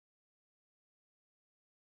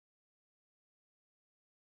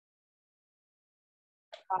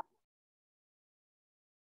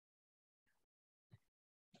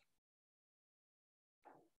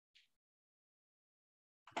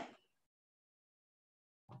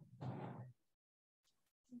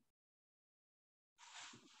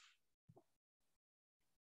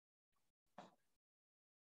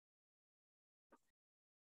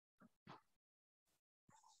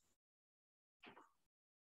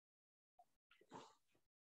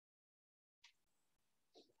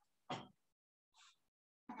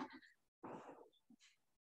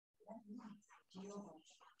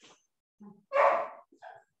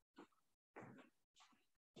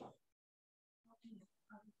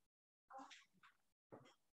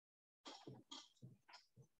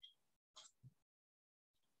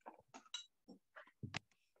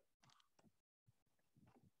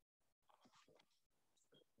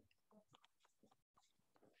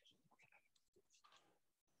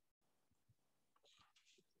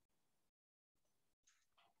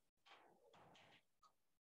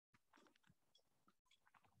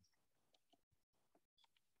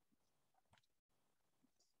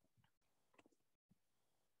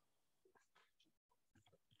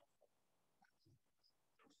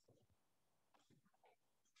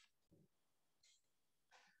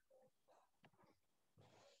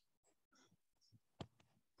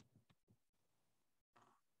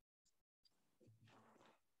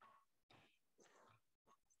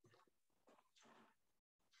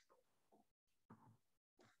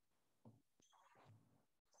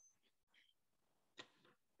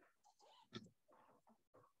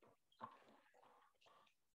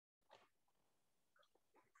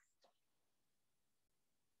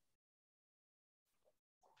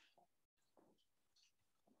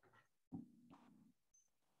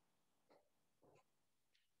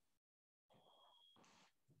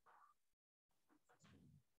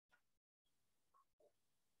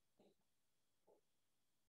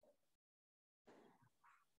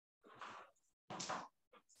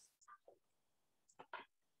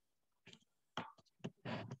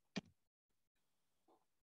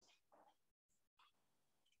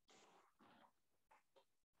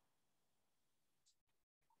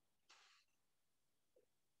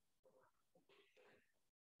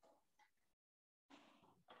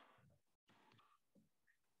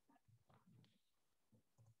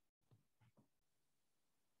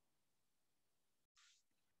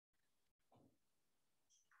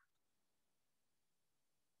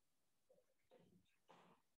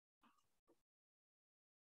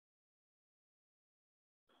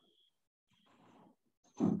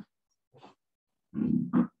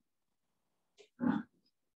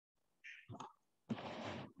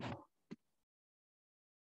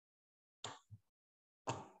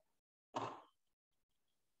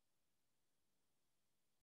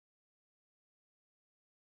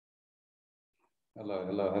Hello,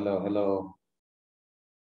 hello, hello, hello.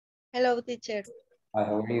 Hello, teacher. Hi,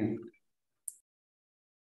 how are you?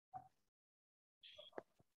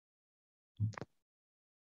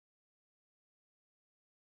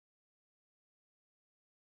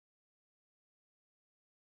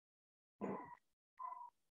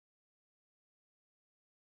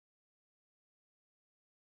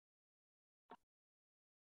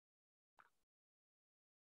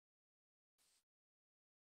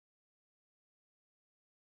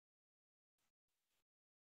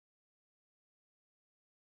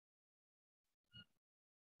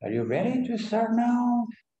 Are you ready to start now?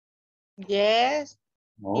 Yes.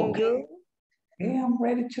 And Okay. you? Okay, I'm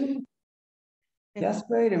ready too. Just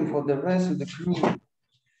waiting for the rest of the crew.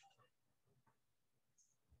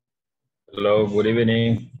 Hello, good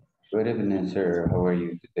evening. Good evening, sir. How are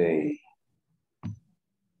you today?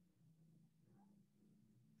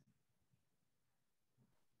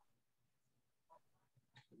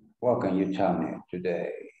 What can you tell me today?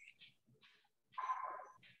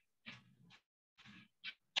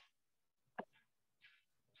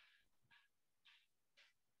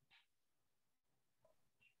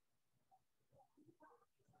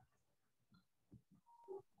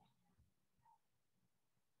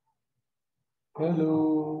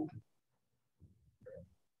 Hello.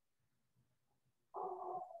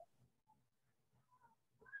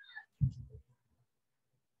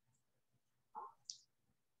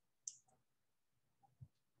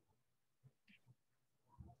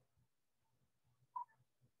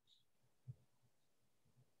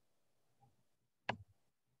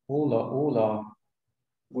 Hola, hola.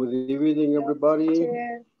 Good evening, everybody.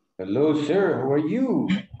 Teacher. Hello, sir. How are you?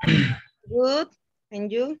 Good.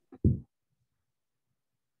 And you?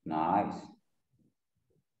 Nice.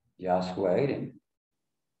 Just waiting.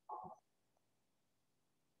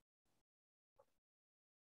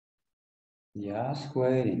 Just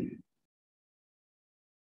waiting.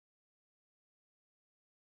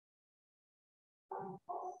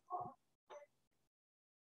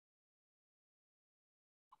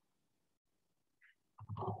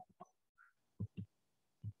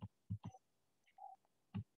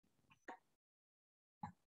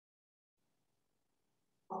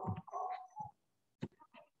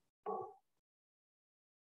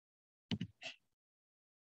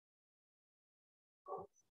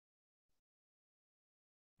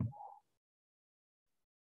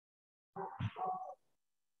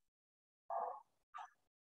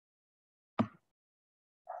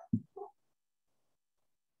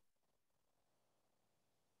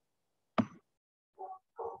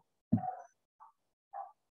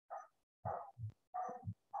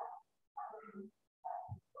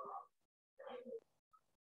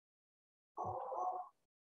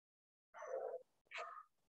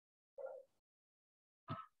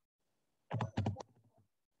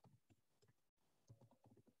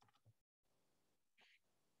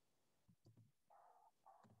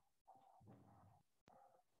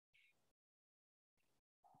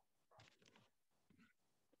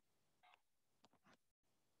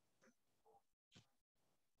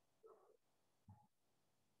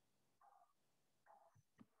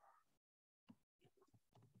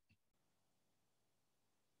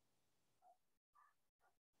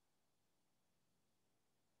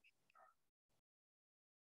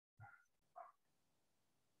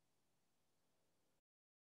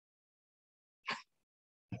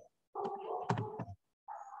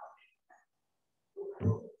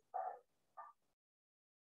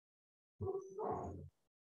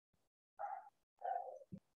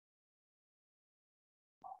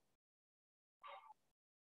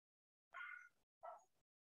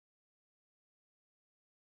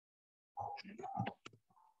 Good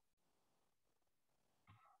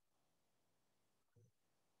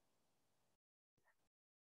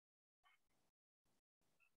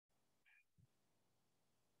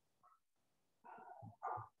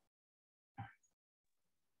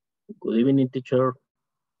evening, teacher.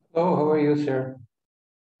 Hello, how are you, sir?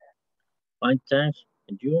 Fine, thanks.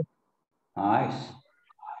 And you? Nice.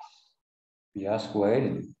 Just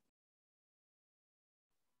waiting.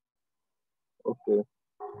 Okay.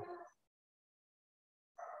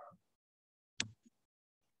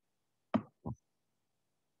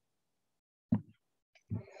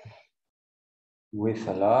 With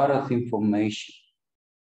a lot of information.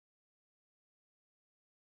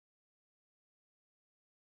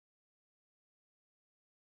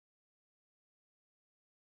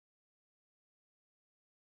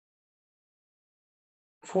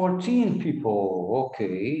 $14 people.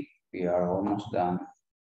 Okay, we are almost done.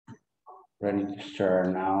 Ready to start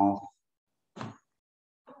now.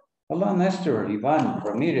 Hello, Nestor, Ivan,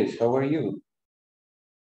 Ramirez, how are you?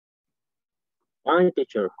 Fine,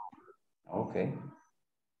 teacher. Okay.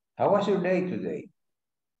 How was your day today?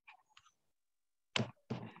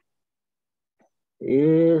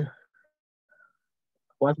 It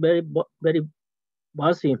was very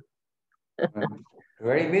busy.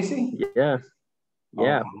 Very busy? Yeah.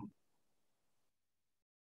 Yeah. Okay.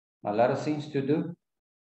 A lot of things to do?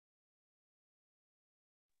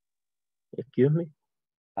 Excuse me?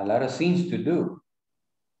 A lot of things to do.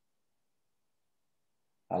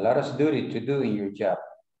 A lot of duty to do in your job.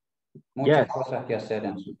 Muchas cosas que hacer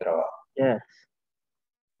en su trabajo. Yes.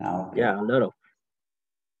 Okay. Yeah, a lot of.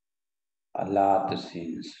 A lot of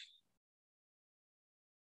things.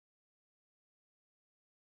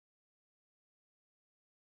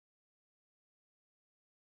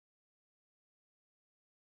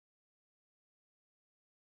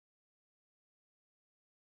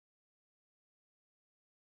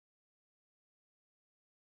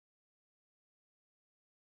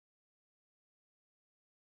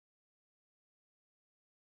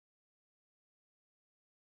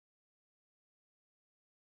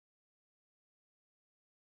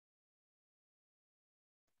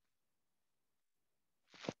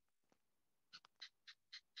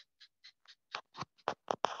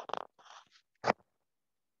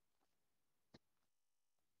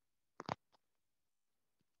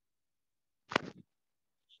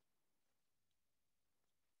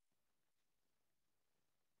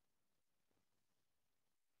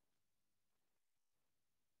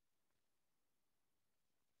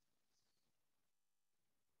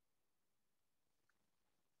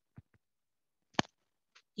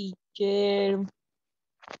 Teacher.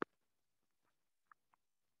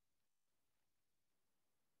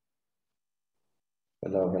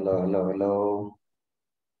 Hello, hello, hello, hello.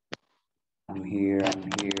 I'm here, I'm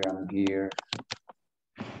here, I'm here.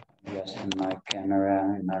 Just in my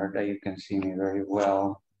camera in order that you can see me very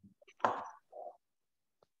well.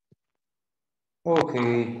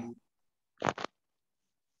 Okay.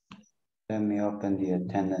 Let me open the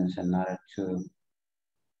attendance in order to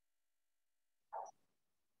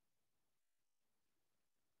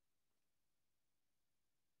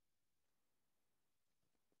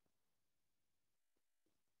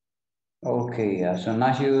okay, as soon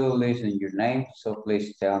as you listen your name, so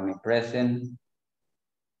please tell me present.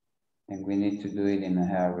 And we need to do it in a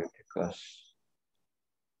hurry because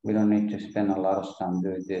we don't need to spend a lot of time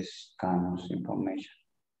doing this kind of information.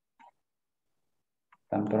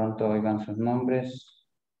 Tan pronto oigan sus nombres,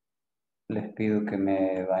 les pido que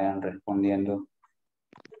me vayan respondiendo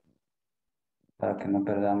para que no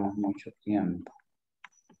perdamos mucho tiempo.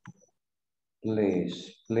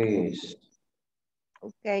 Please, please.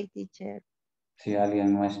 Okay, teacher. Si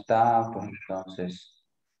alguien no está, pues entonces,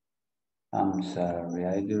 I'm sorry,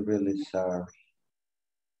 I do really sorry.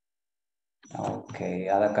 Okay,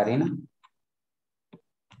 Ada Karina?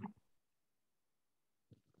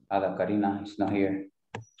 Ada Karina is not here.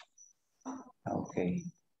 Okay.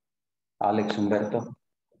 Alex Humberto?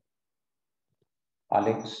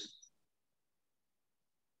 Alex?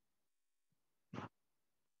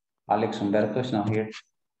 Alex Humberto is not here.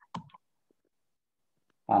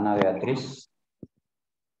 Ana Beatriz?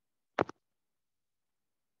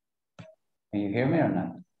 Can you hear me or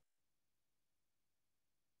not?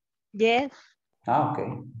 Yes. Ah, okay.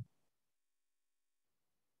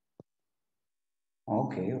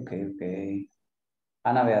 Okay, okay, okay.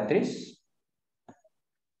 Ana Beatriz?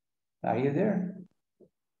 Are you there?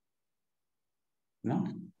 No?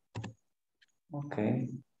 Okay.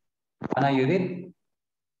 Ana Judith?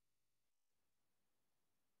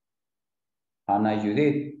 Ana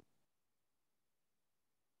Judith?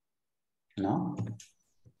 No?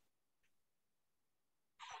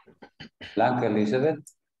 Blanca Elizabeth.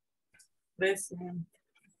 Present.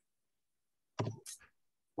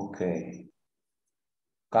 Okay.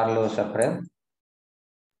 Carlos Alfred.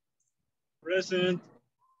 Present.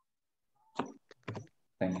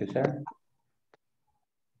 Thank you, sir.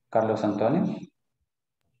 Carlos Antonio.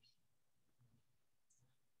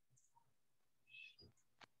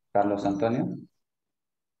 Carlos Antonio.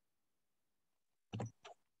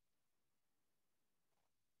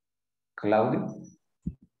 Claudio.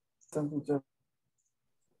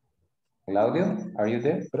 Claudio, are you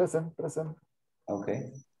there? Present.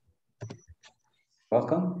 Okay.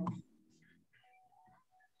 Welcome.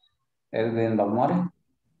 Edwin Balmore.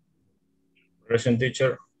 Present,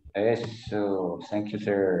 teacher. Yes, so thank you,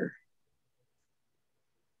 sir.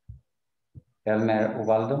 Elmer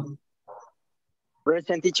Ubaldo.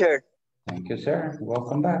 Present, teacher. Thank you, sir.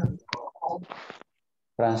 Welcome back.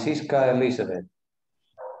 Francisca Elizabeth.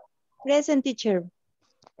 Present, teacher.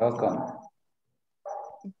 Welcome.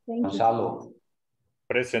 Thank you. Gonzalo.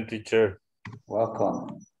 Present, teacher.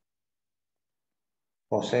 Welcome.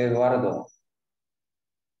 Jose Eduardo.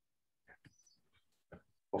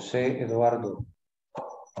 Jose Eduardo.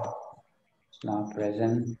 It's not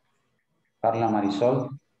present. Carla Marisol.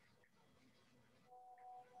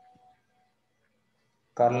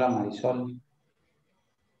 Carla Marisol.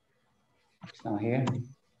 It's not here.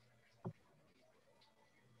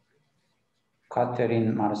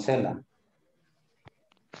 Catherine Marcela.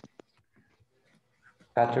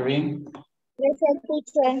 Catherine. Present,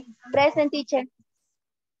 teacher. Present, teacher.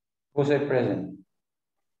 Who's a present?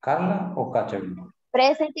 Carla or Catherine?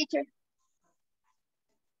 Present, teacher.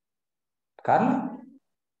 Carla?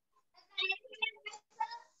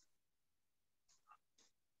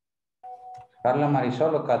 Carla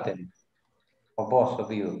Marisol or Catherine? Or both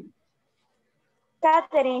of you?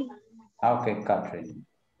 Catherine. Okay, Catherine.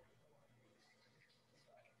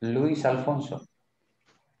 Luis Alfonso.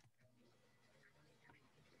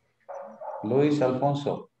 Luis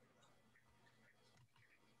Alfonso.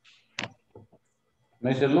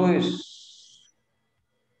 Mr. Luis.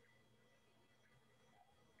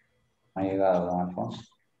 Ha llegado, don Alfonso.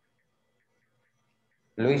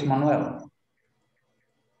 Luis Manuel.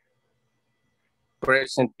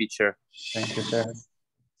 Present, teacher. Thank you, sir.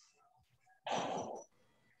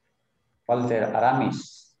 Walter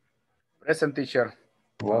Aramis. Present, teacher.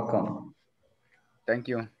 Welcome. Thank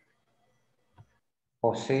you.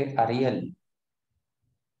 Jose Ariel.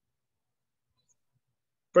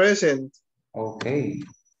 Present. Okay.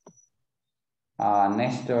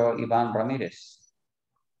 Nestor Ivan Ramirez.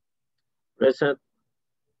 Present.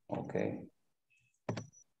 Okay.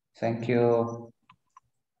 Thank you.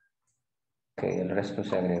 Okay, el resto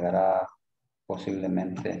se agregará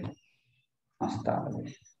posiblemente más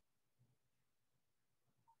tarde.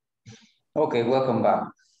 Okay, welcome back.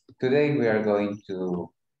 Today we are going to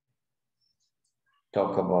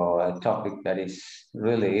talk about a topic that is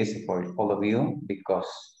really easy for all of you because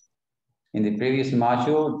in the previous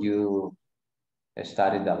module you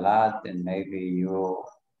studied a lot and maybe you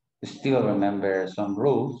still remember some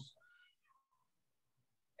rules,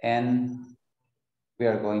 and we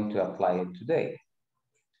are going to apply it today.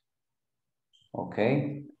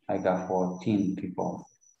 Okay, I got 14 people.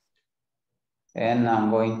 And I'm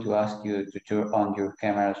going to ask you to turn on your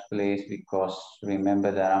cameras, please, because remember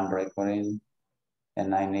that I'm recording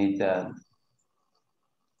and I need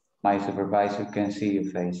my supervisor can see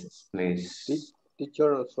your faces, please.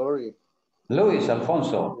 Teacher, sorry. Luis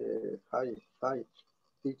Alfonso. Hi.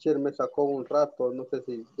 Teacher me sacó un rato, no sé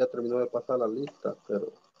si ya terminó de pasar la lista,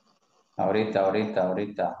 pero...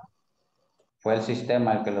 Ahorita. Fue el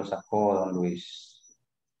sistema el que lo sacó, don Luis.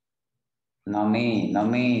 No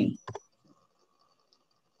me.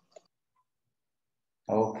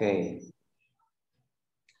 Ok.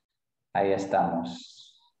 Ahí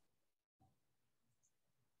estamos.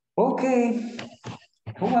 Okay.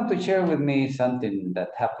 Who want to share with me something that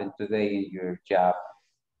happened today in your job?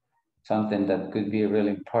 Something that could be really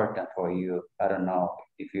important for you. I don't know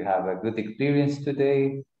if you have a good experience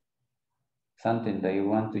today. Something that you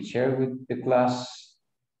want to share with the class?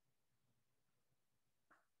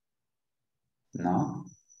 No?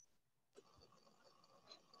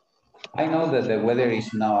 I know that the weather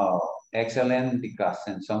is not excellent because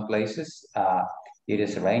in some places it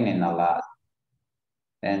is raining a lot.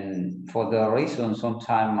 And for the reason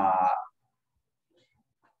sometimes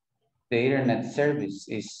the internet service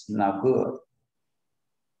is not good.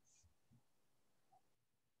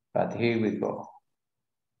 But here we go.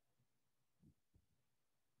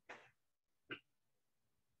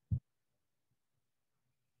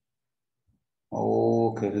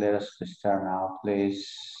 Okay, let us start now, please.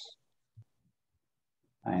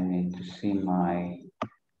 I need to see my.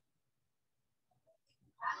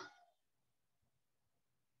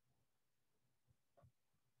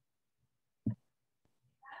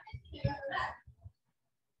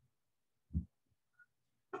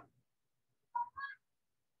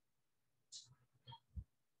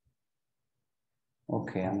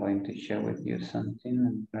 Okay, I'm going to share with you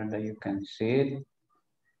something whether you can see it.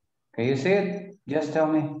 Can you see it? Just tell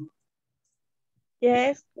me.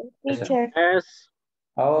 Yes, teacher. Yes.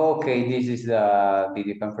 Okay, this is the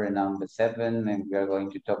video conference number 7, and we are going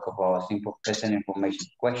to talk about simple present information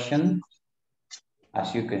question.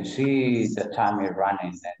 As you can see, the time is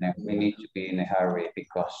running, and we need to be in a hurry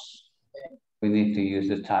because we need to use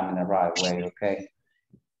the time in the right way, okay?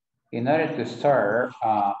 In order to start,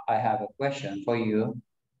 I have a question for you.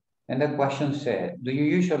 And the question said, do you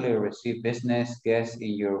usually receive business guests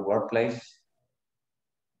in your workplace?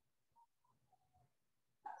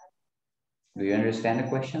 Do you understand the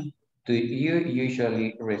question? Do you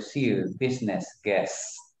usually receive business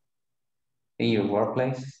guests in your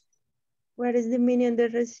workplace? What is the meaning of the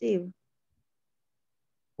receive?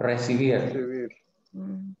 Recibir. Recibir.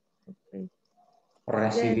 Okay.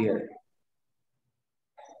 Recibir.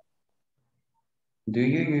 Do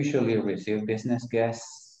you usually receive business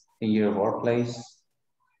guests in your workplace?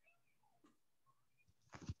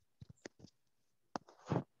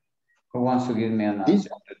 Who wants to give me an answer?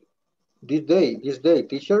 This day,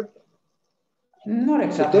 teacher. Not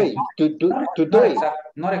exactly. Today.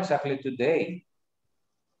 Not exactly today.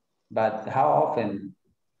 But how often,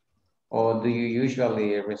 or do you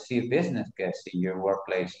usually receive business guests in your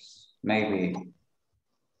workplace? Maybe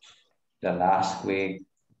the last week,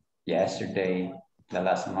 yesterday, the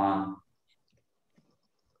last month.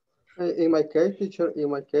 In my case,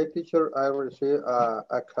 teacher, I received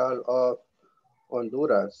a call of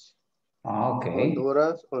Honduras. Okay.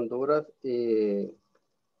 Honduras,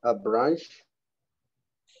 a branch.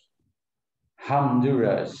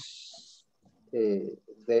 Honduras.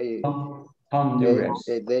 Honduras.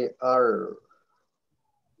 They are,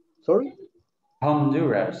 sorry?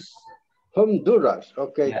 Honduras.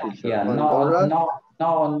 Okay, Yeah, teacher. yeah. Honduras. No,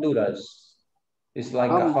 Honduras. It's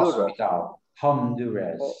like a hospital.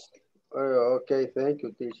 Honduras. Okay, thank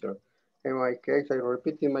you, teacher. In my case, I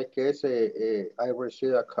repeat, in my case, I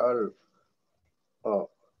received a call of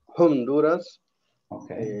Honduras.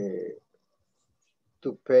 Okay.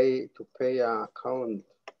 To pay an account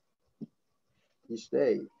this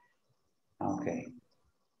day. Okay.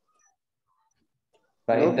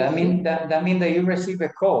 But that means that you receive a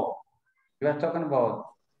call. You are talking about.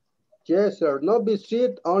 Yes, sir. No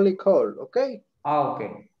visit, only call. Okay.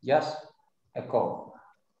 Okay. Just a call.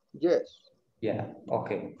 Yes. Yeah.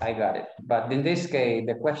 Okay. I got it. But in this case,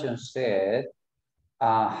 the question said,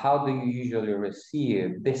 how do you usually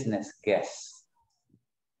receive business guests?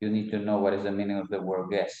 You need to know what is the meaning of the word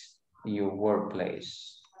guest in your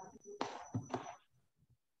workplace.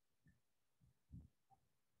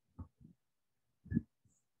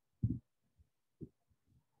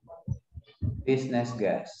 Business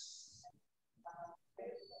guests.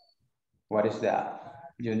 What is that?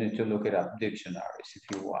 You need to look it up, dictionaries, if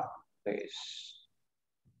you want, please.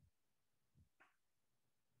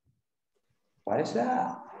 What is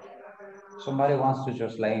that? Somebody wants to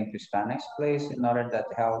translate into Spanish, please, in order that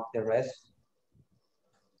help the rest.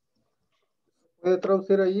 Puede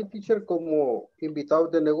traducir ahí, teacher, como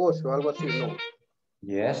invitados de negocio, algo así, ¿no?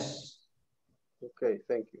 Yes. Okay,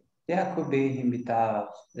 thank you. Yeah, could be invitados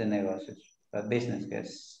de negocios, but business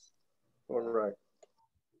guests. All right.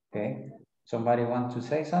 Okay. Somebody want to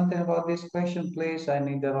say something about this question, please? I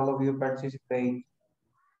need that all of you participate.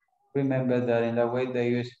 Remember that in the way that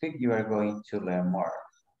you speak, you are going to learn more.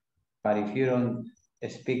 But if you don't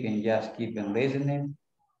speak and just keep on listening,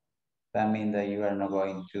 that means that you are not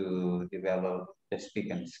going to develop the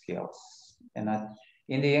speaking skills. And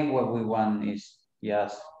in the end, what we want is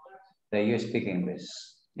just that you speak English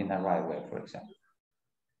in the right way, for example.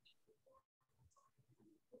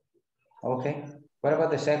 Okay. What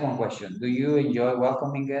about the second question? Do you enjoy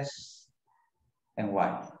welcoming guests, and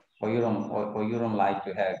why? Or you don't like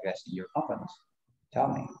to have guests in your companies? Tell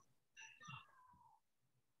me.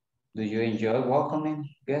 Do you enjoy welcoming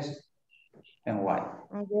guests, and why?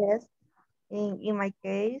 Yes. In my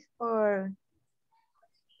case, for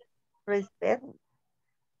respect.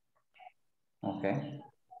 Okay.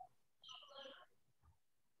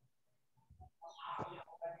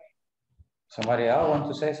 Somebody else want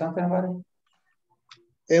to say something about it?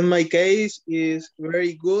 In my case, is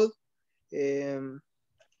very good.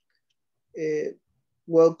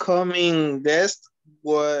 Welcoming guest.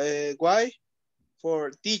 Why?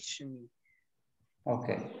 For teaching.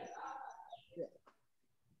 Okay.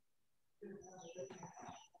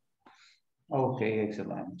 Okay,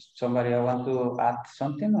 excellent. Somebody want to add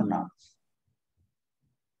something or not?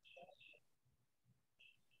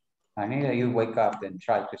 I need that you wake up and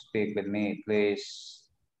try to speak with me, please.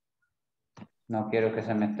 No quiero que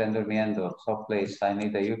se me estén durmiendo. So please, I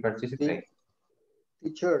need that you participate.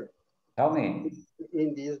 Teacher, Tell me.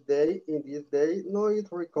 in this day, no,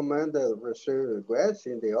 it's recommended receive guests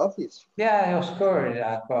in the office. Yeah, of course.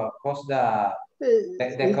 Because the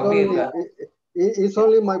It's COVID. only, it's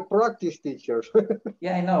only my practice, teacher.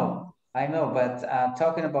 Yeah, I know, but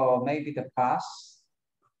talking about maybe the past,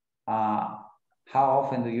 how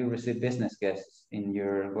often do you receive business guests in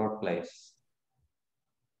your workplace?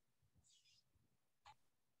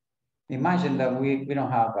 Imagine that we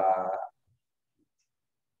don't have a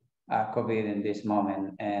COVID in this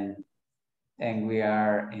moment, and we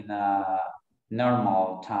are in a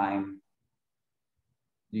normal time.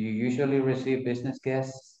 Do you usually receive business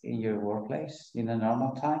guests in your workplace in a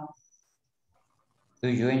normal time? Do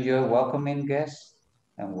you enjoy welcoming guests,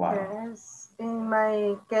 and why? Yes, in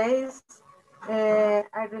my case,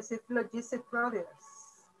 I receive logistic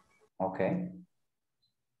products. Okay.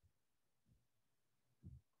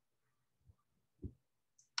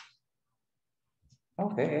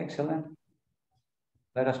 Okay, excellent.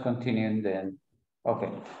 Let us continue then. Okay,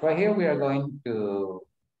 right here we are going to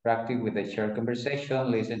practice with the shared conversation,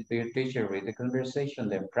 listen to your teacher, read the conversation,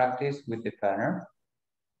 then practice with the planner.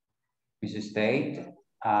 Mrs. Tate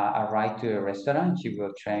arrived to a restaurant. She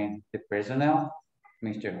will train the personnel.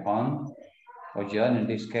 Mr. Hon, or John in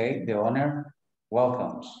this case, the owner,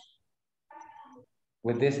 welcomes.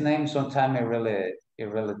 With this name, sometimes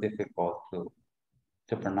it's really difficult to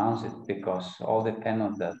pronounce it because all depend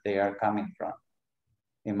on that they are coming from.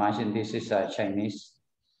 Imagine this is a Chinese,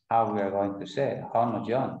 how we are going to say it, Hon or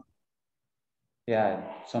John. Yeah,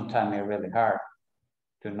 sometimes it's really hard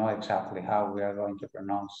to know exactly how we are going to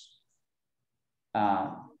pronounce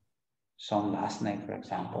some last name, for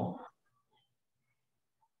example.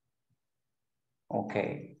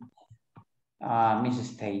 Okay,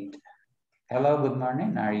 Mrs. Tate. Hello, good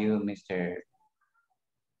morning. Are you Mr.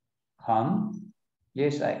 Hon?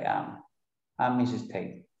 Yes, I am. I'm Mrs.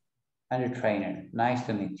 Tate. I'm your trainer. Nice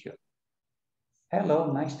to meet you.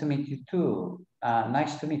 Hello, nice to meet you too.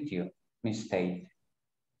 Nice to meet you, Miss Tate.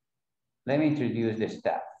 Let me introduce the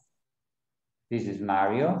staff. This is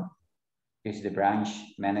Mario. He's the branch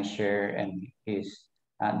manager, and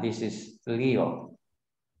this is Leo.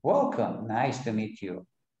 Welcome. Nice to meet you.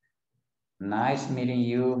 Nice meeting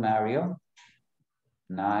you, Mario.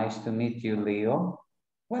 Nice to meet you, Leo.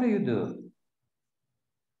 What do you do?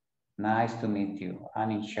 Nice to meet you. I'm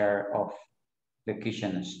in charge of the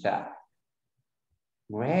kitchen staff.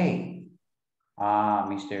 Great.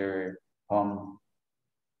 Mr.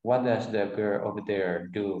 What does the girl over there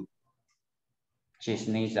do? She's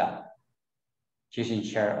Nisa. She's in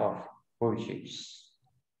charge of purchase.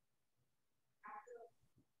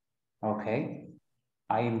 Okay.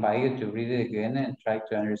 I invite you to read it again and try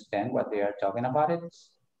to understand what they are talking about it.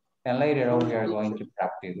 And later on, we are going to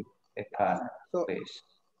practice a pattern, please.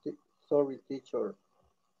 Sorry, teacher.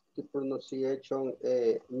 The pronunciation,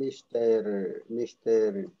 Mr.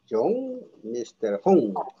 John, Mr.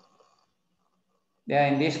 Hong. Yeah,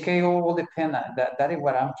 in this case, it will depend. That is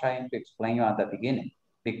what I'm trying to explain you at the beginning.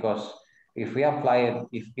 Because if we apply it,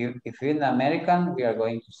 if you're an American, we are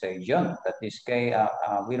going to say John. But this case,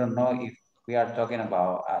 we don't know if we are talking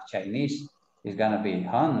about Chinese, it's gonna be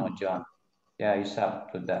Han or John. Yeah, it's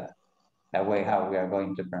up to that way how we are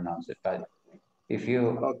going to pronounce it. But if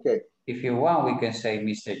you want, we can say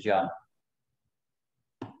Mr. John.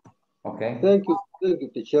 Okay. Thank you,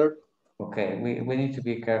 teacher. Okay, we need to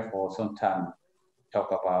be careful sometimes.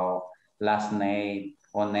 Talk about last name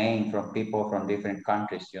or name from people from different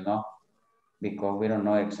countries, you know, because we don't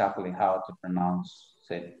know exactly how to pronounce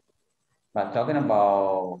it. But talking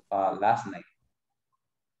about last name.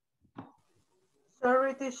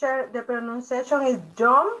 Sorry, teacher, the pronunciation is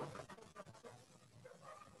John.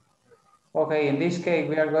 Okay, in this case,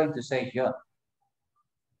 we are going to say John.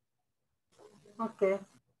 Okay.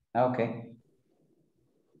 Okay.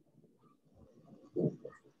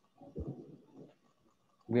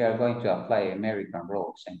 We are going to apply American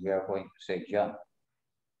rules and we are going to say John.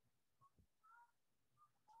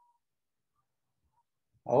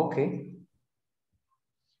 Okay.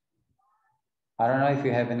 I don't know if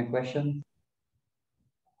you have any question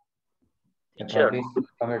about this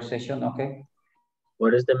conversation, okay?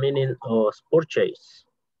 What is the meaning of purchase?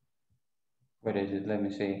 What is it? Let me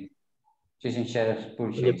see. She's in charge of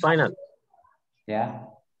purchase. The finance. Yeah.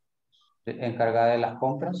 Encargada de las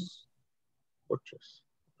compras. Purchase.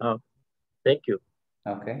 Oh, thank you.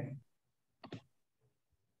 Okay.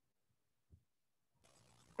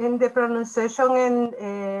 in the pronunciation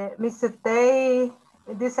and mistake,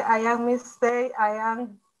 this I am mistake, I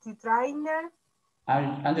am the trainer.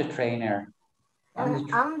 I'm the trainer. I'm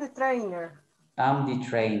the trainer. I'm the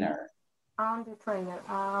trainer. I'm the trainer.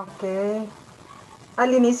 Ah, ok.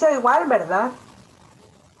 Al inicio igual, ¿verdad?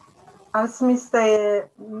 As mistake.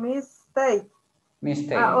 Mistake.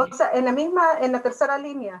 Ah, o sea, en la misma, en la tercera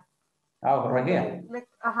línea. Oh, right here.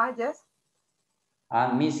 Ajá, yes.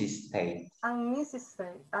 I'm Mrs. Tate. I'm Mrs.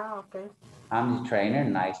 Tate. Ah, okay. I'm the trainer.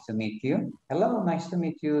 Nice to meet you. Hello, nice to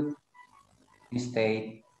meet you, Miss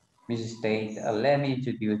Tate. Mrs. Tate, let me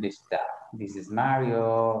introduce this staff. This is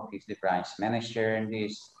Mario. He's the branch manager, and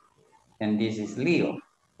this is Leo.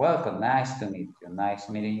 Welcome. Nice to meet you. Nice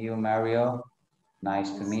meeting you, Mario.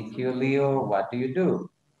 Nice to meet you, Leo. What do you do?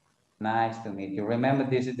 Nice to meet you. Remember,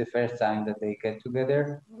 this is the first time that they get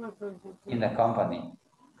together in the company.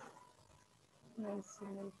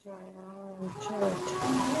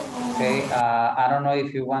 Okay, I don't know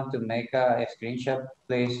if you want to make a screenshot,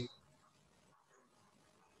 please.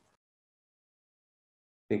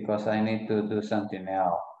 Because I need to do something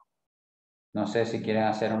else. No sé si quieren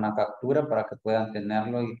hacer una captura para que puedan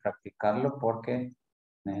tenerlo y practicarlo porque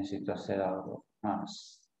necesito hacer algo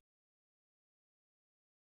más.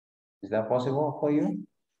 Is that possible for you?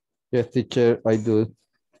 Yes, teacher, I do.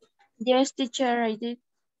 Yes, teacher, I did.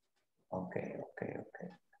 Okay.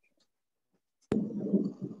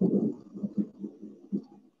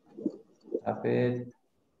 Stop it.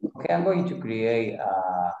 Okay, I'm going to create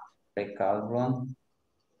a breakout room.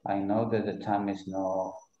 I know that the time is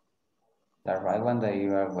not the right one that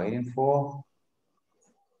you are waiting for.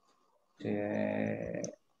 Okay.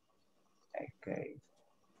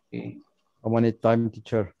 How many time,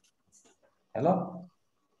 teacher? Hello?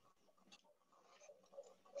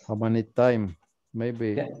 How many time?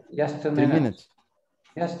 Maybe just 2 3 minutes.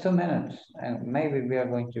 Just 2 minutes, and maybe we are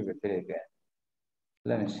going to repeat again.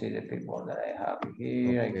 Let me see the people that I have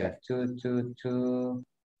here. Okay. I got two.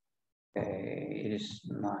 Okay, it is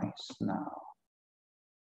nice now.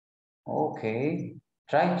 Okay,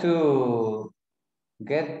 try to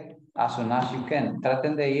get as soon as you can.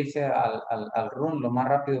 Traten de irse al room lo más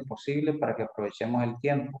rápido posible para que aprovechemos el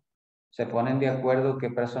tiempo. Se ponen de acuerdo qué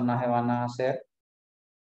personaje van a hacer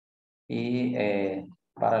y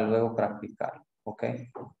para luego practicar.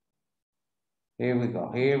 Okay. Here we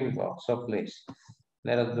go. So please,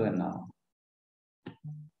 let us do it now.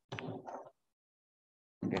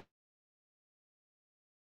 Okay.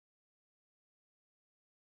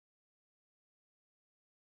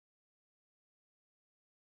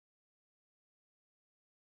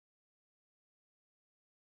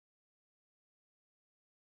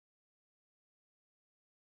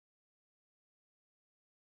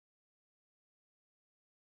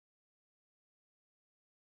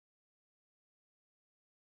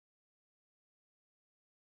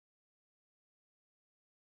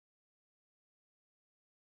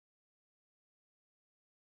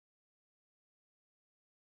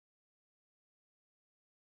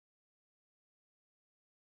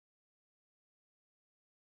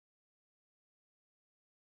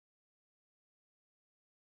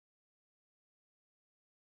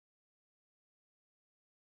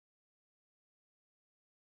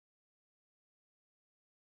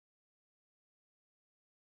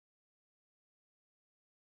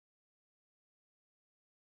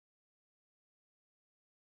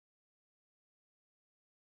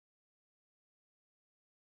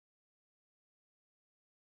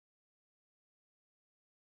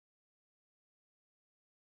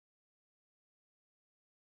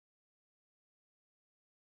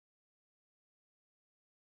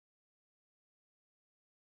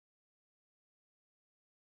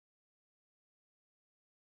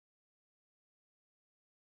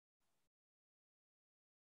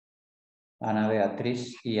 Ana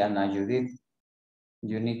Beatriz y Ana Judith,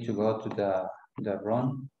 you need to go to the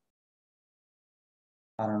room.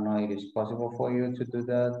 I don't know if it's possible for you to do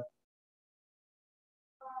that.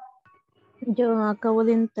 Yo acabo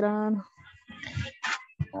de entrar.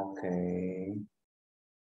 Okay.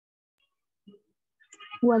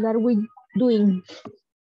 What are we doing?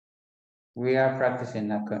 We are practicing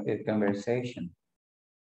a conversation.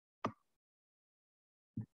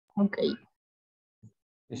 Okay.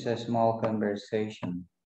 It's a small conversation.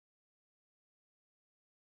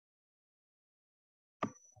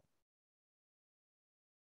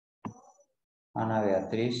 Ana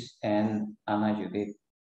Beatriz and Ana Judith.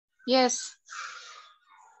 Yes.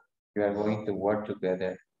 You are going to work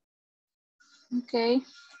together. Okay.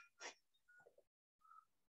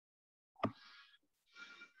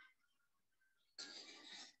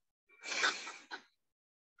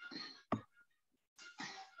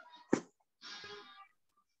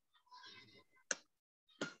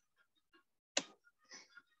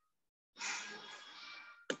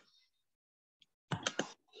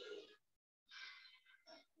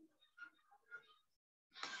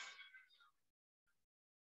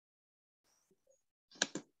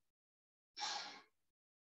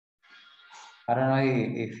 I don't know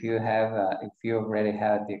if you have, if you already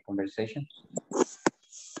had the conversation.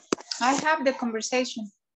 I have the conversation.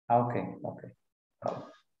 Okay, okay. Oh.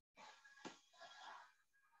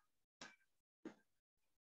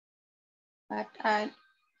 But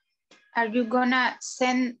are you gonna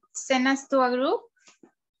send us to a group?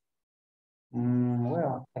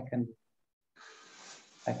 Well, I can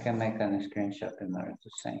make a screenshot in order to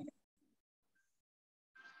send.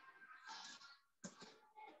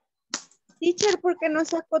 Teacher, ¿por qué no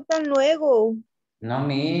sacó tan luego? No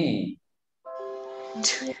me.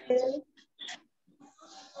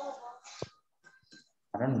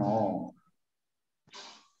 I don't know.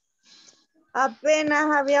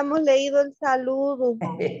 Apenas habíamos leído el saludo.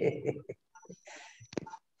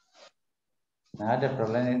 No, the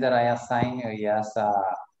problem is that I assign you yes,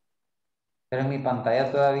 pero en mi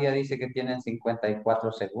pantalla todavía dice que tienen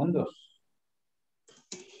 54 segundos.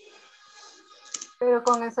 Pero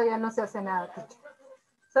con eso ya no se hace nada, teacher.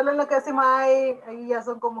 Solo lo que hacemos ahí ya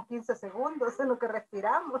son como 15 segundos en lo que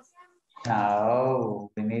respiramos.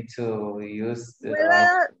 No, we need to use the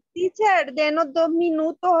Well, teacher, denos 2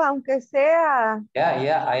 minutos, aunque sea.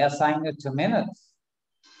 Yeah, I assigned you 2 minutes.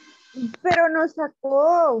 Pero no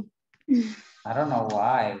sacó. I don't know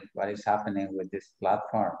why, what is happening with this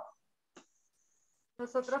platform.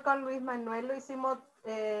 Nosotros con Luis Manuel lo hicimos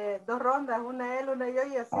 2 rondas, una él, una yo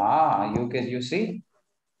y así. Ah, you see?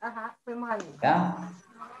 Ajá, fuimos al... Yeah,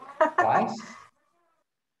 twice.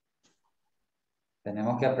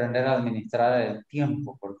 Tenemos que aprender a administrar el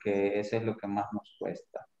tiempo porque eso es lo que más nos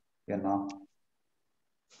cuesta, you know?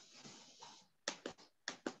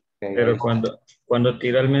 Okay, Pero cuando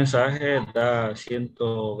tira el mensaje da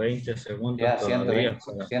 120 segundos ya, todavía.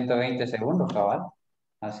 120 segundos, cabal.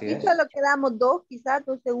 Así Y es. solo quedamos 2, quizás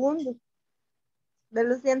 2 segundos. De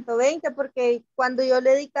los 120, porque cuando yo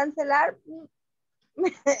le di cancelar,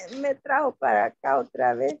 me trajo para acá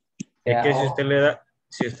otra vez. Es que si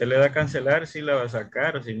usted le da cancelar, sí la va a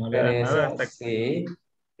sacar. Si no le da nada, hasta sí,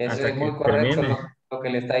 eso hasta es que muy correcto termine. lo que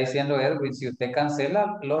le está diciendo Edwin. Si usted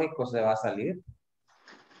cancela, lógico, se va a salir.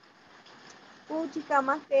 Chica,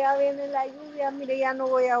 más que ya viene la lluvia, mire, ya no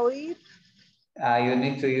voy a oír. You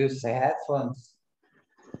need to use headphones.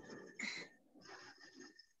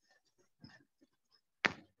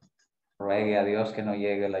 Ruegue a Dios que no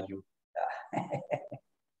llegue la lluvia.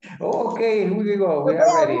 Okay, here we go. We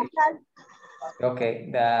are ready. Okay,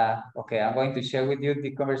 I'm going to share with you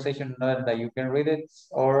the conversation in order that you can read it,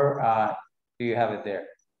 or do you have it there?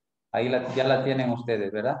 Ahí ya la tienen ustedes,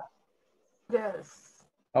 ¿verdad? Yes.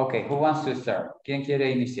 Okay, who wants to start? ¿Quién quiere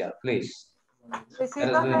iniciar? Please. Pues sí,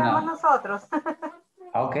 nos leemos nosotros.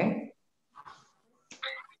 Okay.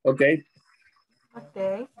 Okay.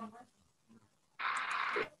 Okay.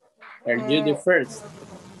 Are you the first?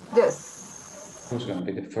 Yes. Who's going to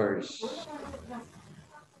be the first?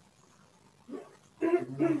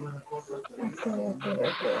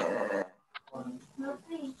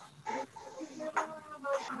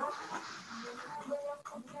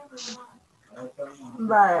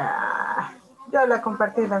 Vaya, yo la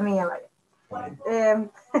compartí la mía, vaya.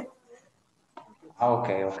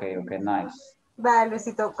 Okay, nice. Vale,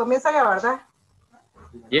 Luisito, comienza ya, ¿verdad?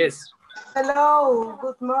 Yes. Hello,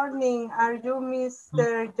 good morning. Are you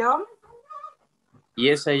Mr. John?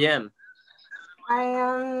 Yes, I am. I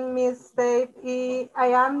am Miss Dave. I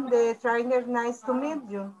am the trainer. Nice to meet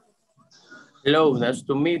you. Hello, nice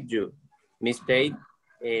to meet you, Miss Tate.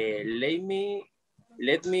 Let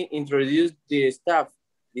me introduce the staff.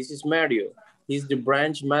 This is Mario. He's the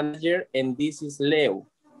branch manager, and this is Leo.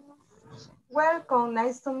 Welcome.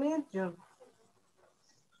 Nice to meet you.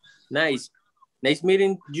 Nice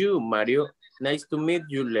meeting you, Mario. Nice to meet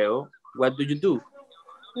you, Leo. What do you do?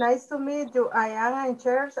 Nice to meet you. I am in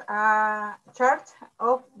charge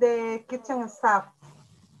of the kitchen staff.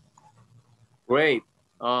 Great.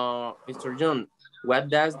 Mr. John, what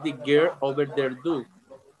does the girl over there do?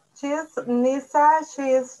 She's Nisa.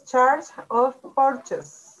 She is charge of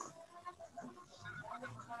purchase.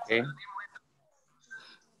 Okay.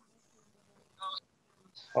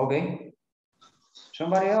 Okay.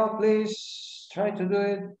 Somebody else, please try to do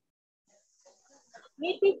it.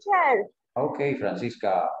 Mi teacher. Okay,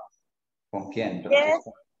 Francisca. ¿Con quién,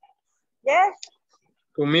 Francisca? Yes.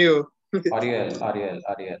 Conmigo. Ariel.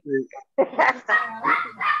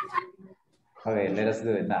 Okay, let us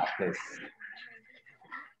do it now, please.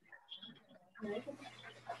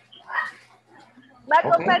 Va a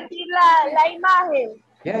compartir la imagen.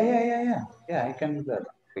 Yeah, I can do that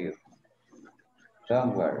for you.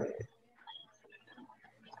 Don't worry.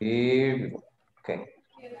 Here we go. Okay.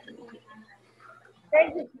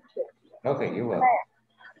 Thank you, teacher. Okay, you're welcome.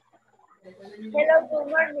 Hello, good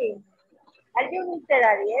morning. Are you Mr.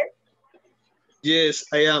 Ariel? Yes,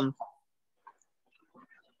 I am.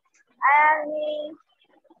 I am Miss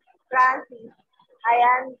Francis. I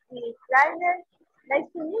am Miss Trainer. Nice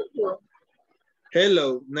to meet you.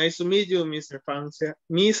 Hello, nice to meet you, Miss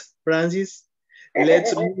Francis.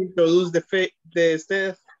 Let's introduce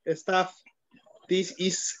the staff. This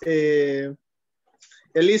is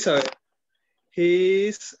Elizabeth. He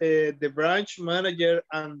is the branch manager,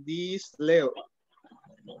 and this Leo.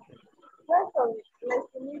 Welcome. Nice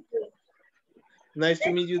to meet you. Nice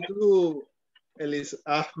to meet you too, Elisa.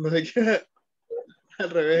 Ah, no, al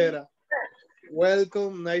revés era.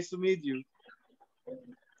 Welcome, nice to meet you.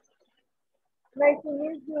 Nice to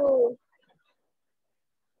meet you.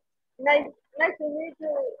 Nice to meet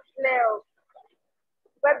you, Leo.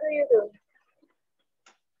 What do you do?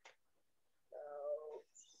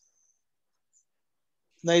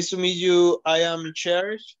 Nice to meet you. I am in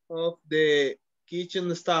charge of the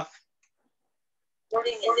kitchen staff.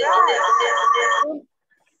 Great.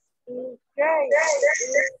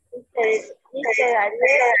 Mr.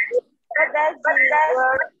 Ariel, what does he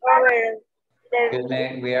work over there? Excuse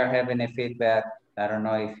me, we are having a feedback. I don't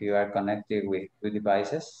know if you are connected with two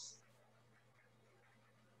devices.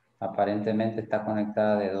 Aparentemente está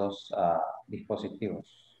conectada de dos dispositivos.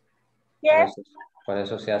 Yes. Por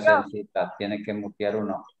eso se hace el feedback. Tiene que mutear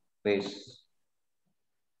uno, please.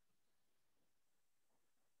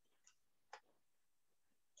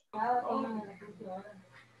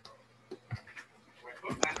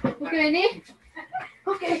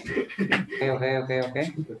 Okay. Okay.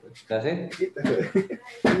 Okay. That's it?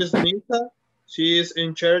 Miss Nita, she is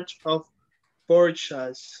in charge of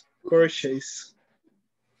purchase.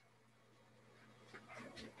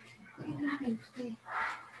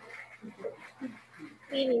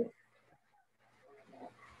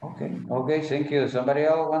 Okay, thank you. Somebody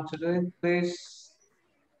else want to do it, please?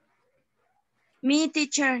 Me,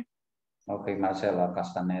 teacher. Okay, Marcela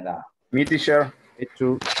Castaneda. Me, teacher. Me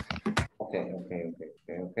too.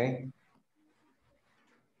 Okay.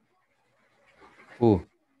 Who?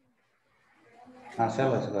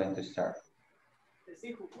 Marcela is going to start.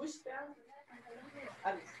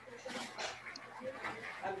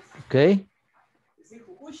 Okay.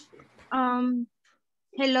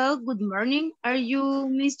 Hello, good morning. Are you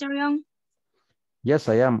Mr. Young? Yes,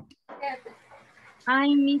 I am.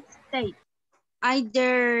 I'm Miss Tate. I'm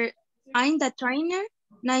the trainer.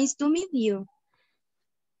 Nice to meet you.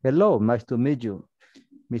 Hello, nice to meet you.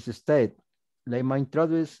 Mrs. Tate, let me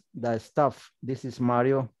introduce the staff. This is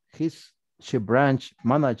Mario. He's the branch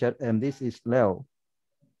manager, and this is Leo.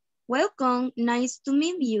 Welcome, nice to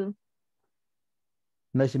meet you.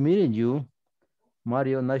 Nice meeting you.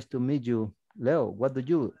 Mario, nice to meet you. Leo, what do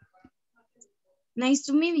you? Nice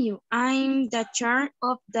to meet you. I'm the chair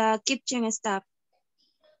of the kitchen staff.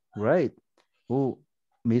 Great. Oh,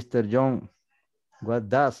 Mr. John, what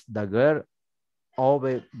does the girl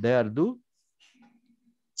over there do?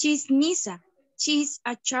 She's Nisa. She's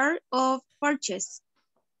a chair of purchase.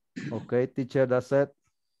 Okay, teacher, that's it.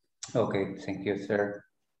 Okay, thank you, sir.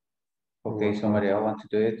 Okay, somebody else want to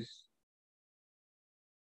do it?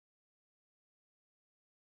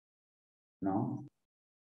 No?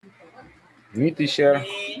 Me, teacher.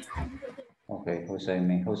 Okay, who say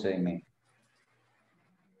me?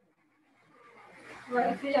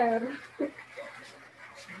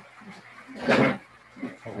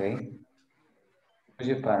 Okay. Who's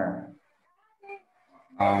your partner?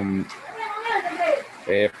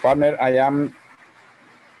 Partner, I am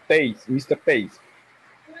Pace, Mr. Pace.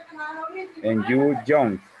 And you,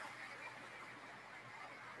 John.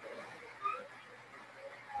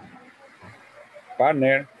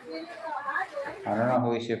 Partner. I don't know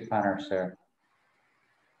who is your partner, sir.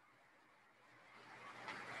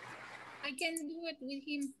 I can do it with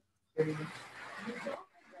him.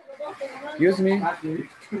 Excuse me. I can do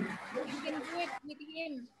it with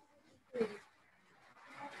him.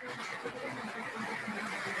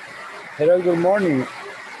 Hello, good morning.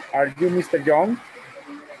 Are you Mr. Young?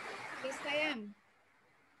 Yes, I am.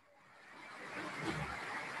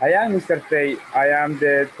 I am Mr. Tay. I am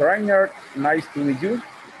the trainer. Nice to meet you.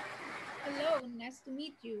 Hello, nice to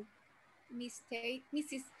meet you. Mr. or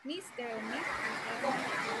Mrs.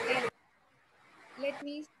 Let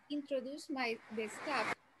me introduce the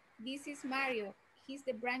staff. This is Mario. He's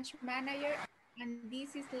the branch manager, and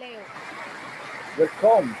this is Leo.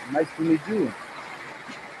 Welcome. Nice to meet you.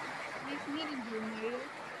 Nice meeting you, Mario.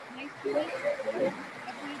 Nice to meet you.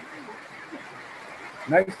 What do you do?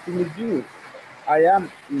 Nice to meet you. I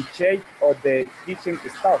am in charge of the kitchen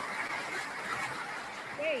staff.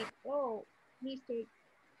 Great. Oh, Mr.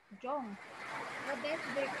 John, what does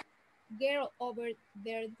the girl over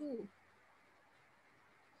there do?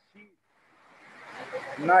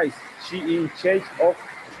 Nice. She in charge of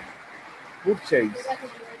purchase.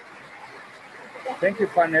 Thank you,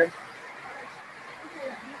 panel.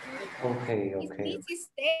 Okay, Is okay. Mrs.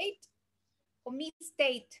 State or Miss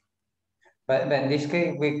State? But in this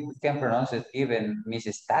case, we can pronounce it even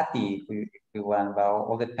Mrs. Tati if we want, but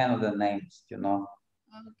all depend on the names, you know.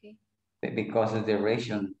 Okay. Because of the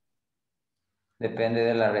region. Depende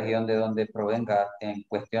de la región de donde provenga. En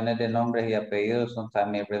cuestiones de nombres y apellidos,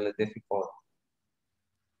 sometimes it's really difficult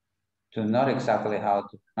to know exactly how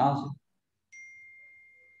to pronounce it.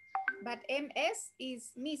 But MS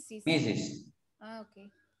is Mrs. Mrs. Ah, okay.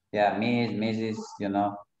 Yeah, Miss, Mrs., you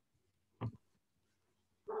know.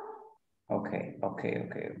 Okay.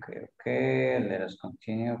 Let us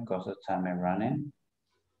continue because the time is running.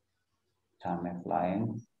 Time is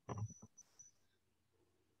flying.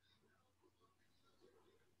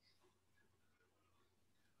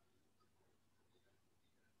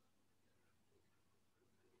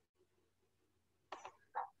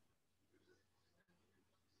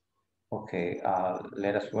 Okay,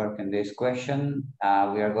 let us work in this question.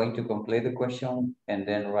 We are going to complete the question and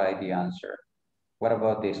then write the answer. What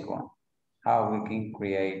about this one? How we can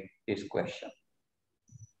create this question?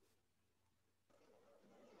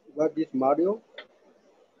 What is Mario?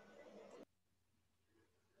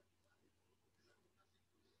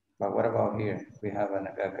 But what about here? We have a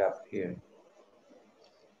gap here.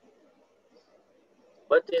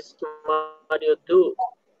 What does Mario do?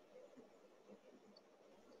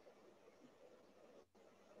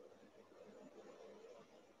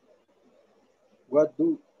 What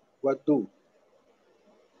do?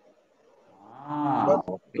 Ah,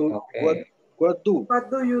 okay. What do?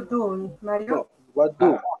 What do you do, Mario? No, what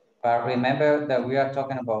do? But remember that we are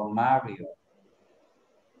talking about Mario,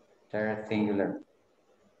 third singular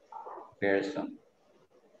person.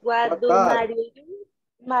 What do Mario do?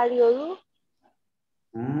 Mario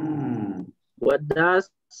do? What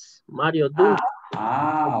does Mario do?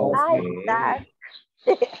 Okay. That.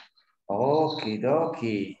 Okie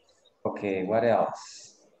dokie. Okay, what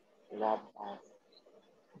else?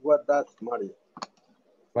 What does Mario?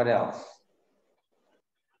 What else?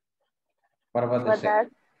 What about the second?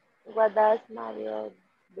 What does Mario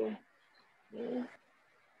do?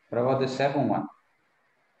 What about the second one?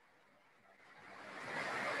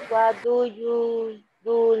 What do you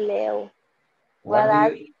do, Leo? What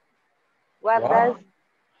do you do?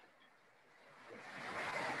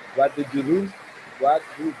 What do you do? What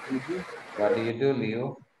do you do? What do you do,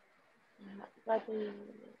 Leo? What do you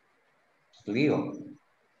do? Leo.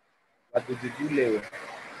 What do you do, Leo?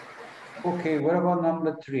 Okay, what about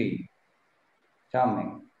number 3? Tell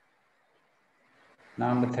me.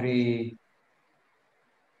 Number 3.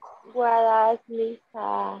 What does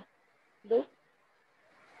Lisa do?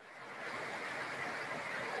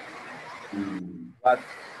 What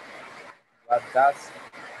does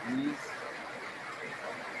Miss?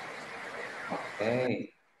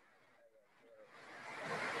 Okay.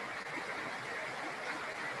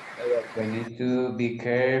 We need to be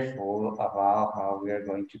careful about how we are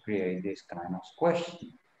going to create this kind of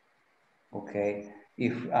question. Okay.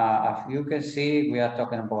 If you can see, we are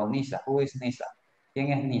talking about Nisa. Who is Nisa?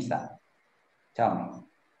 ¿Quién es Nisa? Tell me.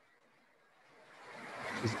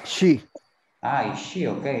 She. It's she,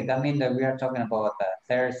 okay. That means that we are talking about a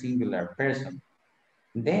third singular person.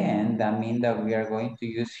 Then that means that we are going to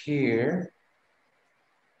use here,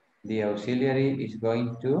 the auxiliary is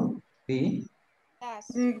going to be?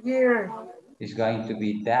 It's going to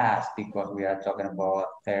be das because we are talking about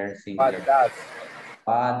third singular.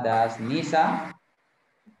 What does Nisa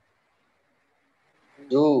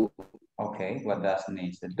do? Okay, what does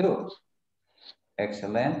Nisa do?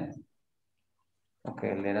 Excellent.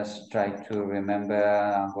 Okay, let us try to remember.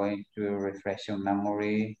 I'm going to refresh your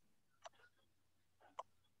memory.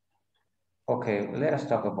 Okay, let us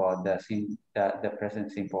talk about the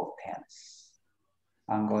present simple tense.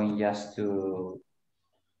 I'm going just to,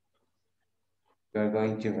 we're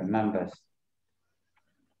going to remember.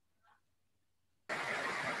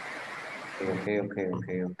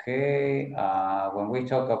 Okay. When we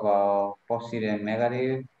talk about positive and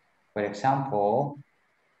negative, for example,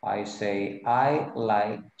 I say, I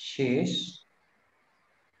like cheese.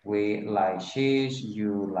 We like cheese,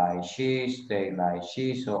 you like cheese, they like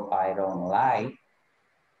cheese, so I don't like,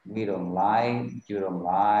 we don't like, you don't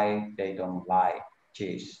like, they don't like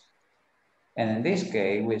cheese. And in this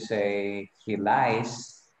case, we say he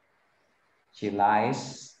likes, she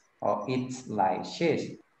likes, or it's like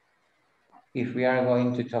cheese. If we are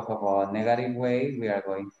going to talk about a negative way, we are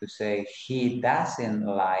going to say he doesn't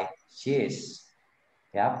like cheese.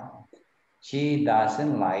 Yeah. She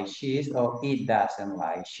doesn't like cheese or it doesn't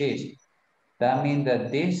like cheese. That means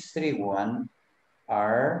that these three one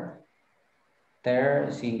are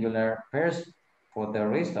third singular person. For the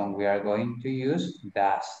reason we are going to use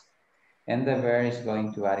das. And the verb is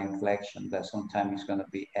going to add inflection. That sometimes it's going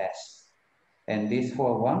to be s. And this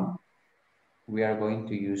for one, we are going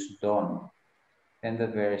to use don. And the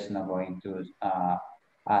verb is not going to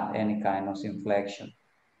add any kind of inflection.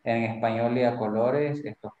 En español y a colores,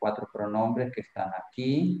 estos cuatro pronombres que están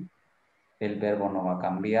aquí, el verbo no va a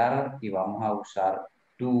cambiar y vamos a usar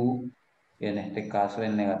do. En este caso,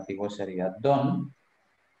 el negativo sería don.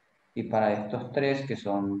 Y para estos tres, que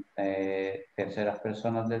son terceras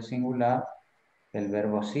personas del singular, el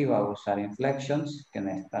verbo sí va a usar inflections, que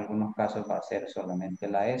en algunos casos va a ser solamente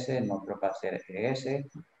la S, en otros va a ser ES,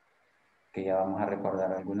 que ya vamos a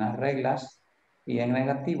recordar algunas reglas. Y en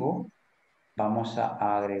negativo, vamos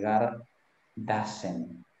a agregar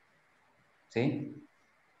doesn't. ¿Sí?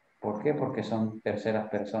 ¿Por qué? Porque son terceras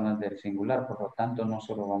personas del singular, por lo tanto no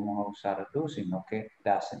solo vamos a usar do, sino que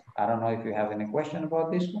doesn't. I don't know if you have any question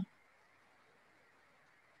about this one.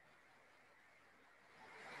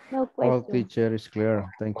 No All question. teacher is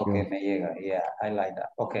clear. Thank you. Okay, me llega. Yeah, I like that.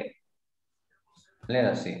 Okay. Let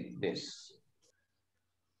us see this.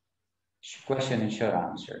 Question and short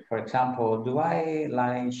answer. For example, do I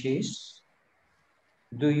like cheese?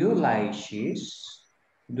 Do you like cheese?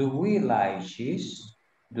 Do we like cheese?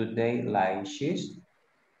 Do they like cheese?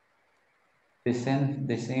 The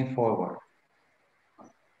same forward.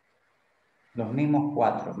 Los mismos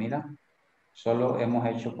cuatro, mira. Solo hemos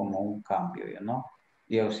hecho como un cambio, you know.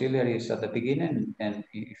 The auxiliary is at the beginning, and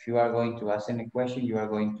if you are going to ask any question, you are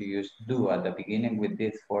going to use do at the beginning with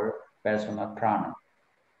this for personal pronoun.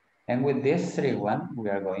 And with this three one, we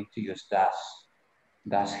are going to use does.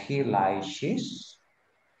 Does he like cheese?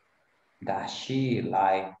 Does she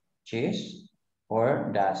like cheese?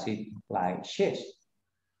 Or does it like cheese?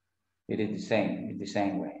 It is the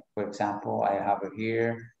same way. For example, I have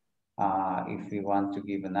here, if you want to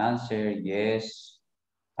give an answer, yes,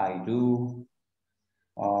 I do.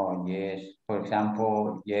 Oh, yes. For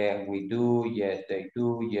example, yeah, we do. Yes, they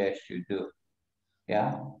do. Yes, you do.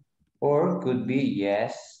 Yeah. Or could be,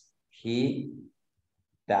 yes, he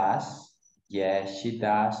does. Yes, she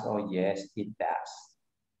does. Or yes, it does.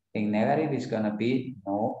 In negative, it's going to be,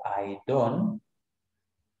 no, I don't.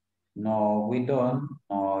 No, we don't.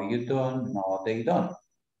 No, you don't. No, they don't.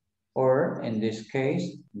 Or in this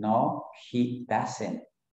case, no, he doesn't.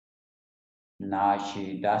 No,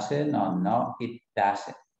 she doesn't. Or no, it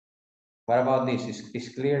doesn't. What about this? Is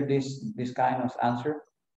clear this kind of answer?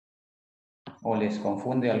 ¿O les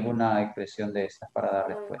confunde alguna expresión de estas para dar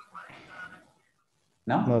respuesta?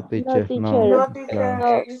 ¿No? No, teacher. No, No. No, teacher,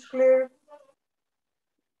 No. it's clear.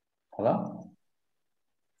 Hello?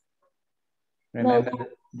 Remember,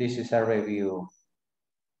 this is a review.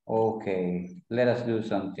 Okay, let us do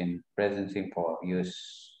something. Present simple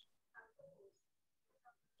use.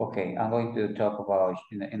 Okay, I'm going to talk about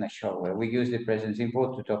in a short way. We use the present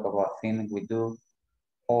simple to talk about things we do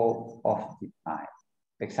all of the time.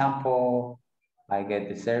 Example, I get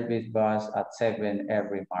the service bus at 7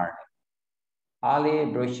 every morning. Ali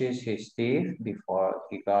brushes his teeth before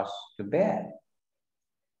he goes to bed.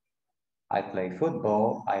 I play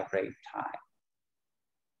football, I break time.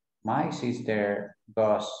 My sister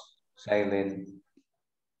goes sailing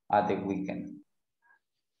at the weekend.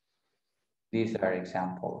 These are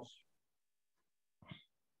examples.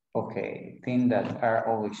 Okay, things that are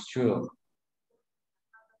always true.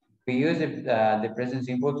 We use the present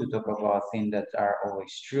simple to talk about things that are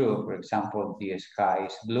always true. For example, the sky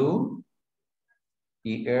is blue.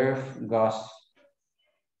 The earth goes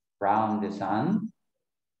around the sun.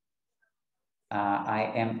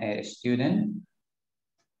 I am a student.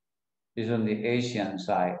 Is on the Asian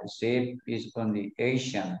side. Zip is on the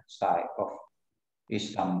Asian side of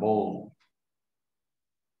Istanbul.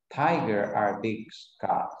 Tiger are big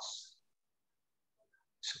cats.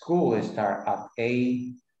 School start at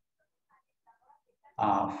 8,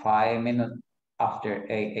 5 minutes after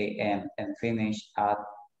 8 a.m. and finish at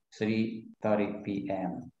 3:30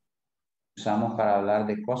 p.m. Usamos para hablar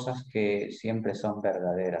de cosas que siempre son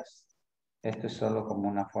verdaderas. Esto es solo como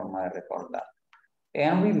una forma de recordar.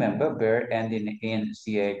 And remember, verb ending in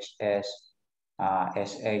CHS,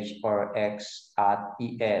 SH, or X at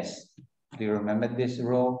ES. Do you remember this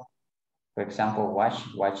rule? For example, watch,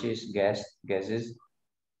 watches, guess, guesses,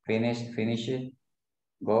 finish, finishes,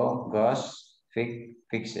 go, goes,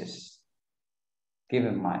 fixes. Keep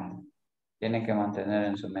in mind. Tienen que mantener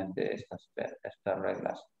en su mente estas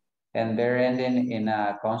reglas. And they're ending in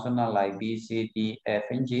a consonant like B, C, D, F,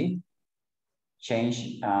 and G.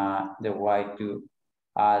 Change the Y to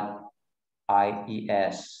add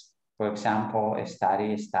IES. For example,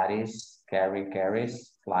 study, studies, carry,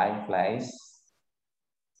 carries, fly, flies,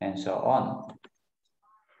 and so on.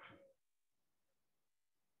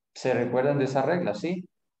 ¿Se recuerdan de esa regla, sí?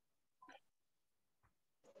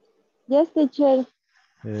 Yes, teacher.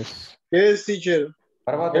 Yes. Yes, teacher.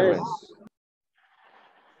 What about the Yes. rest?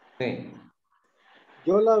 Sí.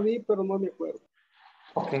 Yo la vi, pero no me acuerdo.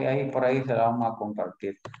 Ok, ahí por ahí se la vamos a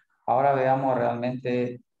compartir. Ahora veamos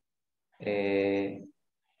realmente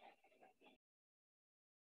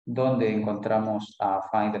dónde encontramos a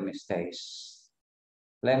find the mistakes.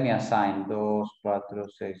 Let me assign 2, 4,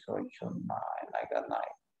 6, 8, 9. I got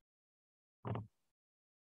 9.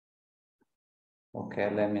 Okay,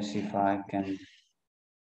 let me see if I can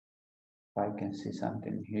see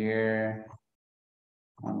something here.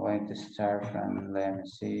 I'm going to start from, let me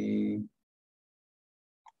see.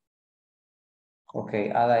 Ok,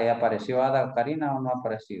 Ada, ¿ya apareció Ada, Karina, o no ha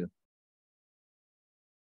aparecido?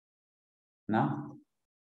 ¿No?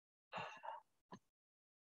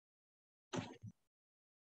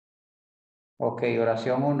 Ok,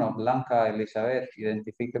 oración 1, Blanca Elizabeth,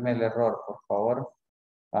 identifíqueme el error, por favor.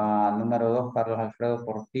 Número 2, Carlos Alfredo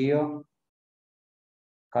Portillo.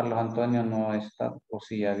 Carlos Antonio no está, o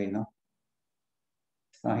sí, ya vino.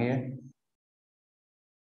 Not here.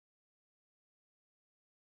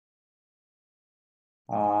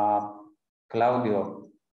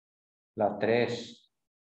 Claudio, la 3.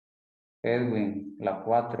 Edwin, la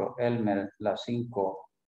 4. Elmer, la 5.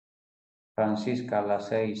 Francisca, la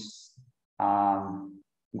 6.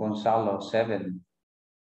 Gonzalo, 7.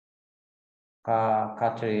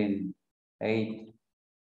 Catherine, 8.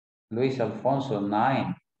 Luis Alfonso,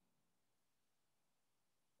 9.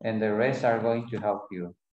 And the rest are going to help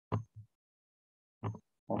you.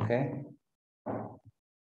 Okay.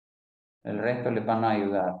 El resto les van a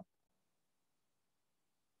ayudar.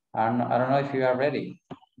 I don't know if you are ready.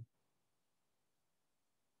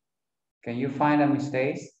 Can you find a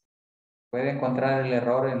mistake? ¿Puede encontrar el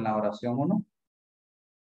error en la oración 1?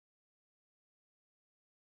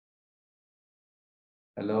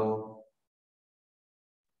 Hello.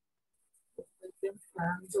 Estoy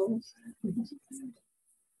pensando.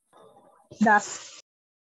 Das.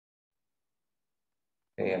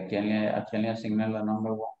 Okay, ¿a quién le asigné la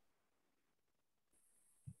number 1?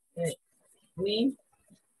 Me.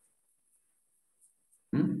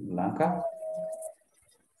 Blanca.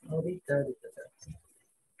 Ahorita.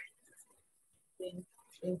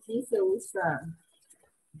 En sí se usa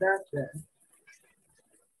data.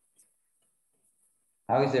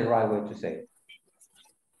 How is the right way to say it?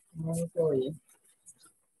 No se oye.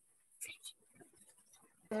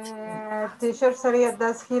 Teacher sería,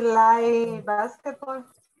 does he like basketball?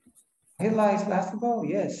 He likes basketball,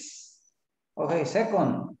 yes. Okay,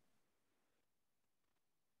 second.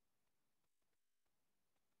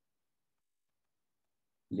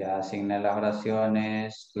 Ya asigné las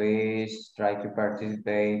oraciones. Please try to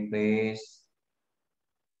participate, please.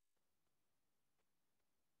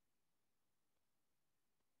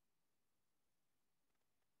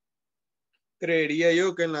 Creería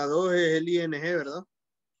yo que en la 2 es el ING, ¿verdad?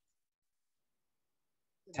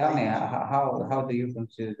 Tell me, how do you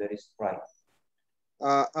consider that is right?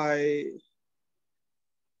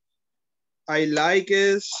 I like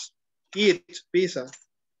eat pizza.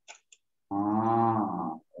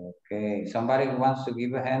 Okay. Somebody wants to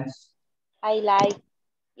give a hand? I like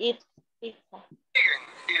it pizza. Siguen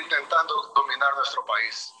intentando dominar nuestro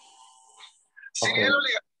país. Okay.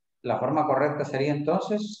 La forma correcta sería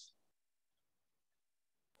entonces.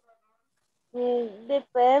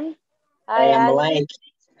 Depends. I am like.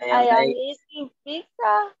 I am eating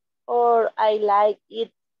pizza or I like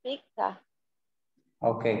eat pizza.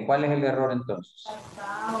 Okay. ¿Cuál es el error entonces?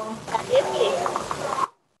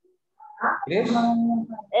 ¿Es?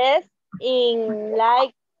 Es in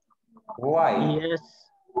like. Why? Yes.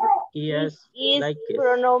 Yes. Is Like it.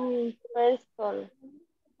 pronoun person.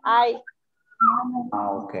 I.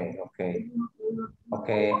 Okay.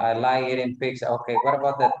 Okay, I like eating pizza. Okay, what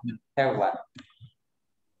about the third one?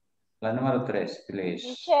 La número 3, please.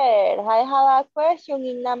 Teacher, I have a question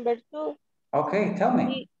in number 2. Okay, tell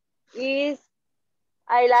me. Is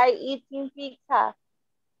I like eating pizza.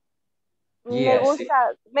 Yes.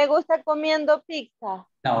 Me gusta comiendo pizza.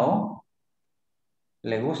 No.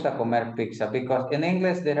 Le gusta comer pizza because in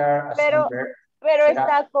English there are Pero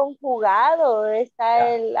está conjugado, está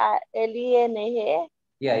el ING.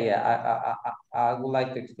 Yeah. I would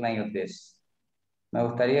like to explain you this. Me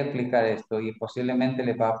gustaría explicar esto y posiblemente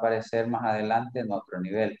les va a aparecer más adelante en otro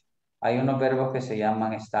nivel. Hay unos verbos que se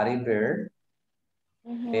llaman study verb.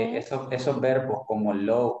 Esos verbos como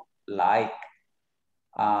love, like,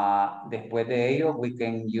 Después de ello, we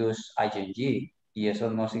can use ing. Y eso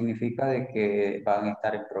no significa de que van a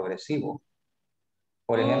estar en progresivo.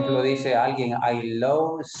 Por ejemplo, dice alguien, I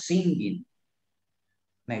love singing.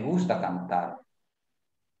 Me gusta cantar.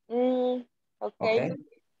 Okay. ¿Ok?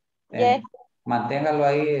 Yes. Manténgalo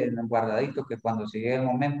ahí en guardadito que cuando llegue el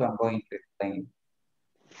momento, I'm going to explain.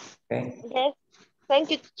 Okay? Yes. Thank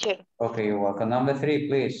you, teacher. Okay, you're welcome. Number 3,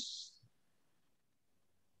 please.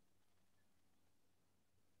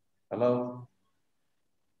 Hello.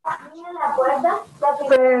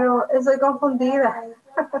 Pero estoy confundida.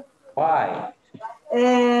 Why?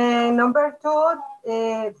 Number 2,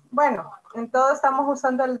 bueno, en todo estamos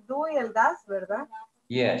usando el do y el das, ¿verdad?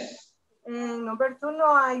 Yes. En number 2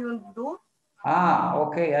 no hay un do.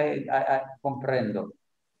 Ok, comprendo.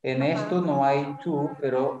 En esto no hay to,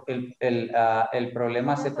 pero el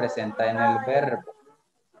problema se presenta en el verbo.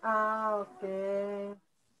 Ok.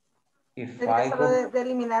 If Sería I solo go, de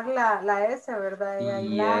eliminar la S, ¿verdad?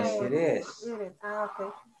 yes, it is.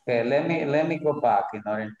 Ok. Okay, let me go back in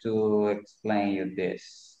order to explain you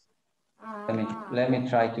this. Let me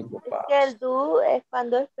try to go Es back. que el do es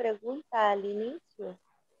cuando es pregunta al inicio.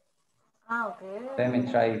 Ok. Let me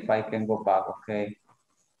try if I can go back, okay?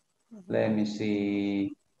 Let me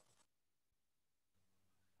see.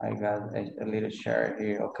 I got a little share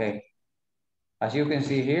here, okay. As you can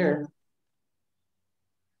see here,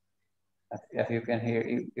 if you can hear,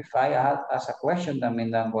 if I ask a question, that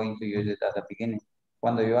means I'm going to use it at the beginning.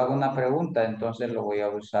 Cuando yo hago una pregunta, entonces lo voy a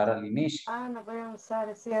usar al inicio. Lo voy a usar,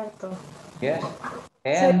 es cierto. Yes.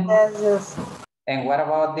 And, sí, yes. And what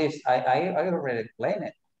about this? I already explained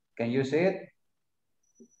it. Can you see it?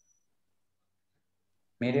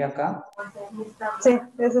 Mire acá. Sí,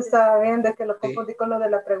 eso estaba viendo, que lo confundí con lo de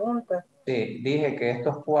la pregunta. Sí, dije que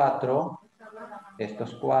estos cuatro,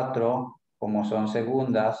 como son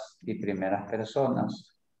segundas y primeras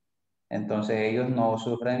personas, entonces ellos no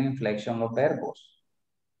sufren inflexión los verbos.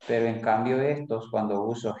 Pero en cambio estos, cuando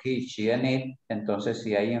uso he, she, and it, entonces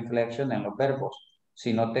sí hay inflexión en los verbos.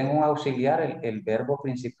 Si no tengo un auxiliar, el verbo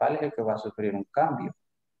principal es el que va a sufrir un cambio.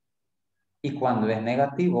 Y cuando es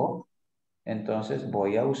negativo, entonces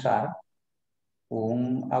voy a usar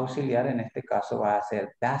un auxiliar, en este caso va a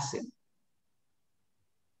ser doesn't.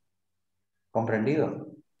 ¿Comprendido?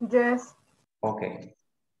 Yes. Ok.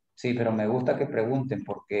 Sí, pero me gusta que pregunten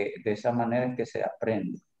porque de esa manera es que se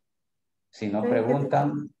aprende. Si no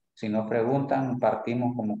preguntan,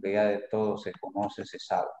 partimos como que ya de todo se conoce, se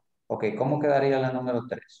sabe. Ok, ¿cómo quedaría la número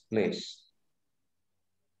 3? Please.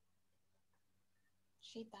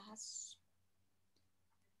 She does.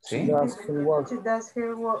 ¿Sí? She does her work. She does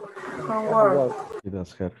her work. She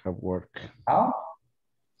does her homework. How?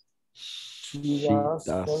 She does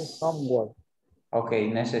her homework. Ok,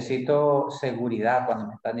 necesito seguridad cuando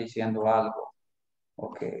me están diciendo algo.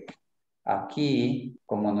 Ok. Aquí,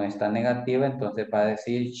 como no está negativa, entonces va a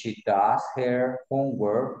decir she does her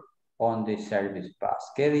homework on the service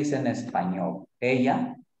bus. ¿Qué dice en español?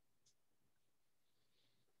 Ella.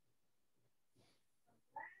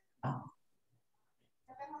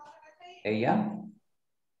 Ella.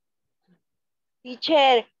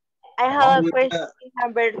 Teacher, I have a question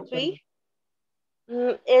number 3.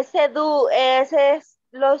 Ese do,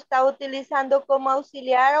 ¿lo está utilizando como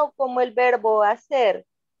auxiliar o como el verbo hacer?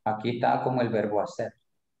 Aquí está como el verbo hacer,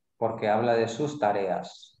 porque habla de sus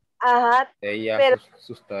tareas. Ajá. Ella pero,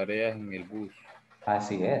 sus tareas en el bus.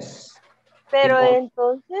 Así es. Pero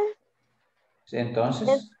entonces...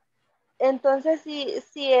 Entonces,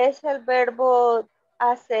 si es el verbo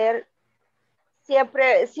hacer,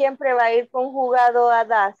 siempre va a ir conjugado a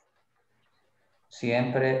das.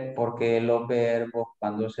 Siempre porque los verbos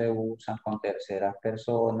cuando se usan con terceras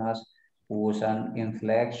personas usan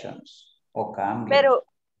inflections o cambios.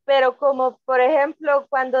 Pero como por ejemplo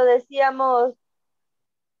cuando decíamos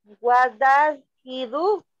what does he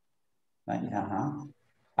do? Ajá.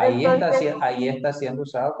 Entonces, ahí está siendo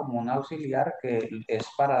usado como un auxiliar que es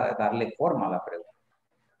para darle forma a la pregunta.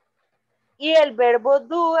 Y el verbo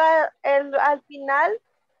do al final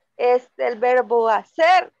es el verbo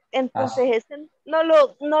hacer. Entonces ese no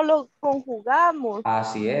lo conjugamos.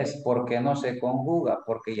 Así es. ¿Por qué no se conjuga?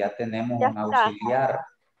 Porque ya tenemos Ya un está. auxiliar.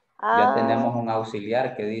 Ya tenemos un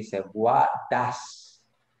auxiliar que dice what does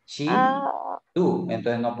she do.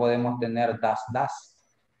 Entonces no podemos tener does.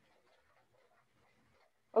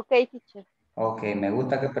 Ok, teacher. Ok, me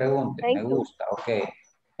gusta que pregunten. Me gusta. Ok.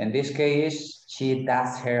 In this case, she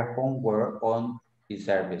does her homework on the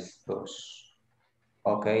service bus.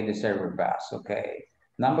 Okay, the server bus. Okay.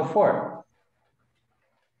 Number 4.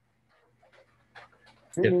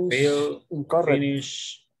 The field Incorrect.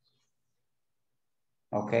 finish.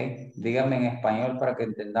 Ok, dígame en español para que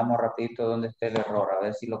entendamos rapidito dónde está el error, a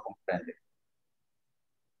ver si lo comprende.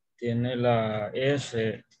 Tiene la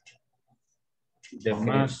S de Ok.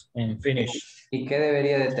 más en finish. ¿Y qué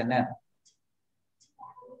debería de tener?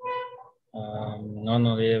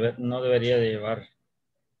 No debería de llevar.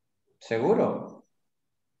 ¿Seguro?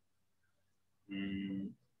 O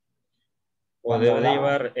Cuando debe de hablamos,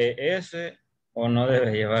 llevar ES o no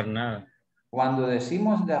debe llevar nada. cuando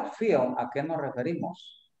decimos the film, ¿a qué nos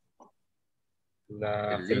referimos?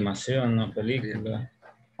 La filmación, no película.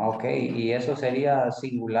 Ok, ¿y eso sería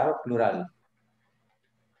singular o plural?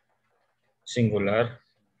 Singular.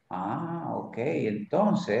 Ah, ok,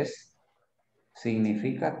 entonces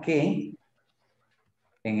significa que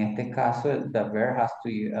en este caso the verb has to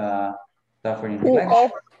suffer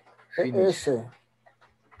inflection. Ese.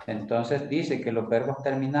 Entonces dice que los verbos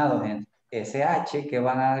terminados en SH que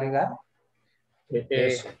van a agregar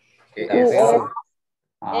ES. the film.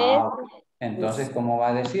 Ah, Es, ok. Entonces, ¿cómo va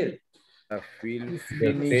a decir? The film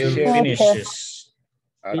finishes at Finishes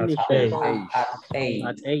 8. At 8.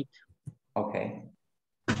 at 8. Ok.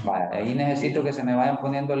 Vale, ahí necesito que se me vayan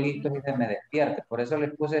poniendo listos y se me despierten. Por eso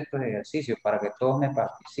les puse estos ejercicios, para que todos me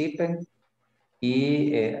participen y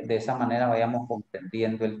de esa manera vayamos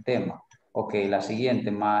comprendiendo el tema. Ok, la siguiente,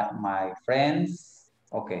 my friends.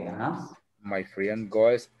 Ok, ajá. My friend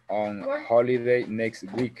goes on holiday next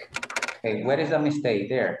week. Okay, where is the mistake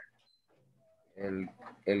there?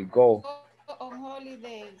 El go. On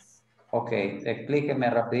holidays. Ok, explíqueme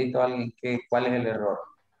rapidito a alguien cuál es el error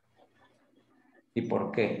y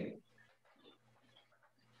por qué.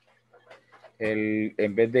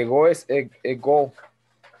 En vez de go es go.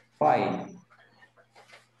 Why?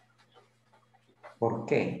 ¿Por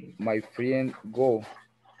qué? My friend go.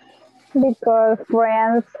 Because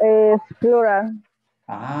friends is plural.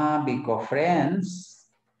 Ah, because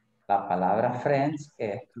friends, la palabra friends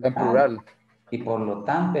es En plural. y por lo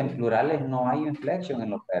tanto en plurales no hay inflexión en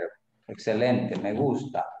los verbos. Excelente, me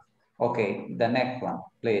gusta. Ok, the next one,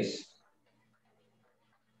 please.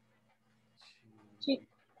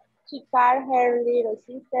 she carried her little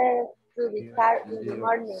sister to the car in the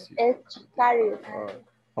morning. Es she carried.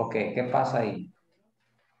 Ok, ¿qué pasa ahí?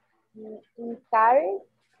 Carried,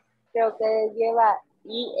 creo que lleva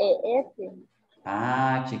IES.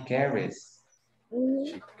 Ah, she carries.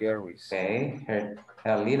 She carries. Okay,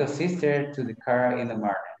 her little sister to the car in the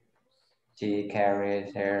morning. She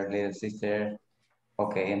carries her little sister.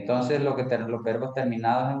 Ok, entonces los verbos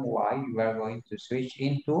terminados en Y, we are going to switch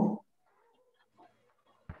into.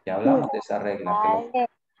 Ya hablamos de esa regla.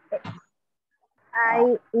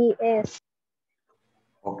 IES.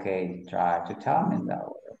 Okay, try to tell me that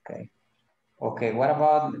way. Okay. Okay, what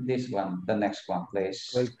about this one? The next one,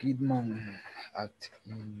 please. Well, Kidman act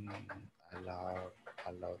in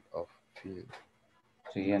a lot of field.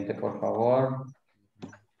 Siguiente, por favor.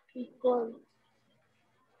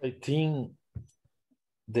 I think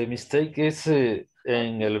the mistake es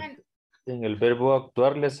en el verbo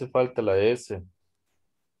actuar le hace falta la S.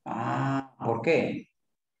 Ah, ¿por qué?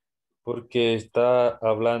 Porque está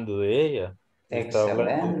hablando de ella. Está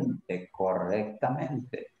hablando. Excelente,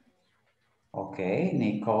 correctamente. Okay,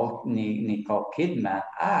 Nicole Kidman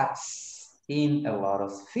acts in a lot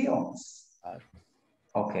of films.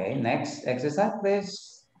 Okay, next exercise,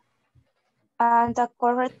 please. And the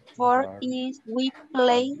correct word is we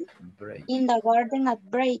play in the garden at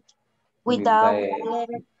break without the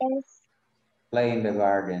letter S. Play in the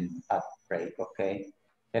garden at break, okay.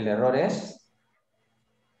 El error es?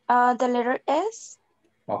 The letter S.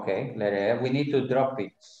 Okay, letter S. We need to drop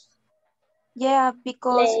it. Yeah,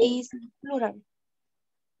 because it's plural.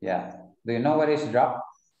 Yeah. Do you know what is drop?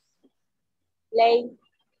 Play.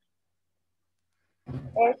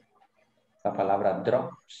 La palabra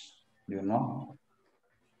drops. Do you know?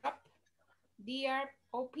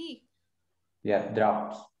 D-R-O-P. Yeah,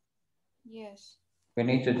 drops. Yes. We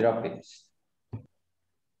need to drop it.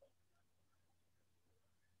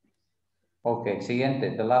 Okay,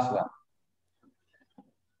 siguiente, the last one.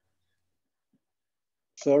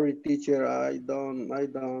 Sorry, teacher, I don't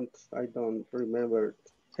remember.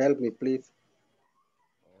 Help me, please.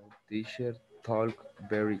 Teacher talk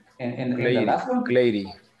very in the last one?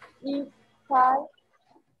 clearly. If I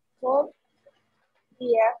put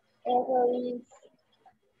here, error is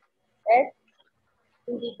S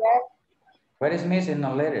in the verb. What is missing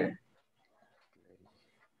a letter?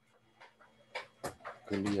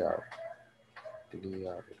 Clear.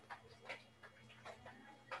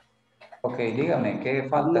 Okay, dígame, ¿qué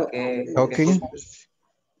falta? Talking.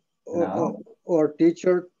 No. Or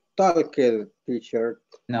teacher talk, teacher.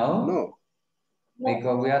 No. No.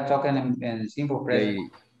 Because we are talking in simple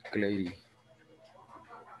present. Clearly.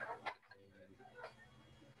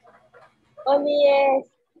 Only is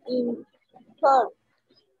in short.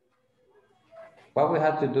 What we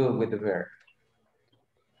have to do with the verb?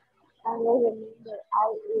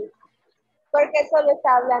 Porque solo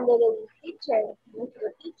está hablando de un teacher,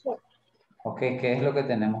 nuestro teacher. Ok, ¿qué es lo que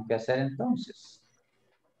tenemos que hacer entonces?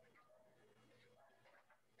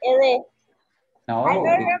 Ede. No, I don't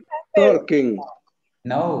remember. Talking.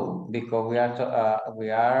 no, because we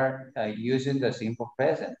are using the simple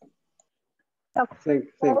present. Thank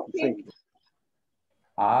you.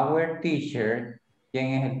 Our teacher,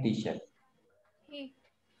 ¿quién es el teacher? He.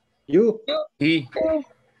 You. He.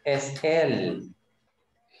 Es él.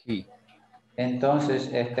 He.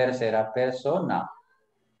 Entonces es tercera persona.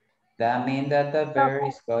 That means that the verb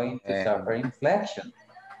is going to suffer inflection.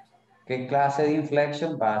 ¿Qué clase de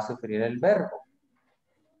inflection va a sufrir el verbo?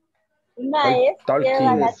 Una es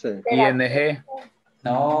lleva la Talking. ING.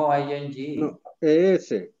 No, ing. No,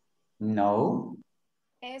 ES. No.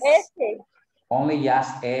 Este. Only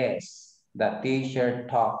just es. The teacher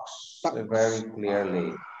talks very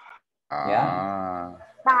clearly. Yeah.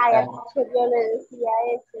 Vaya, yo le decía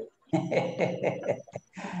ese.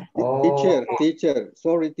 Oh, Teacher.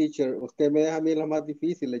 Sorry, teacher. Usted me deja a mí las más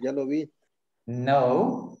difíciles, ya lo vi.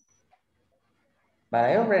 no. But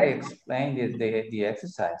I already explained the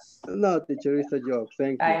exercise. No, teacher, it's a joke.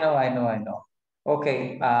 Thank you. I know.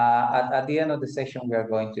 Okay, at the end of the session, we are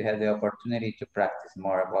going to have the opportunity to practice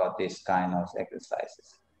more about this kind of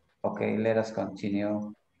exercises. Okay, let us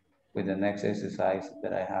continue with the next exercise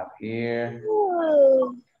that I have here.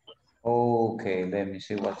 Okay, let me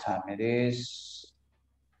see what time it is.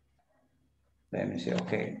 Let me see,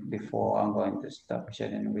 okay, before I'm going to stop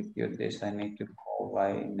sharing with you this, I need to call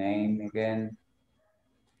by name again.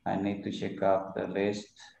 I need to check out the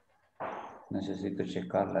list. Necesito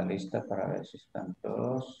checar la lista para ver si están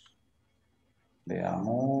todos.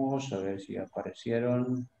 Veamos, a ver si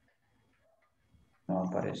aparecieron. No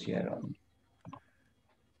aparecieron.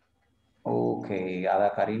 Ok,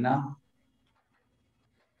 Ada Karina.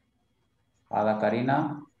 Ada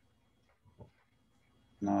Karina.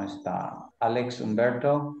 No está. Alex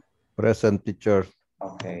Humberto. Present, teacher.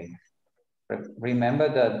 Okay. Remember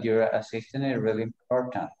that your assistant is really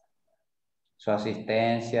important. Su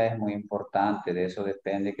asistencia es muy importante. De eso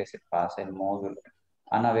depende que se pase el módulo.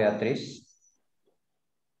 Ana Beatriz.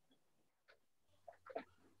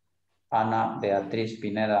 Ana Beatriz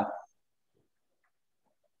Pineda.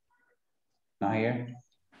 No here.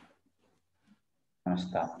 No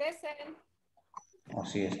está. Present. O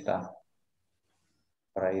sí está.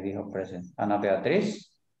 Por ahí dijo present. Ana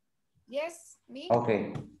Beatriz. Yes, me.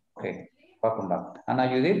 Okay. Welcome back. Ana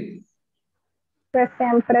Judith.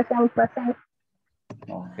 Present.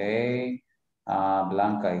 Okay.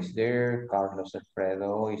 Blanca is there. Carlos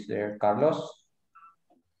Alfredo is there. Carlos.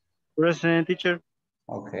 Present, teacher.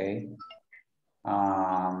 Okay.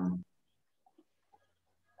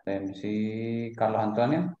 Let me see. Carlos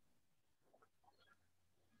Antonio.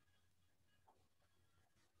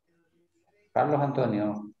 Carlos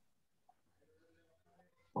Antonio.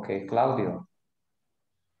 Okay, Claudio.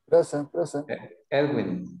 Present.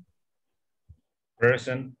 Edwin.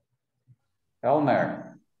 Present.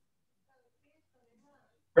 Elmer.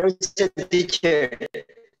 Present, teacher.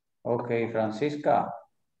 Okay, Francisca.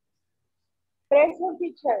 Present,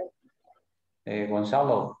 teacher.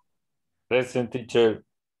 Gonzalo. Present, teacher.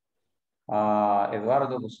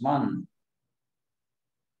 Eduardo Guzmán.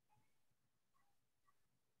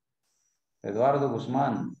 Eduardo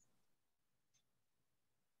Guzmán.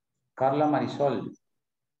 Carla Marisol.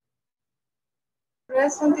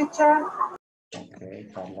 Present, teacher. Okay,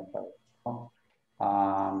 Carla Marisol.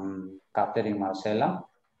 Catherine Marcela.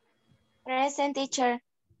 Present, teacher.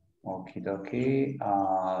 Okidoki.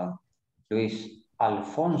 Luis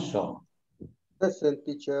Alfonso. Present,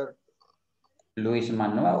 teacher. Luis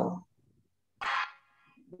Manuel.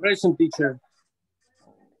 Present, teacher.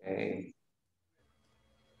 Okay.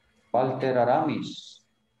 Walter Aramis.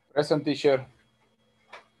 Present, teacher.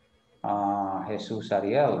 Jesús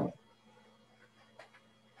Ariel.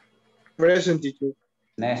 Present, teacher.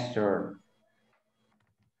 Nestor.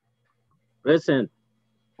 Present.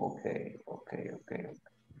 Okay.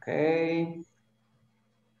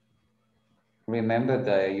 Remember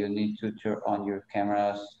that you need to turn on your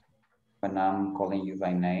cameras when I'm calling you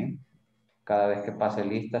by name. Cada vez que pase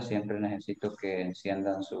lista, siempre necesito que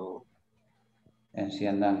enciendan sus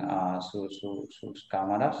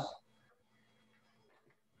cámaras.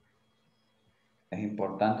 Es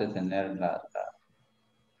importante tener la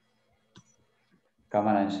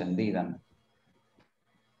cámara encendida.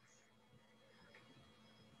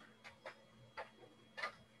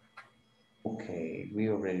 Okay. we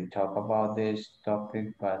already talked about this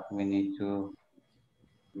topic, but we need to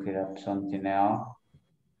get up something else.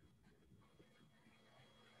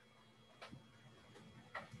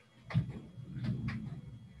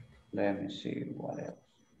 Let me see what else.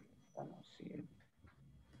 I don't see it.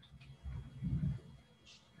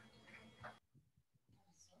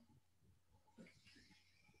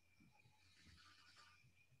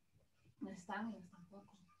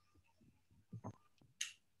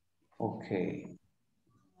 Okay.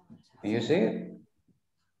 Can you see it?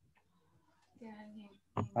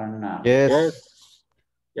 Or not? Yes.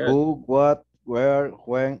 Yes. Who, what, where,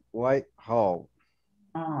 when, why, how.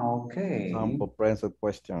 Ah, okay. Simple present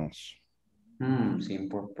questions.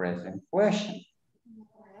 Simple present question.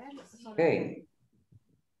 Okay.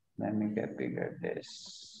 Let me get bigger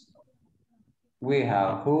this. We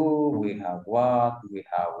have who, we have what, we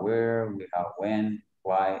have where, we have when,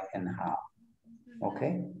 why, and how.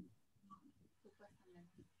 Okay.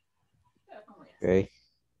 Okay.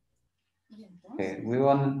 Okay,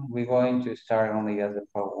 we're going to start only as the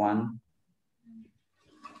part 1.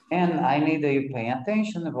 And I need that you pay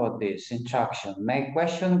attention about this instruction. Make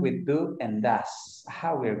question with do and does.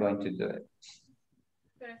 How we're going to do it.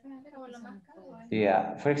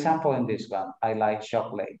 Yeah, for example, in this one, I like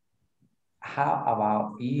chocolate. How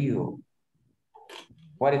about you?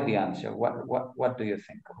 What is the answer? What do you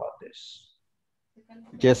think about this?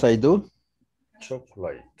 Yes, I do.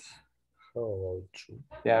 Chocolate. How about you?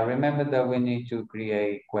 Yeah, remember that we need to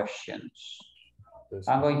create questions.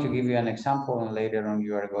 I'm going to give you an example and later on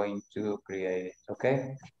you are going to create it,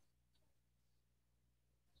 okay?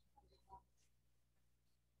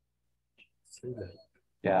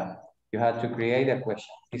 Yeah, you have to create a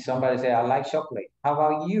question. If somebody say, I like chocolate, how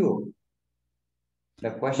about you?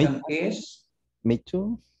 The question is? Me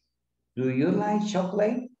too. Do you like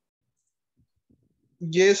chocolate?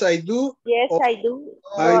 Yes, I do. Yes, I do.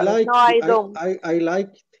 I like. No, I don't. I like.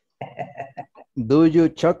 Do you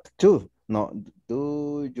chocolate too? No.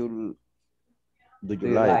 Do you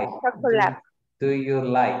like? Chocolate. Do you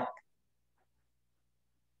like?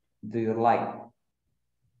 Do you like?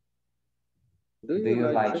 Do you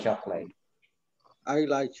like chocolate? I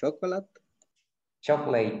like chocolate.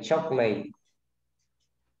 Chocolate, chocolate.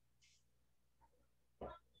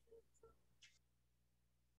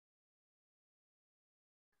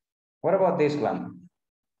 What about this one?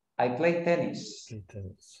 I play tennis.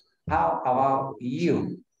 How about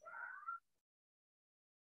you?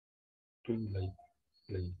 Do you like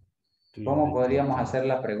play? ¿Cómo podríamos hacer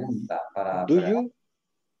la pregunta para... Do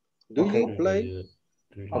you play?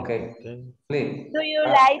 Okay, please. Do you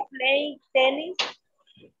like playing tennis?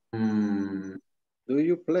 Do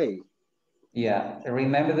you play? Yeah,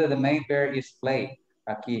 remember that the main verb is play.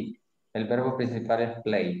 Aquí, el verbo principal es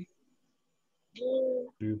play. Do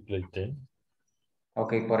you play tennis?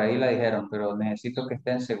 Ok, por ahí la dijeron, pero necesito que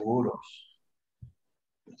estén seguros.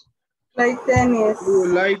 Play tennis. Do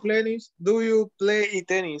you like tennis? Do you play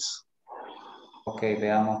tennis? Ok,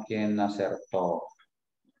 veamos quién acertó.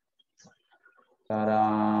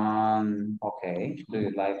 Tarán. Ok, do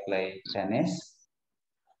you like play tennis?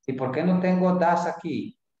 ¿Y por qué no tengo das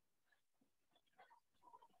aquí?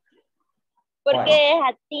 Porque es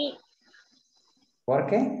a ti. ¿Por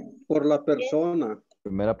qué? Por la persona.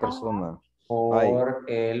 Primera persona. Por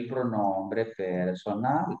el pronombre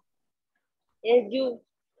personal. Es you.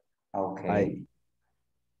 Ok.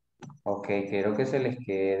 Ok, quiero que se les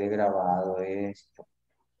quede grabado esto.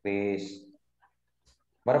 Please.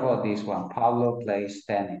 What about this one? Pablo plays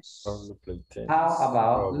tennis. Pablo plays tennis. How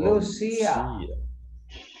about Lucia?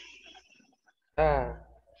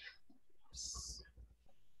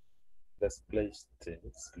 Let's play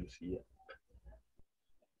tennis, Lucia.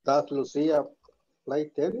 Does Lucia play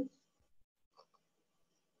tennis?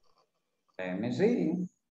 Let me see.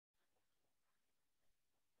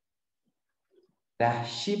 Does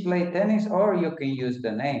she play tennis or you can use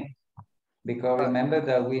the name? Because remember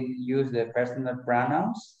that we use the personal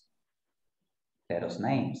pronouns de los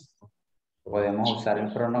names. Podemos usar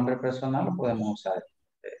el pronombre personal o podemos usar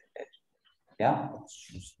 ¿ya?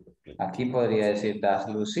 Aquí podría decir does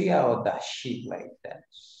Lucia o does she play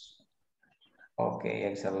tennis. Ok,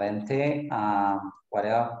 excelente. What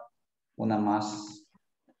else? Una más.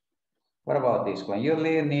 What about this one? You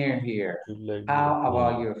live near here. How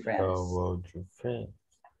about your friends? How about your friends?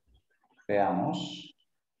 Veamos.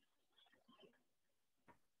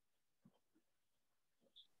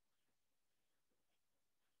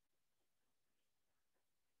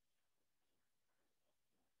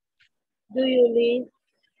 Do you live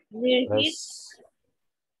near here?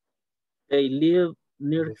 They live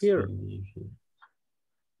near here.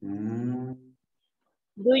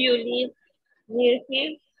 Do you live Near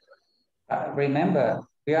here. Remember,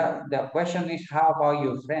 the question is, how about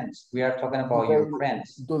your friends? We are talking about your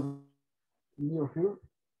friends. Do you hear?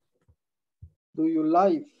 Do you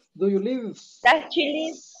live? Do you live? Does she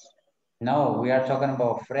live? No, we are talking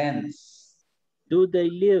about friends. Do they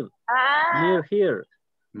live near here?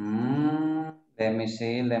 Let me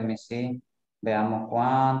see. Veamos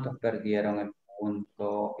cuántos perdieron el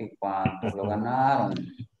punto y cuántos lo ganaron.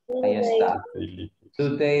 Ahí está.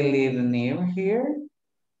 Do they live near here?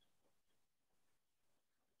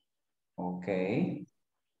 Ok.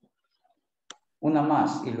 Una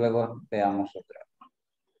más y luego veamos otra.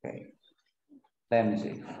 Okay. Let me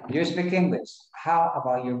see. You speak English. How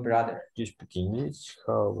about your brother? You speak English?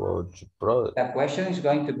 How about your brother? The question is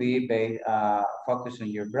going to be based, focused on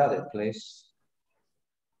your brother, please.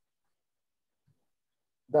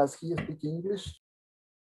 Does he speak English?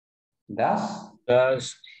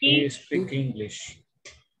 Does he speak English?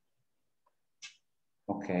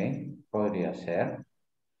 Okay, podría ser.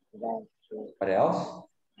 What else?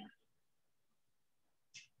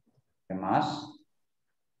 ¿Qué más?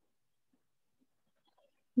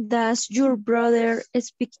 Does your brother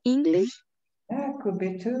speak English? Yeah, could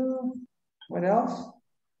be too. What else?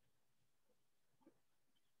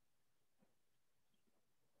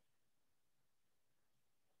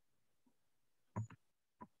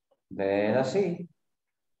 Let's see.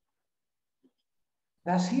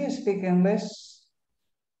 Does he speak English?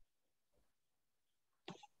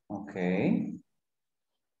 Okay.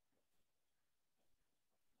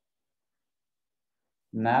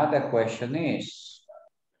 Now the question is,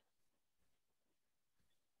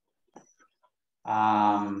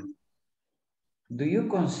 do you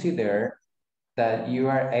consider that you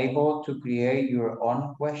are able to create your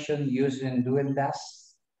own question using do and does?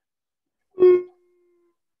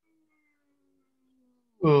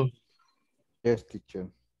 Yes, teacher.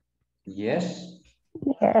 Yes?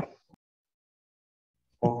 Yes.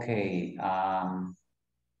 Okay. Who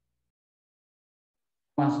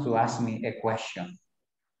wants to ask me a question?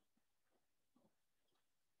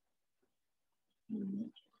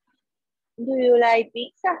 Do you like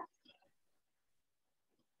pizza?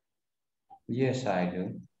 Yes, I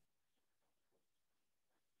do.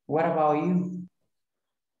 What about you?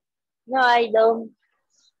 No, I don't.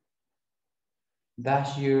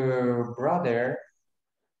 Does your brother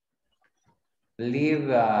live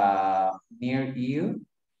near you?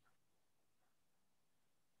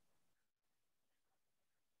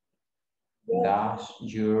 Does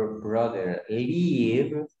your brother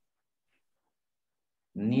live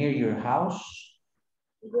near your house?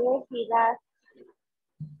 Yes, he does.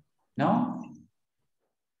 No?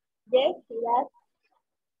 Yes, he does.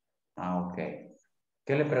 Okay.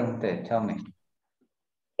 ¿Qué le pregunté? Tell me.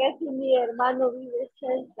 Que si mi hermano vive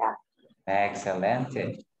cerca.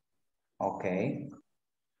 Excelente. Okay.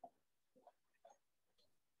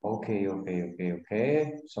 Okay.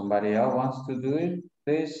 Somebody else wants to do it,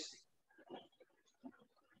 please?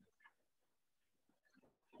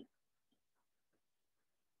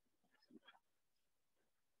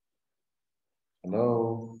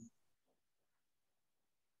 Hello?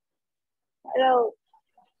 Hello.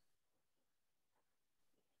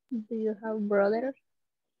 Do you have brothers?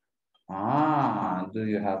 Do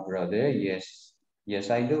you have brother? Yes. Yes,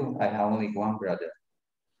 I do. I have only one brother.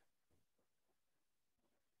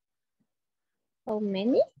 How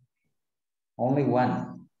many? Only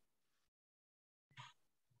one.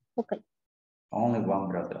 Okay. Only one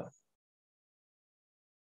brother.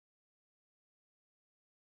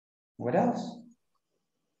 What else?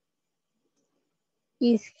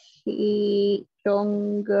 Is he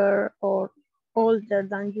younger or older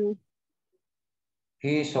than you?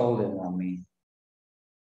 He is older than me.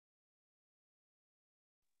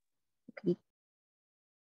 Okay.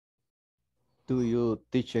 Do you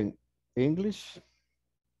teach in English?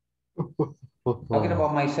 Talking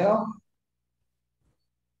about myself?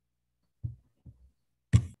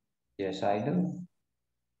 Yes, I do.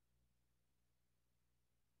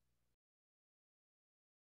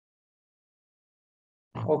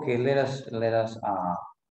 Okay, let us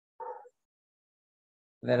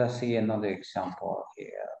see another example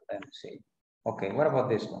here. Let me see. Okay, what about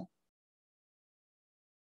this one?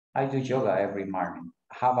 I do yoga every morning.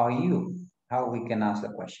 How about you? How we can ask the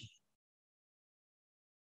question?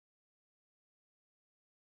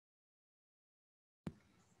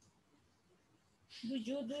 Do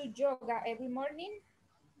you do yoga every morning?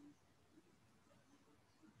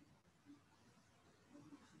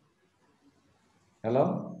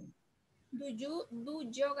 Hello? Do you do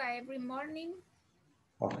yoga every morning?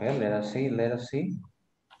 Okay, let us see.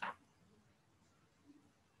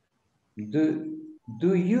 Do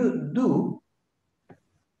you do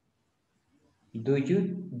Do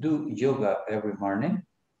you do yoga every morning?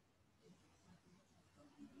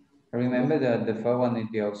 Remember that the first one is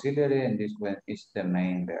the auxiliary and this one is the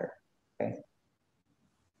main verb. Okay. Is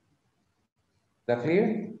that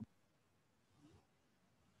clear?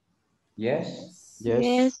 Yes?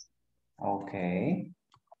 Yes. Okay.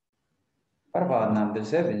 What about number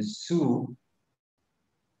 7? Sue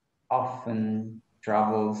often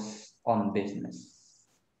travels on business.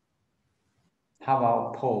 How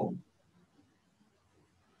about Paul?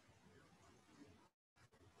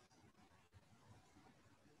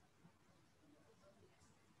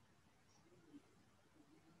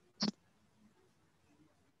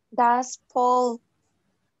 Does Paul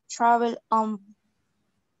travels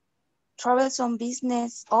on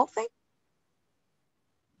business often?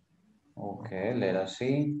 Okay, let us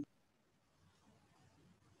see.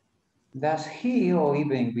 Does he, or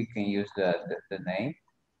even we can use the name,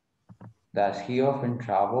 does he often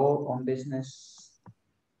travel on business?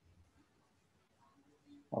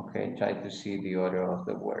 Okay, try to see the order of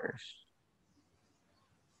the words.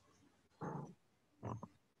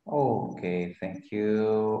 Okay, thank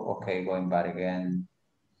you. Okay, going back again.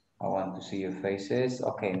 I want to see your faces.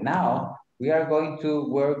 Okay, now we are going to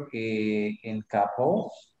work in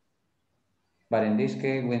couples. But in this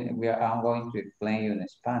case, I'm going to explain you in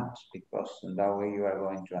Spanish because in that way you are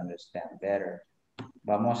going to understand better.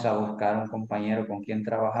 Vamos a buscar un compañero con quien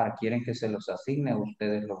trabajar. ¿Quieren que se los asigne o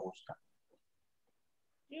ustedes lo buscan?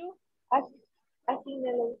 Yo,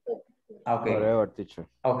 asígnelo usted. Okay. Whatever, teacher.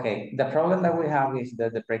 Okay. The problem that we have is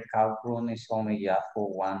that the breakout room is only just for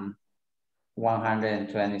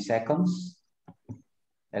 120 seconds.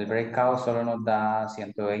 El breakout solo nos da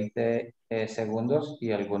 120 segundos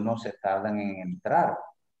y algunos se tardan en entrar.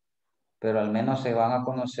 Pero al menos se van a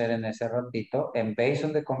conocer en ese ratito. And based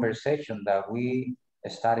on the conversation that we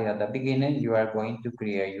studied at the beginning, you are going to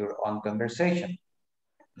create your own conversation.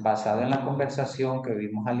 Basado en la conversación que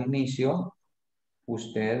vimos al inicio,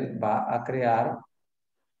 usted va a crear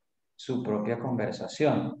su propia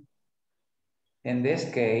conversación. In this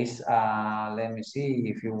case, let me see,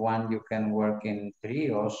 if you want, you can work in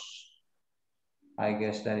trios. I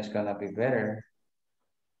guess that is going to be better.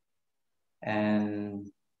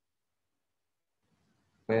 And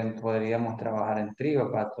podríamos trabajar en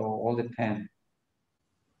trío, but all depends.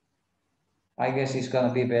 I guess it's going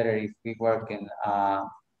to be better if we work in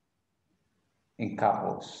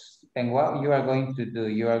couples. And what you are going to do,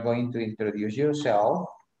 you are going to introduce yourself.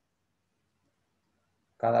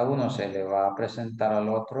 Cada uno se le va a presentar al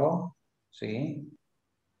otro, ¿sí?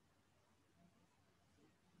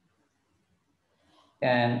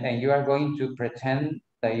 And you are going to pretend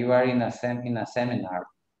that you are in a seminar,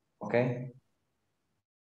 ¿ok?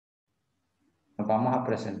 Nos vamos a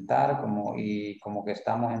presentar como que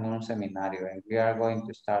estamos en un seminario, and we are going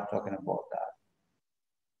to start talking about that.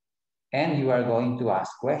 And you are going to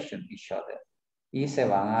ask questions each other. Y se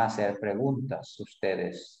van a hacer preguntas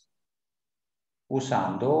ustedes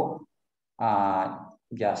usando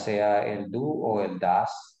ya sea el do o el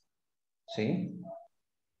das, ¿sí?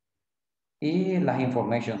 Y las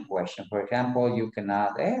information questions. For example, you can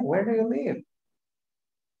ask, hey, where do you live?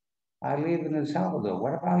 I live in El Salvador.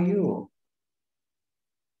 What about you?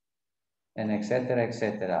 And etcétera,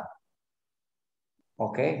 etcétera.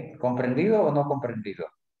 ¿Ok? ¿Comprendido o no comprendido?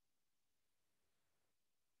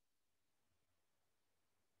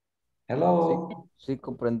 Hello. Sí,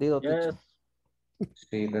 comprendido, teacher.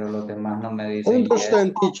 Sí, pero los demás no me dicen.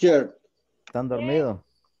 Understand, teacher. ¿Están dormidos?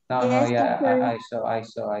 No, no, ya, I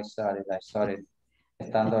saw it.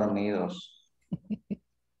 Están dormidos.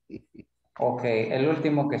 Ok, el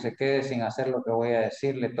último que se quede sin hacer lo que voy a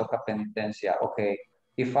decir le toca penitencia. Ok,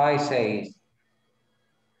 if I say,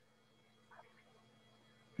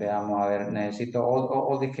 veamos a ver, necesito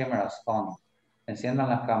all the cameras on. Enciendan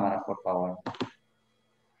las cámaras, por favor.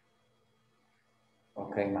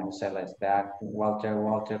 Ok, Marcela is back.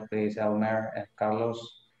 Walter, please. Elmer and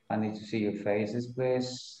Carlos, I need to see your faces,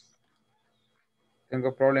 please.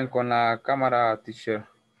 Tengo problem con la cámara, teacher.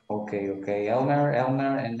 Okay. Elmer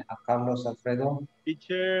and Carlos Alfredo.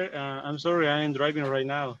 Teacher, I'm sorry, I am driving right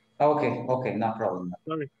now. Okay, no problem.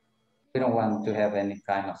 Sorry. We don't want to have any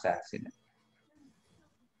kind of accident.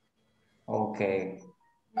 Okay.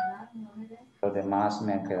 Los demás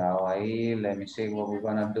me han quedado ahí. Let me see what we're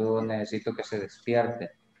gonna do. Necesito que se despierte.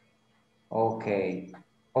 Okay,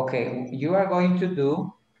 you are going to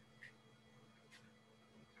do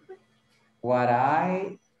what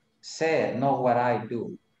I said, not what I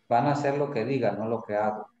do. Van a hacer lo que diga, no lo que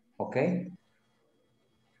hago. ¿Ok?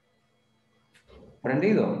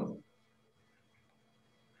 ¿Comprendido?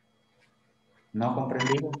 ¿No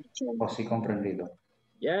comprendido? ¿O sí comprendido?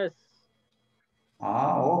 Yes.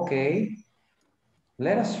 Okay.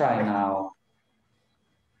 Let us try now.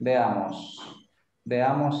 Veamos.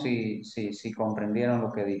 Veamos si comprendieron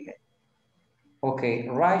lo que dije. Okay,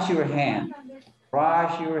 raise your hand.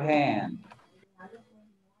 Raise your hand.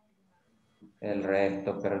 El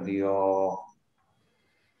resto perdió.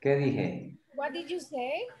 ¿Qué dije? What did you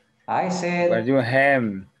say? I said, Where's your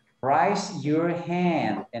hand? raise your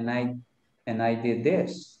hand, and I did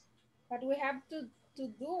this. But we have to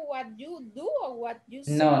do what you do or what you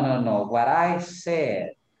say. No. What I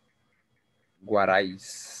said.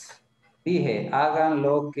 Guarais. Dije, hagan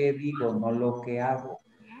lo que digo, no lo que hago.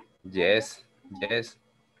 Yes.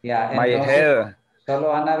 Ya, My entonces, head.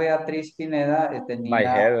 solo Ana Beatriz Pineda My tenía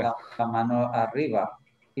head. la mano arriba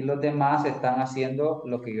y los demás están haciendo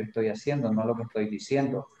lo que yo estoy haciendo, no lo que estoy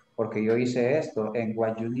diciendo, porque yo hice esto en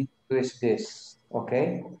what you need to do is this, ¿ok?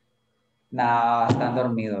 No, están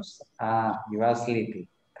dormidos. You are sleepy,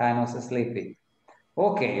 kind of sleepy.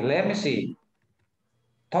 Okay, let me see.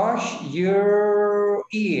 Touch your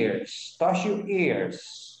ears. Touch your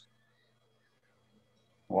ears.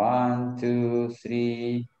 1, 2,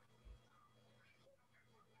 3.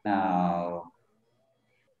 Now.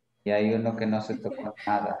 Y hay uno que no se tocó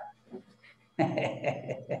nada.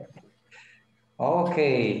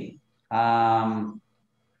 Okay.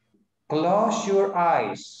 Close your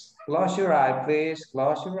eyes. Close your eyes, please.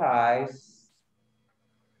 Close your eyes.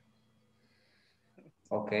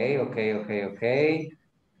 Okay.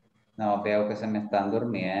 No, veo que se me están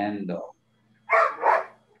durmiendo.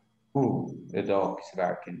 The dog is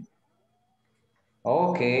barking.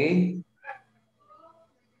 Okay.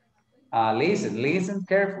 Listen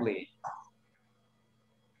carefully.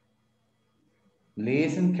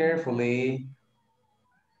 Listen carefully.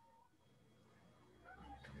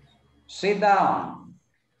 Sit down.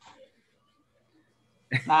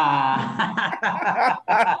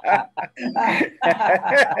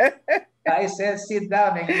 I said sit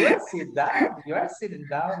down and you sit down. You are sitting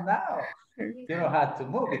down now. You don't have to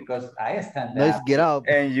move because I stand Let's up. get up.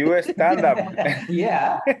 And you stand up.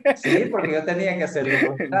 Yeah. Sí, porque yo tenía que hacer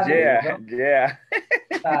lo contrario. Yeah.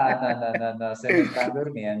 No. Se me están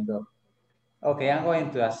durmiendo. Okay, I'm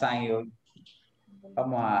going to assign you.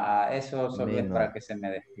 Vamos a eso solo es para que se me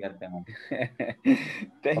despierten.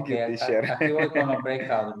 Thank you, teacher. Aquí voy con los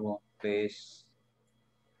breakout room, please.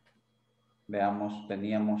 Veamos,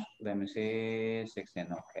 teníamos, let me see, 16,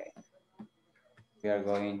 okay. We are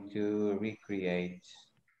going to recreate.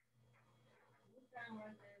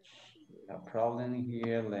 A problem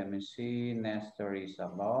here, let me see, Nestor is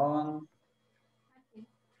alone.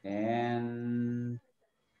 And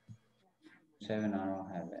 7, I don't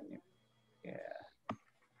have any. Yeah.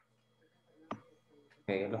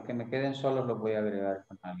 Okay, los que me queden solos los voy a agregar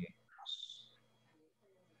con alguien más.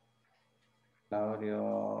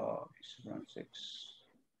 Claudio is room 6.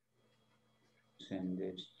 Send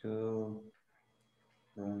this to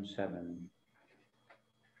room 7.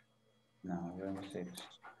 No, room 6 is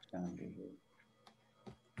gonna be here.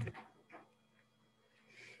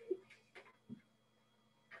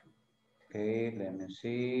 Okay, let me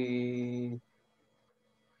see.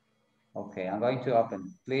 Okay, I'm going to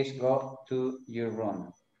open. Please go to your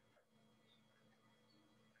room.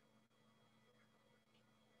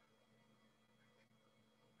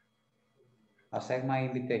 Accept my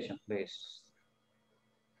invitation, please.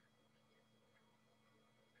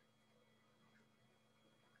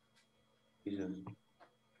 Jesus.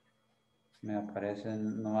 Me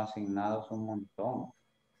aparecen no asignados un montón.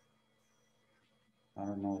 I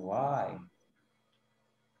don't know why.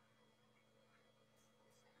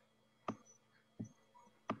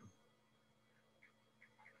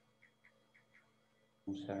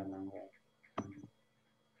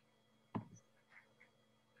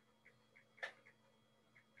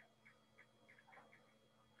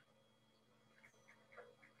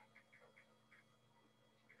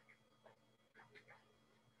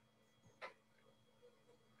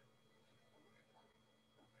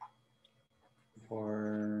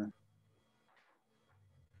 For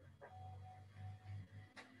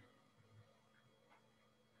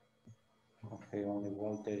okay, only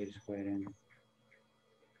Walter is waiting.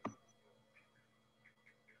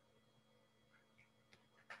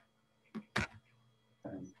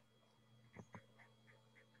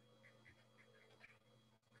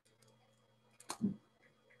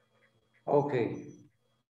 Okay,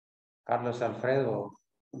 Carlos Alfredo,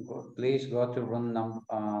 please go to room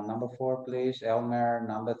number 4, please. Elmer,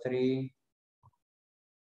 number 3.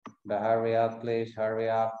 But hurry up, please, hurry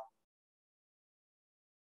up.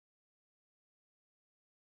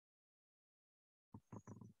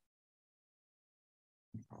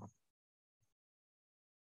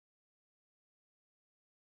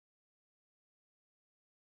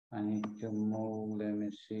 I need to move, let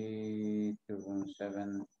me see,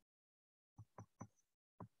 217.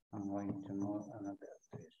 I'm going to move another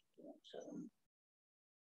place, 217.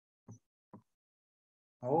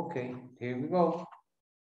 Okay, here we go.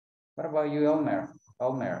 What about you, Elmer?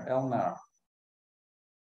 Elmer.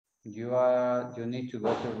 You need to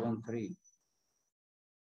go to room 3.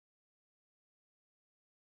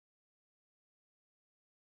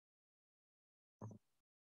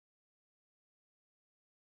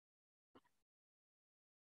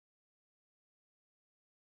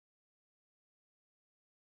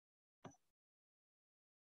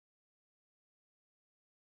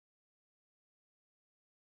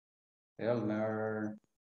 Elmer.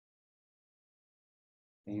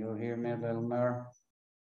 Can you hear me, Elmer?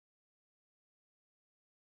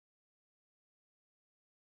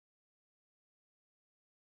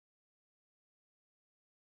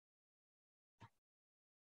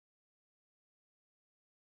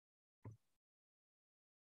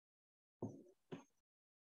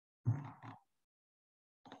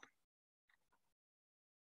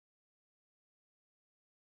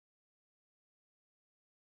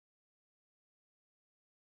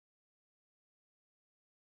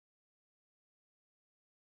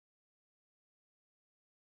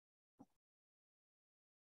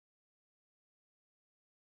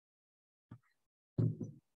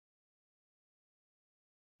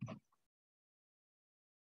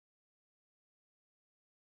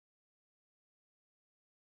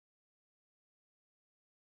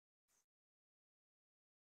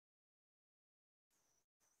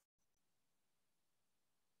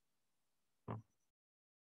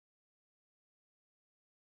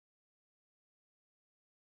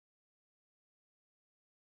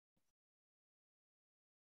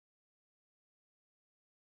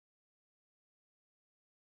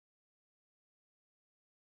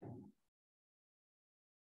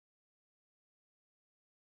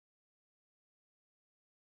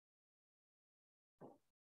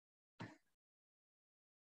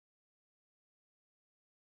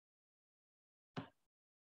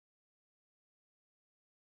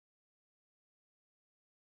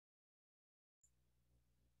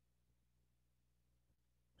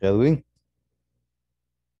 Edwin.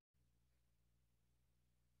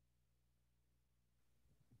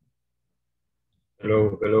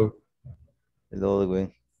 Hello, hello. Hello,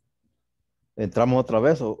 Edwin. ¿Entramos otra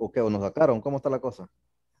vez o qué? ¿O nos sacaron? ¿Cómo está la cosa?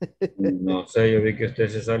 No sé, yo vi que usted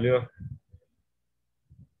se salió.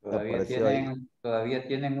 Apareció ahí. Todavía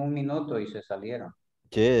tienen 1 minuto y se salieron.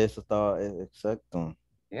 Sí, eso estaba exacto.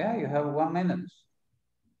 Yeah, you have 1 minute.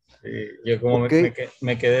 Sí, yo como Okay.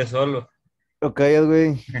 me quedé solo. Ok,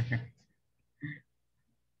 Edwin.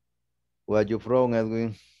 Where are you from,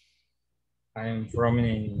 Edwin? I'm from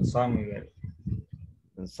in San Miguel.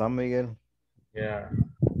 In San Miguel? Yeah.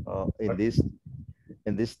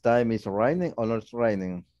 In this time it's raining or not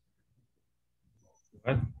raining?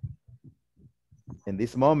 What? In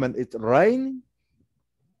this moment it's raining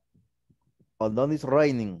or not it's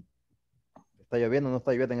raining? ¿Está lloviendo o no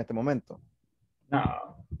está lloviendo en este momento?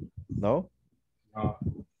 No. No? No.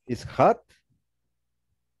 It's hot?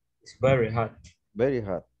 It's very hot. Very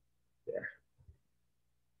hot. Yeah.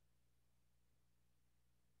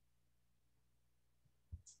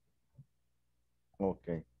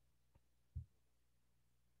 Okay.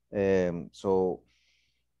 So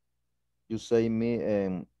you say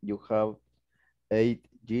me you have 8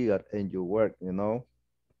 gigas in your work, you know?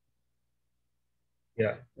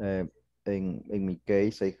 Yeah. In my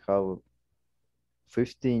case, I have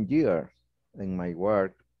 15 gigas in my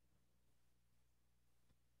work.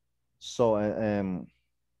 So in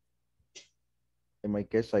my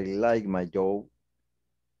case, I like my job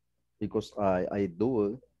because I do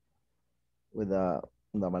it with a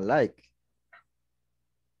my like.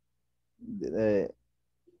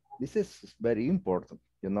 This is very important,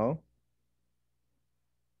 you know.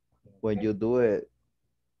 When you do it,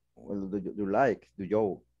 well, you like the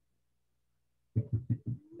job,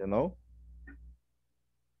 you know.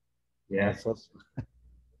 Yeah.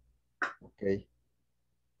 Okay.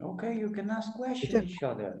 Okay, you can ask questions each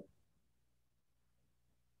other.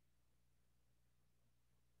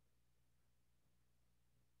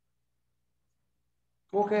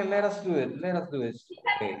 Okay, let us do it. Let us do it.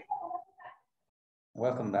 Okay.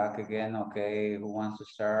 Welcome back again. Okay, who wants to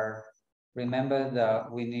start? Remember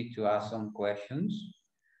that we need to ask some questions.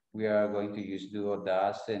 We are going to use do or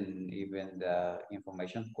does and even the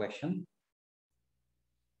information question.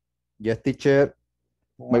 Yes, teacher.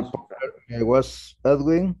 My partner was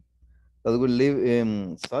Edwin. Edwin live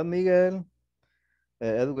in San Miguel.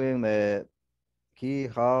 Edwin, he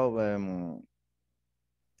have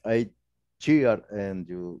 8 chair and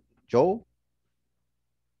you, Joe.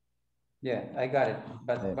 Yeah, I got it.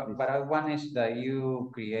 But I want is that you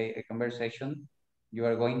create a conversation. You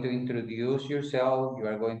are going to introduce yourself. You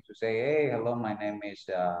are going to say, hey, hello, my name is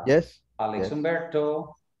Yes. Alex Yes.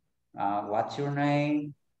 Humberto. What's your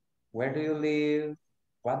name? Where do you live?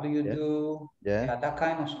 What do you do? Yeah. That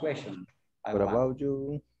kind of question. What about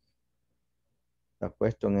you? The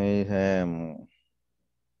question is,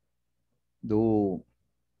 do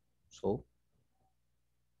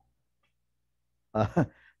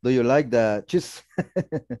do you like the cheese?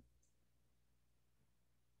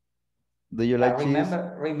 Do you like cheese?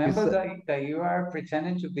 Remember that you are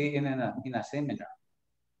pretending to be in a seminar.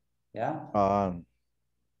 Yeah.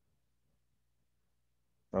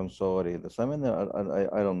 I'm sorry. The seminar,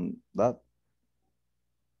 I don't that.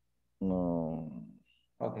 No.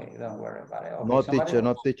 Okay, don't worry about it. Okay, No teacher,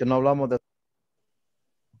 no teacher. No hablamos de.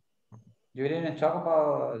 You didn't talk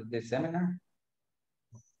about the seminar?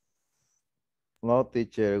 No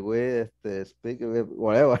teacher, we speak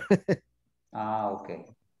whatever. Okay.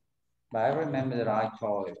 But I remember that I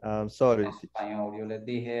told you. I'm sorry. En español, yo les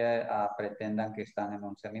dije, pretendan que están en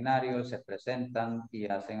un seminario, se presentan y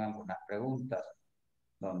hacen algunas preguntas.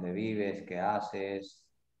 ¿Dónde vives? ¿Qué haces?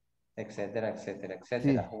 Etcétera, etcétera,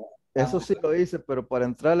 etcétera. Sí, eso sí lo hice, pero para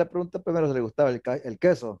entrar le pregunté primero si le gustaba el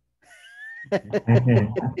queso.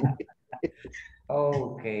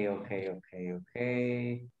 Okay.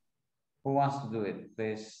 Who wants to do it,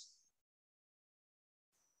 please?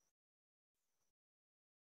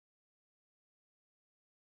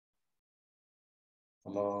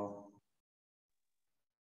 Hello.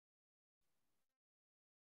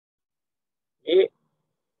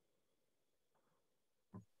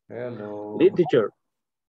 Hello. Lead teacher.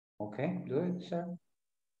 Okay, do it, sir.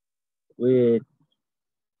 With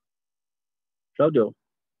Claudio.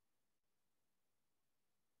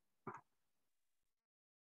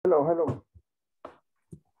 Hello.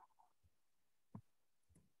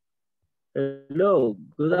 Hello,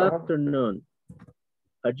 good afternoon.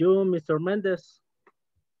 Are you Mr. Mendez?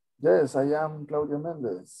 Yes, I am Claudio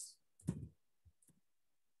Mendez.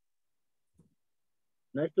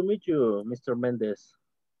 Nice to meet you, Mr. Mendez.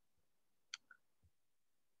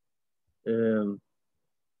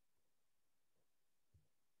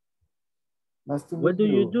 Nice to meet you. What do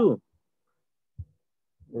you do?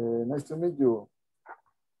 Nice to meet you.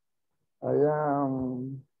 I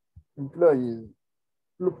am employee,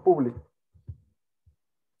 public.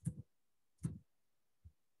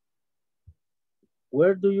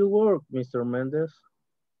 Where do you work, Mr. Mendez?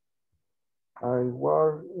 I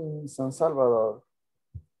work in San Salvador.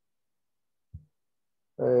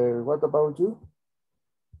 What about you?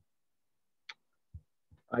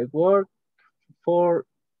 I work for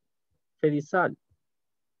Fedisal.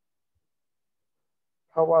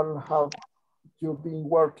 How long have you been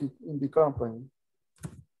working in the company?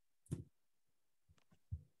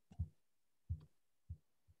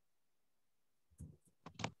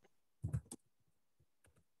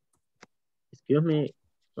 Excuse me,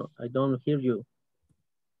 no, I don't hear you.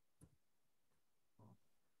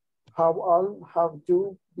 How long have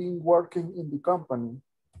you been working in the company?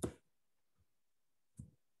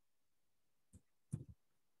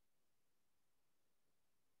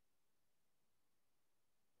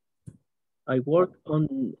 I work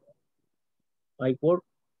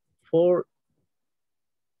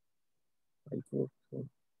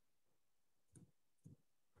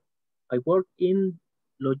in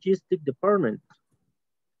logistic department.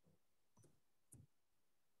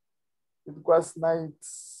 It was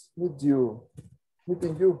nice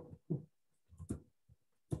meeting you.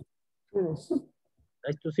 Finish.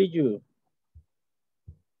 Nice to see you.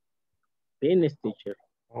 Finish, teacher.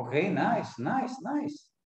 Okay, nice.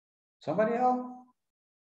 Somebody else?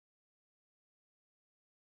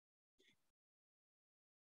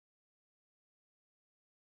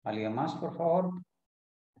 ¿Alguien más, por favor?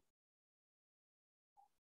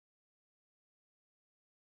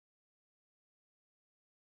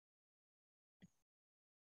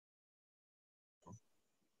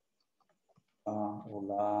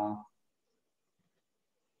 Hola.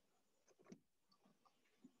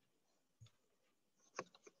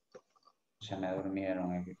 Se me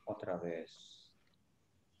durmieron otra vez.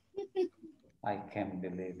 I can't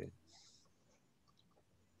believe it.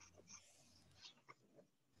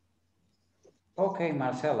 Okay,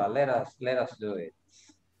 Marcela, let us do it.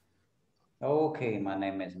 Okay, my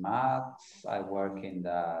name is Max. I work in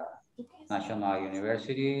the National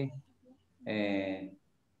University. And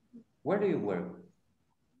where do you work,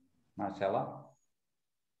 Marcela?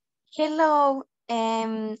 Hello,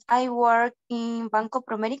 I work in Banco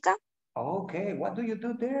Promérica. Okay, what do you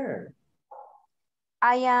do there?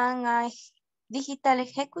 I am a digital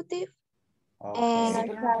executive,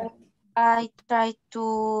 and I try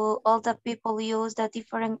to all the people use the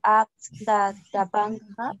different apps that the bank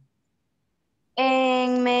have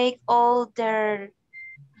and make all their,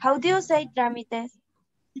 how do you say trámites?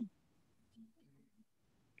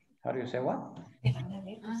 How do you say what?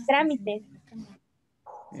 Trámites.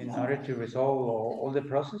 In order to resolve all the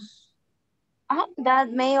process?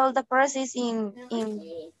 That made all the process in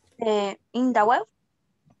the web.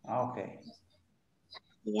 Okay.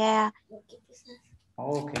 Yeah.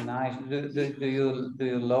 Okay, nice. Do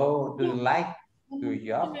you like your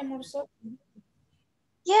job?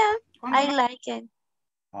 Yeah, I like it.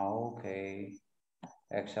 Okay,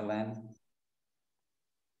 excellent.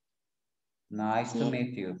 Nice to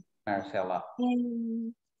meet you, Marcela.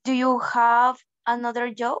 Do you have another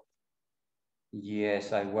job?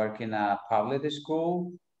 Yes, I work in a public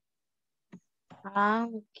school.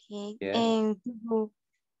 Okay. Yes. And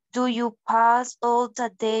do you pass all the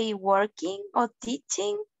day working or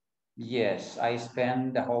teaching? Yes, I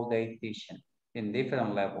spend the whole day teaching in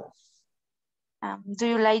different levels. Do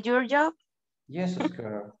you like your job? Yes,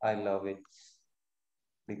 Oscar, I love it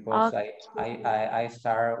because I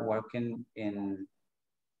start working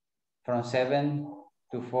from 7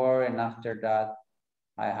 to 4, and after that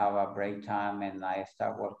I have a break time and I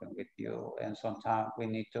start working with you. And sometimes I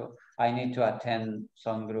need to attend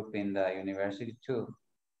some group in the university too.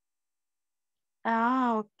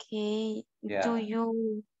 Okay. Yeah.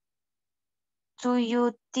 Do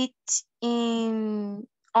you teach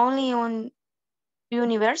only on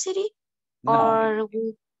university? No, or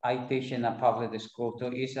I teach in a public school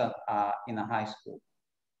too. It's in a high school.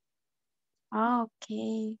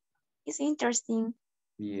 Okay, it's interesting.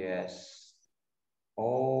 Yes.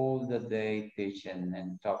 All the day teaching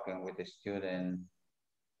and talking with the student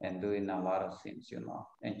and doing a lot of things,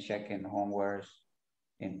 and checking homework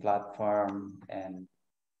in platform and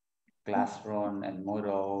classroom and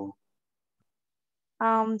Moodle.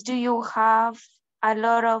 Do you have a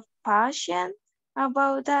lot of passion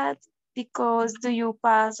about that? Because do you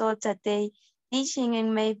pass all the day teaching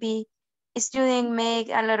and maybe students make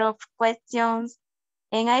a lot of questions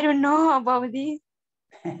and I don't know about this.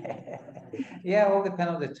 Yeah, all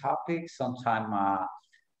depends on the topic. Sometimes,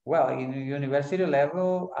 well, in university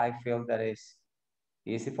level, I feel that it's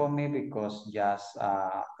easy for me because just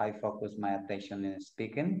I focus my attention in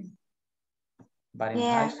speaking. But in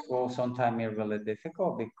high school, sometimes it's really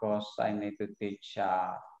difficult because I need to teach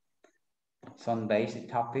some basic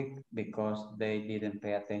topic because they didn't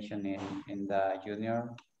pay attention in the junior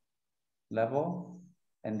level.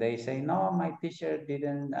 And they say, no, my teacher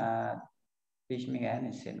didn't teach me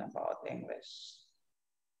anything about English.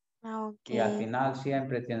 Y al final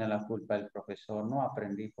siempre tiene la culpa el profesor. No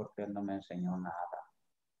aprendí porque él no me enseñó nada.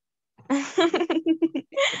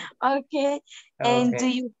 Okay. And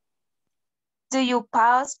do you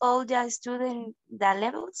pass all the students the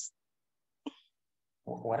levels?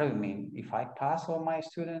 What do you mean? If I pass all my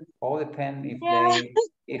students, all depend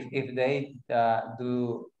if they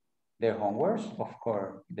do their homework, of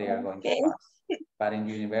course they are going to pass. But in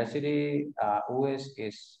university, US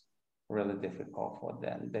is really difficult for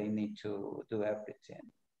them. They need to do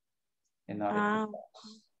everything in order to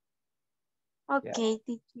pass. Okay,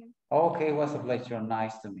 teacher. Okay, it was a pleasure.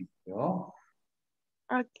 Nice to meet you.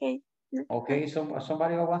 Okay. Okay, so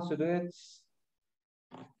somebody else wants to do it?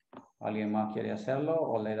 ¿Alguien más quiere hacerlo?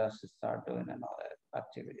 Or let us start doing another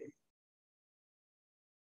activity.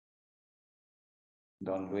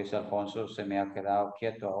 Don Luis Alfonso se me ha quedado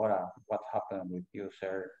quieto ahora. What happened with you,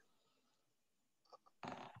 sir?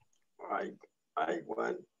 I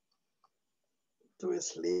want to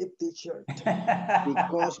sleep, teacher.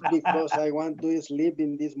 because I want to sleep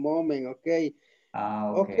in this moment, okay?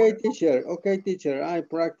 Okay, teacher. Okay, teacher. I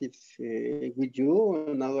practice with you.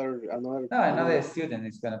 Another student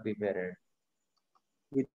is gonna be better.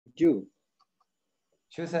 With you.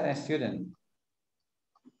 Choose a student,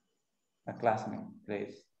 a classmate,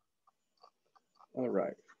 please. All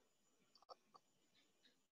right.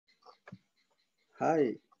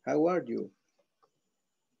 Hi. How are you?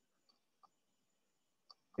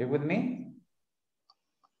 You with me?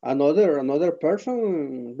 Another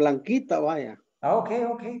person, Blanquita, vaya.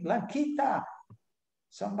 Okay, Blanquita.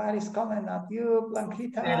 Somebody's coming at you,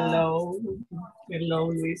 Blanquita. Hello,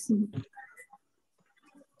 Luis.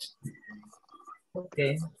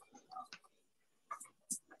 Okay.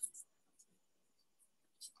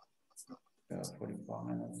 44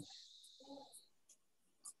 minutes.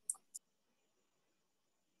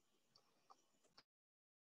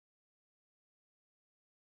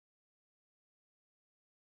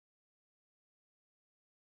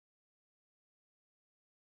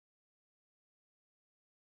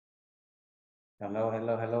 Hello,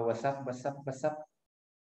 hello, hello. What's up? What's up? What's up?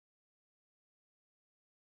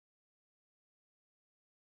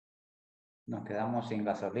 Nos quedamos sin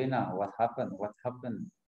gasolina. What happened? What happened?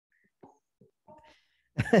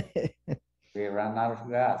 We ran out of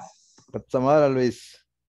gas. What's the matter, Luis?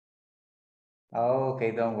 Oh,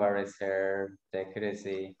 okay, don't worry, sir. Take it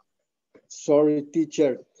easy. Sorry,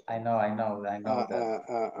 teacher. I know that.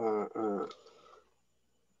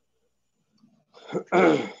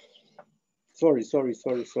 Sorry.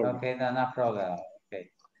 Okay, no problem.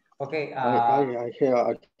 Okay. I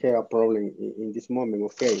have a problem in this moment.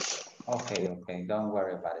 Okay. Okay. Don't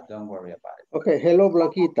worry about it. Okay. Hello,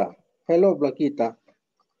 Blanquita.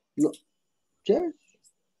 No. Yes.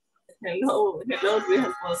 Hello, mi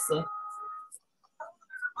esposo.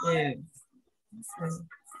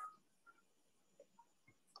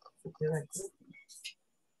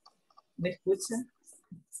 ¿Me escucha?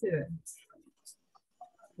 Sí.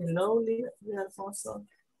 Hello, Luis Alfonso.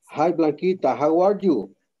 Hi, Blanquita. How are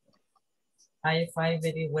you? I find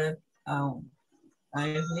very well. I'm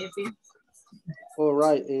sleeping. All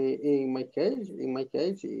right. In my case,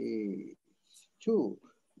 too,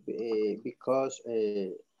 because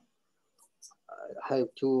I have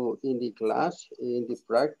to in the class, in the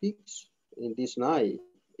practice, in this night.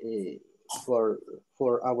 For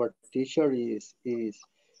our teacher is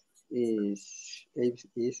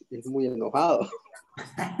muy enojado.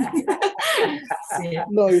 Sí,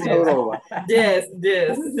 No, it's a broma. Yes.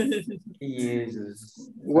 Jesus.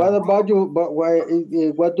 What about you? But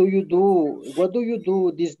what do you do? What do you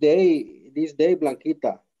do this day,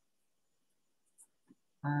 Blanquita?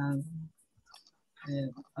 And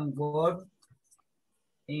work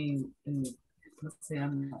in let's say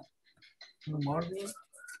in the morning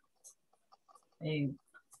and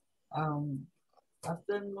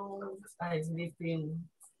afternoon I sleep in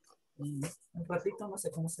un ratito, no sé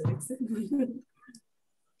cómo se dice.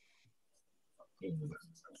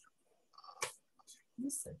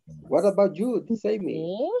 What about you? Say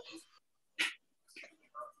me.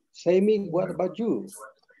 What about you?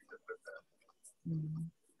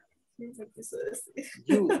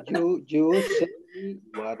 You say me,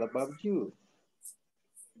 what about you?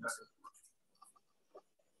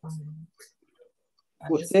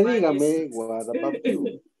 Usted dígame, what about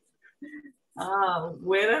you?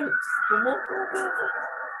 Where, ¿cómo?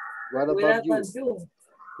 What about you?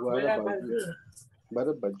 What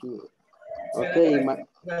about you? Okay, in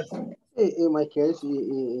my case,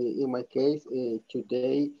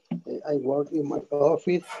 today I work in my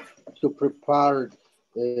office to prepare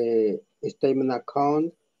a statement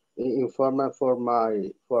account informal for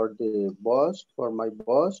my boss,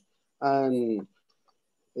 and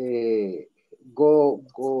go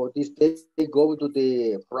this day go to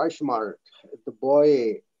the price mark. The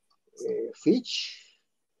boy fish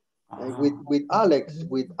with Alex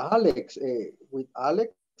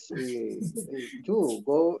to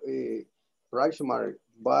go price mark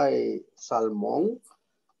buy salmon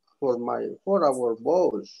for our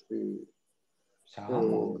boss in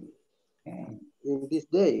this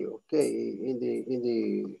day. Okay,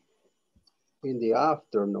 in the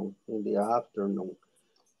afternoon.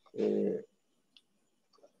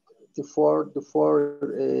 Before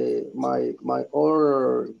my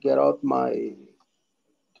order get out my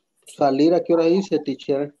salir. ¿A qué hora dice,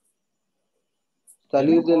 teacher?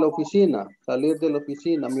 Salir de la oficina,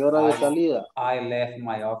 mi hora de salida. I left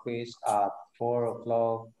my office at 4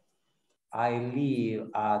 o'clock. I leave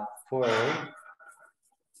at 4.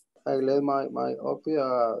 I left my office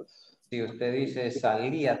at... Si usted dice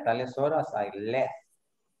salí a tales horas, I left.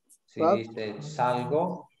 Si dice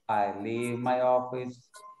salgo, I leave my office.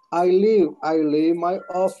 I leave my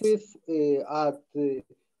office at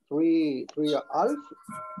 3:30.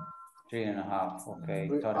 3:30, okay.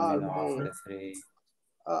 30 minutes after 3.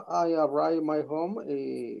 I arrive my home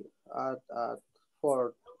at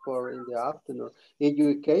 4 in the afternoon. In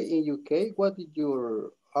UK, what is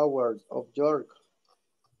your hours of work?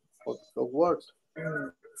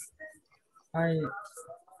 I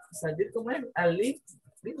salir comer, I leave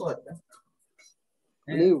what?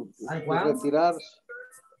 Retirarse.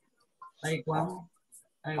 I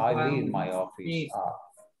leave my office.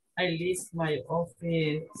 I leave my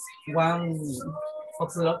office 1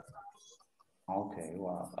 o'clock. Okay,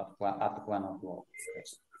 well, at 1 o'clock.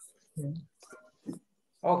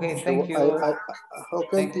 Okay, thank you. Okay,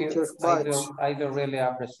 thank teacher. You. Bye. I do really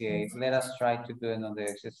appreciate. Let us try to do another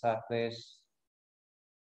exercise, please.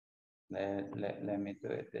 Let me do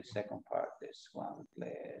it. The second part, this one,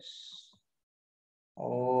 please.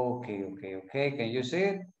 Okay. Can you see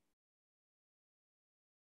it?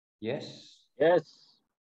 Yes? Yes.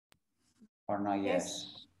 Or not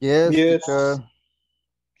yes? Yes, teacher.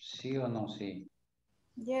 ¿Sí o no sí?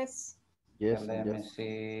 Yes. Yes, Let me yes.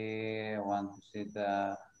 see. I want to see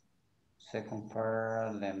the second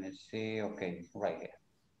part. Let me see. Okay, right here.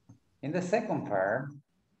 In the second part,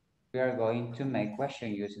 we are going to make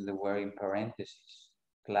question using the word in parentheses.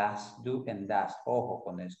 Plus, do, and does. Ojo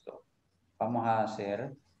con esto. Vamos a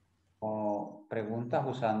hacer preguntas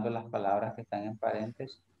usando las palabras que están en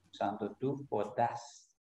paréntesis, usando do o does.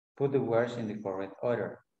 Put the words in the correct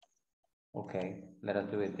order. Okay, let us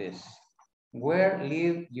do it this. Where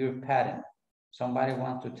live your parents? Somebody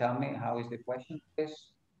wants to tell me how is the question,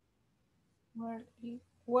 please? Where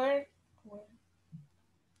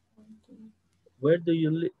do you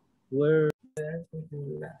live? Where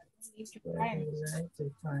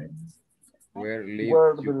Where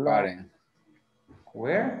live your parents?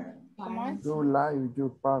 Where? Do live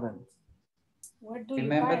your parents? Where do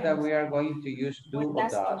Remember you that we are going to use do or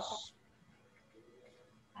does.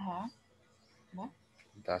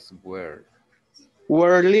 That's where.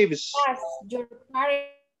 Where lives? Does your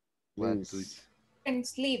parents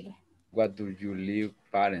live? What do you live,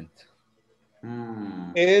 parent?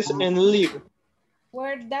 Es and live.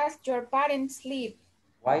 Where does your parents live?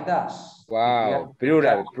 Why does? Wow,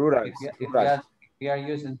 plural. If we are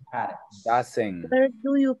using parents. Doesn't. Where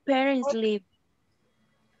do your parents live?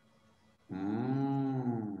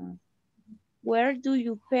 Where do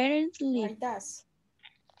your parents live?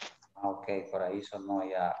 Okay, por ahí sonó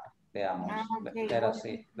ya. Veamos. Okay. Let us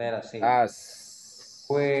see. As.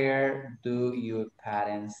 Where do your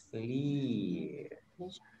parents live?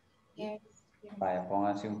 Yes. Vaya,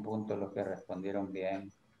 pónganse un punto los que respondieron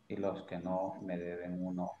bien y los que no me deben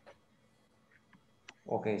uno.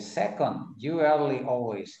 Okay, second, you early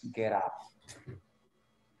always get up.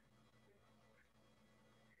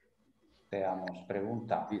 Veamos,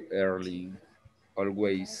 pregunta. You early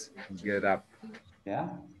always get up. Yeah.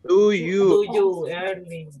 Do you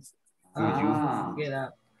early get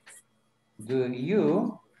up? Do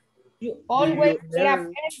you? You always get up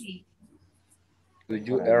early. Do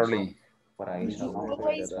you early? Por ahí sonó.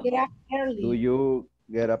 Always get up early. Do you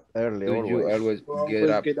get up early Do you always get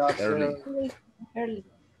up early? Early.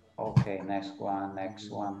 Okay, next one,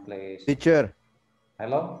 please. Teacher.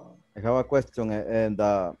 Hello? I have a question. And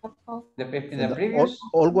In the previous?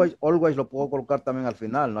 Always lo puedo colocar también al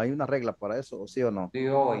final. ¿No hay una regla para eso? ¿O sí o no? Do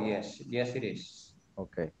you always? Yes. Yes, it is.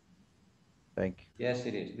 Okay. Thank you. Yes,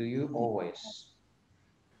 it is. Do you always?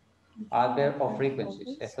 Adverb of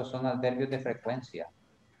frequencies. Estos son adverbios de frecuencia.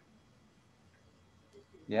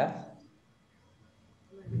 ¿Ya?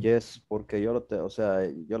 Yes, porque yo lo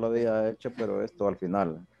había hecho, pero esto al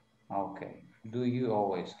final. Okay. Do you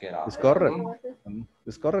always get up? It's correct.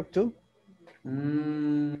 It's correct too.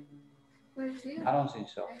 I don't think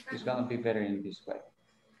so. It's gonna be better in this way.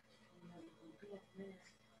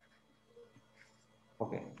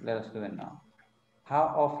 Okay, let us do it now.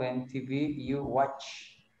 How often TV you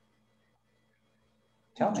watch?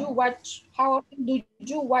 Tell me. How often do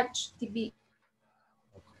you watch TV?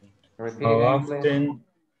 Repeat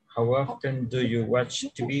How often do you watch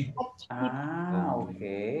TV?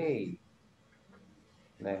 Okay.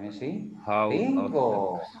 Let me see. How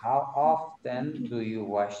Bingo. How often do you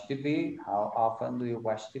watch TV? How often do you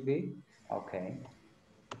watch TV? Okay.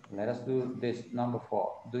 Let us do this number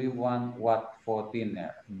 4. Do you want what for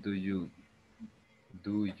dinner? What do you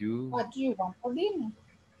What do you want for dinner?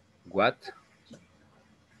 What?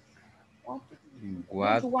 What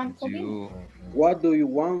do you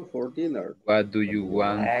want for dinner? What do you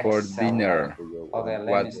want for dinner? Okay,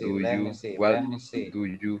 let me see. What do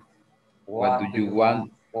you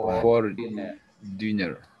want for dinner?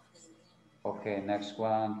 Okay, next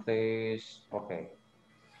one, please. Okay.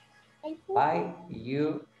 Like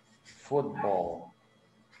you football.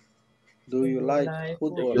 Do you like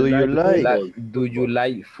football? Do you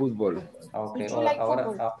like football? Okay,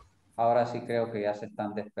 ahora sí creo que ya se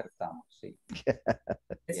están despertando, sí.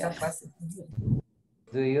 Está fácil.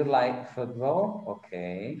 Do you like football?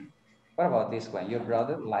 Okay. What about this one? Your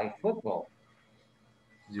brother like football?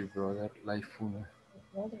 Your brother like football.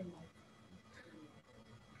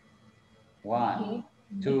 1,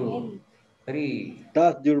 2, 3.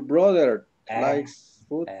 Does your brother like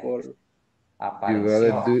football? Your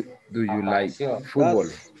brother, do you like football?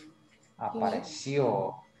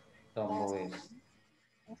 Apareció Don Luis.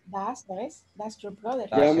 That's your brother.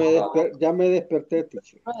 Ya me desperté,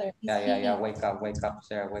 teacher. Yeah. Wake up,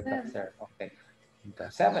 sir. Okay.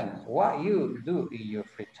 7. What you do in your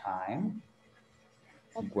free time?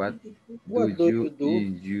 What do you do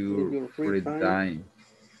in your free time?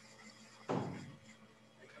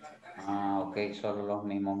 Ok, solo los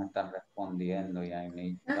mismos me están respondiendo. Y I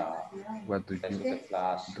need What do you the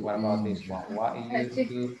class. What about this one? What do you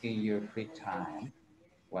do in your free time?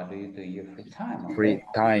 What do you do in your free time? Okay? Free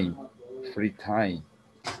time. Free time.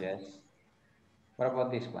 Yes. What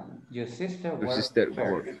about this one? Your sister Your works sister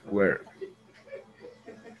where? where?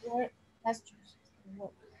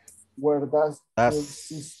 Where does your That's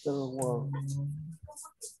sister work?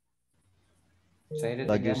 Say it that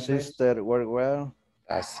your again, please. sister work well.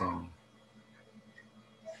 Doesn't.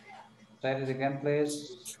 Say it again,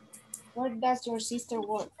 please. Where does your sister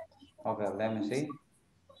work? Okay, let me see.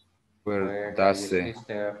 Where does does your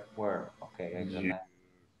sister work? Okay, excellent.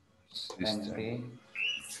 Let me sister see.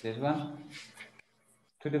 This one.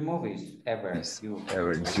 To the movies ever you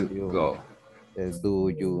go? Do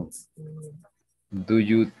you? Do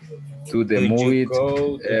you to the Do you movie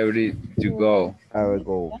go to every you go? I will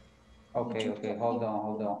go. Okay, hold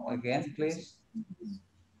on. Again, please.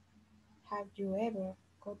 Have you ever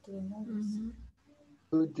go to the movies?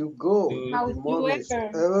 Do you go do, to the movies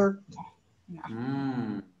ever?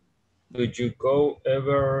 do you go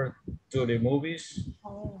ever to the movies?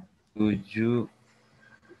 Do you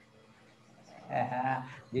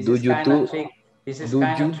This do is you kind do of tricky. This is do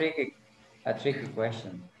kind of you tricky. A tricky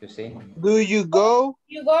question, you see. Do you go?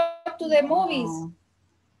 You go to the movies.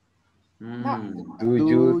 do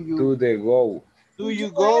you to the go? Do you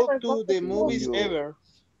go to the movies ever?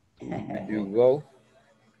 Do you go?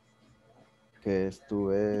 Que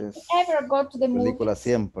esto es Ever go to the película movies?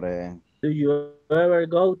 siempre. Do you ever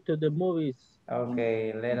go to the movies?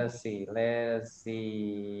 Okay, let us see.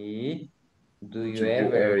 Do you Do you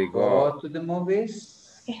ever ever go go? to the movies?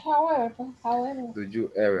 However. Do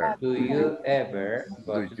you ever? Do you ever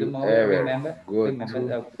go Do to the you movie? ever go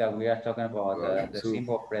Remember that we are talking about the to?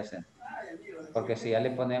 simple present. Porque si ya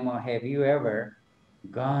le ponemos have you ever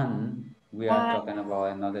gone, we are talking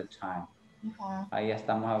about another time. Ahí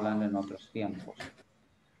estamos hablando en otros tiempos.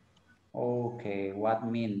 Okay, what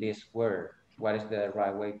mean this word? What is the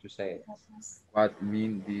right way to say it? What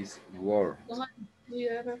mean this word? Do you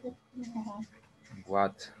ever go?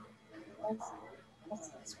 What? What's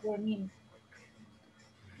this word mean?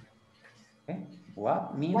 Okay.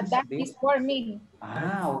 What means What does this? this word mean?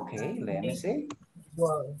 Okay, let me see.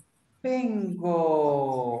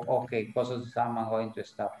 Bingo. Okay, because of time I'm going to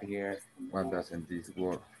stop here. What doesn't this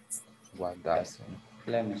word? What doesn't?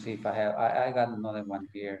 Let me see if I have, I got another one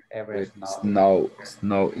here. Ever Snow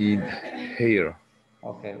in here.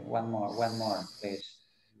 Okay, one more, please.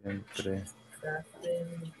 Siempre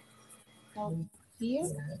Here?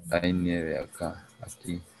 hay nieve acá,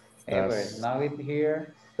 aquí. Ever snow it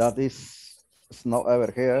here? That is snow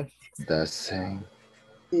ever here. Doesn't.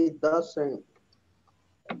 It doesn't.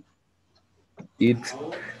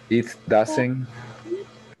 It doesn't.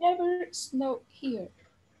 Never snow here.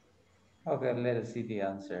 Okay, let us see the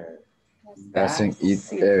answer. Doesn't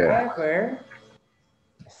That's it ever? ever.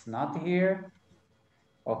 It's not here.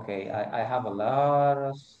 Okay, I have a lot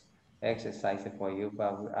of exercises for you,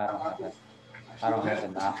 but I don't have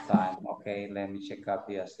enough time. Okay, let me check out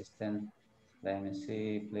the assistant. Let me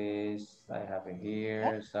see, please. I have it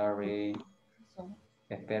here. Sorry.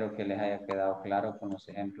 Espero que les haya quedado claro con los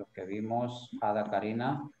ejemplos que vimos. Ada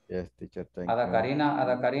Karina. Yes, teacher, thank Ada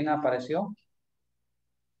you. Karina apareció.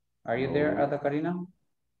 Are you there, No. Ada Karina?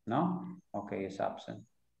 No? Okay, it's absent.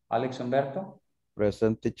 Alex Humberto.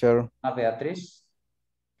 Present, teacher. Ana Beatriz.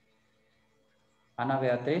 Ana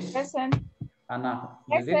Beatriz. Present. Ana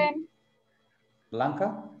Judith. Present.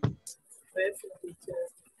 Blanca.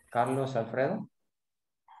 Carlos Alfredo.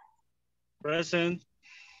 Present.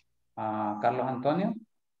 Carlos Antonio.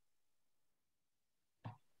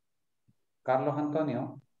 Carlos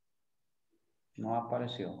Antonio. No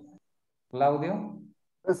apareció. Claudio.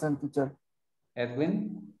 Present, teacher.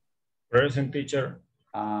 Edwin. Present, teacher.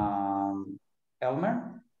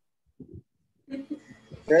 Elmer.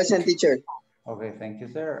 Present, teacher. Okay, thank you,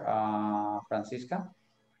 sir. Francisca.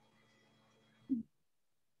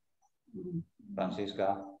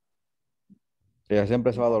 Francisca. Ella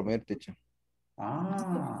siempre se va a dormir, teacher.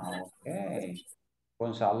 Okay.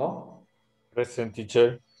 Gonzalo. Present,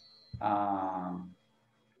 teacher.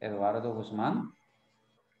 Eduardo Guzmán.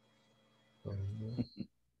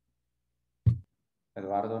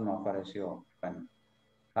 Eduardo no apareció. Bueno.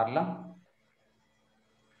 Carla.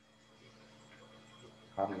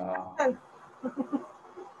 Carla.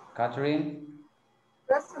 Catherine.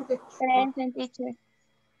 Present, teacher.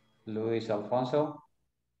 Luis Alfonso.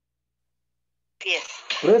 Yes.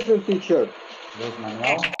 Present, teacher. Luis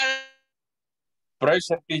Manuel.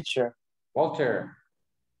 Present, teacher. Walter.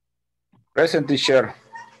 Present, teacher.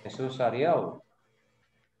 Jesús Ariel.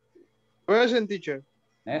 Present, teacher.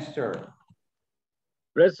 Nestor.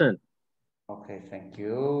 Present. Okay, thank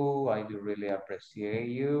you. I do really appreciate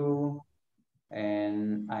you.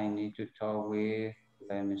 And I need to talk with,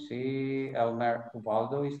 let me see, Elmer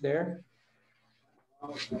Ubaldo is there?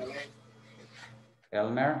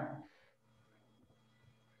 Elmer.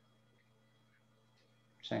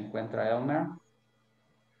 ¿Se encuentra Elmer?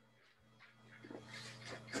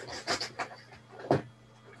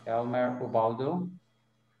 Elmer Ubaldo.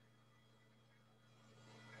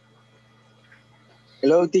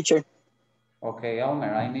 Hello, teacher. Okay,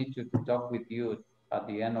 Elmer, I need to talk with you at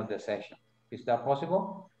the end of the session. Is that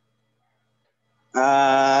possible?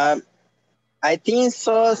 I think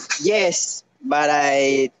so, yes. But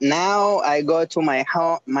now I go to my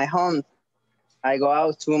home. I go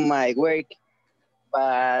out to my work,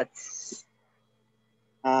 but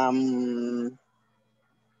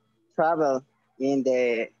travel in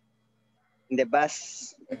the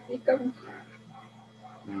bus.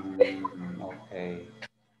 Okay.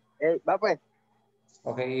 Hey, va pues.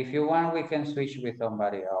 Okay, if you want, we can switch with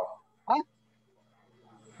somebody else.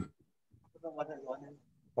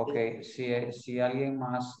 Ok, si alguien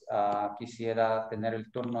más quisiera tener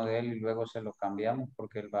el turno de él y luego se lo cambiamos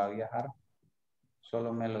porque él va a viajar,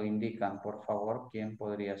 solo me lo indican, por favor, quién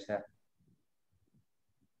podría ser.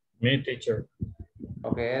 Me, teacher.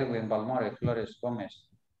 Ok, Edwin Balmore, Flores Gómez.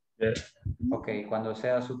 Yes. Ok, cuando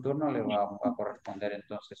sea su turno le va a corresponder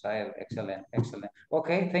entonces a él. Excelente, excelente. Ok,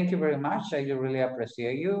 thank you very much. I really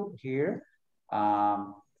appreciate you here.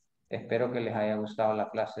 Espero que les haya gustado la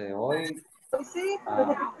clase de hoy.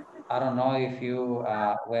 I don't know if you,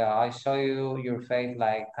 well, I saw your face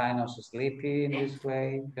like kind of sleepy in this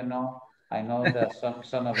way, you know. I know that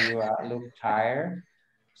some of you look tired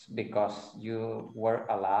because you work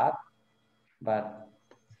a lot, but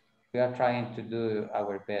we are trying to do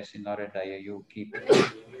our best in order that you keep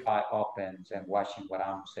eye open and watching what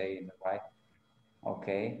I'm saying, right?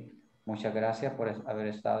 Okay. Muchas gracias por haber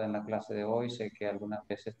estado en la clase de hoy. Sé que algunas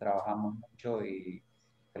veces trabajamos mucho y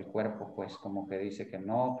el cuerpo pues como que dice que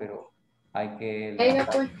no, pero hay que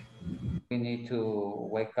levantar. We need to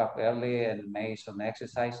wake up early and make some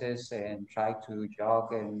exercises and try to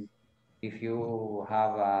jog, and if you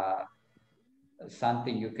have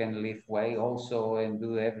something you can lift weight also and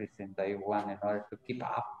do everything that you want in order to keep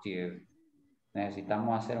active.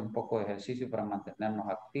 Necesitamos hacer un poco de ejercicio para mantenernos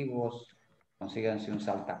activos. Consíganse un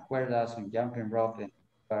saltacuerdas, un jumping rope, and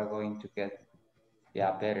we're going to get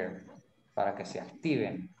better para que se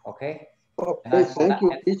activen, okay? Okay, thank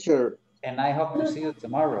you, teacher. And I hope to see you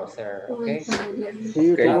tomorrow, sir, okay? See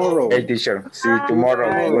you tomorrow. Hey, teacher. See you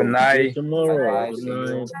tomorrow. Good night. Bye, see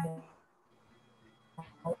you.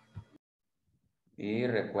 Y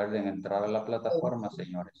recuerden entrar a la plataforma,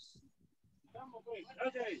 señores.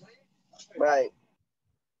 Bye.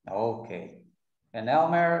 Okay. And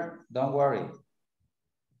Elmer, don't worry.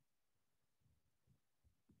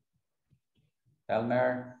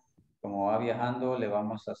 Elmer, como va viajando, le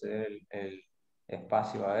vamos a hacer el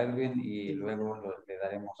espacio a Edwin y luego le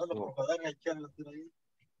daremos su...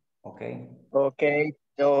 Okay.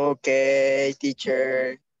 Okay,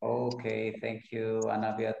 teacher. Okay, thank you,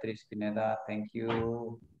 Ana Beatriz Pineda, thank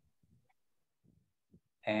you.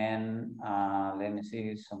 And let me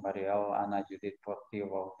see somebody else, Ana Judith Portillo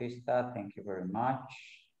Bautista, thank you very much.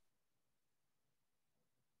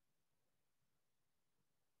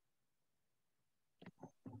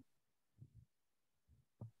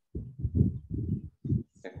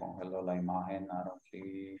 Se congeló la imagen, I don't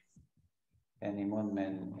see any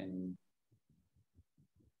movement in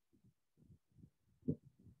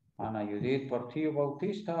Ana Judith Portillo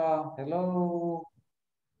Bautista, hello.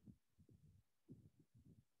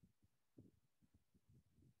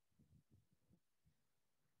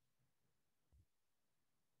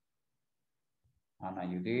 Ana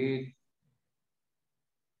Judith.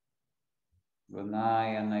 Good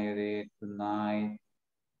night, Ana Judith, good night.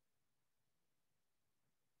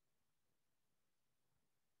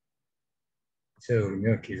 Se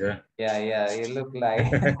durmió quizá. Yeah, it looked like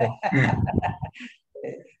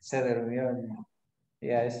se durmió.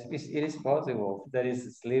 Yeah, it is possible that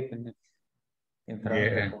is sleeping in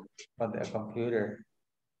front of the computer.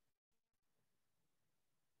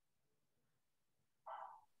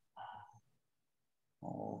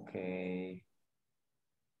 Okay.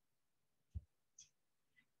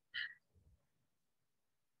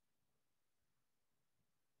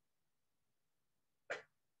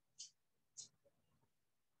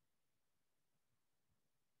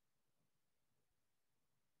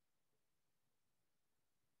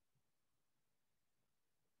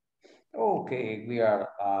 Okay, we are,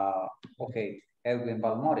 okay, Edwin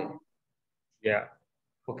Balmore. Yeah.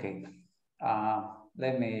 Okay,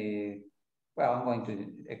 let me Well, I'm going to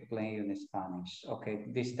explain you in Spanish. Okay,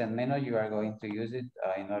 this 10 minutes you are going to use it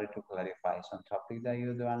in order to clarify some topic that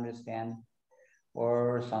you don't understand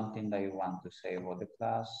or something that you want to say about the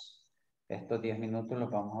class. Estos 10 minutos los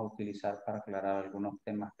vamos a utilizar para aclarar algunos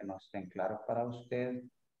temas que no estén claros para usted,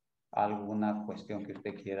 alguna cuestión que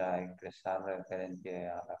usted quiera expresar referente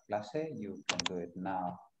a la clase, you can do it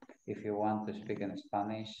now. If you want to speak in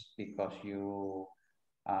Spanish because you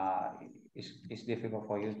it's difficult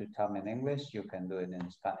for you to tell me in English, you can do it in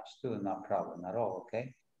Spanish too, no problem at all,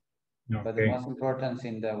 okay? But the most important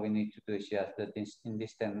thing that we need to do is just that in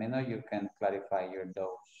this 10 minutes you can clarify your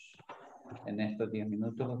doubts. En estos 10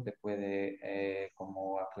 minutos usted puede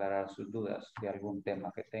como aclarar sus dudas de algún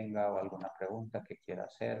tema que tenga o alguna pregunta que quiera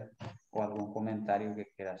hacer o algún comentario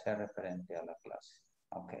que quiera hacer referente a la clase.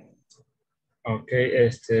 Ok. Ok,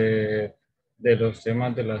 de los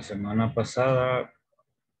temas de la semana pasada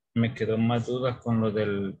me quedó más dudas con lo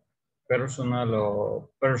del personal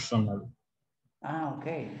o personal. Ah, ok.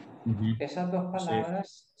 Esas dos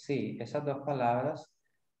palabras, sí, esas dos palabras,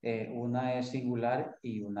 una es singular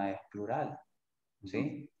y una es plural.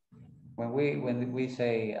 ¿Sí? When we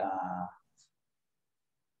say,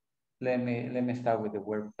 let me start with the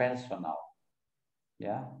word personal.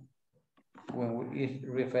 Yeah? It's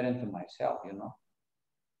referring to myself, you know.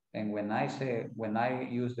 And when I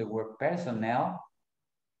use the word personnel,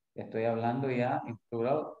 estoy hablando ya en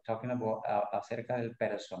plural, talking about acerca del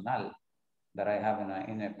personal that I have in an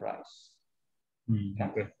enterprise.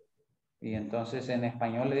 Okay. Y entonces en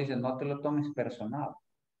español le dicen, no te lo tomes personal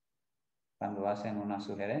cuando hacen una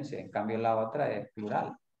sugerencia. En cambio la otra es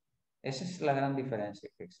plural. Esa es la gran diferencia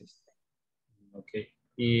que existe. Ok.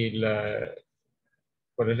 ¿Y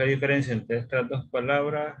cuál es la diferencia entre estas dos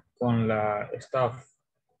palabras con la staff?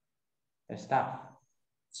 Staff.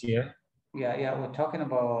 Sí, Yeah, we're talking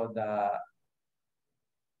about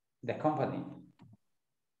the company.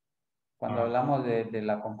 Cuando hablamos de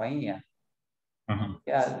la compañía.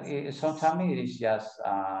 Yeah, sometimes it is just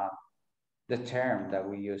the term that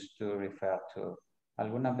we use to refer to.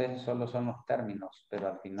 Algunas veces solo son los términos, pero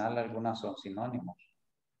al final algunas son sinónimos.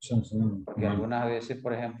 Porque algunas veces,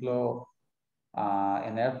 por ejemplo,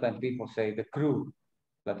 en airplane people say the crew,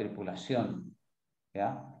 la tripulación,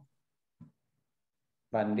 yeah.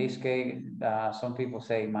 But in this case, some people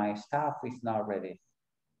say my staff is not ready,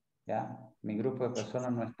 yeah. Mi grupo de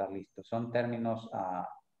personas no está listo. Son términos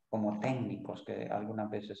como técnicos que algunas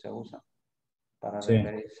veces se usan para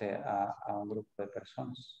referirse a un grupo de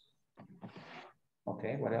personas.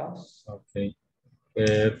 Okay, what else? Okay.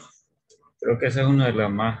 Creo que esa es una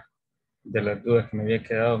de las dudas que me había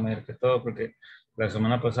quedado, más que todo, porque la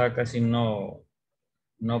semana pasada casi no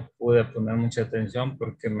pude poner mucha atención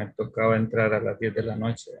porque me tocaba entrar a las 10 de la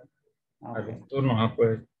noche a los turnos,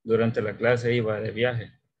 pues durante la clase iba de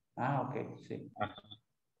viaje. Ah, ok, sí.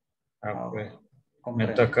 Pues me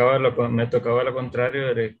tocaba lo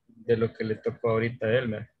contrario de lo que le tocó ahorita a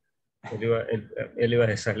él, él iba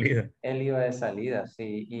de salida. Él iba de salida,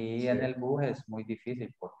 sí, y en el bus es muy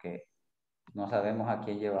difícil porque no sabemos a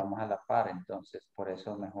quién llevamos a la par, entonces por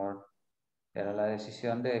eso mejor era la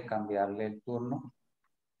decisión de cambiarle el turno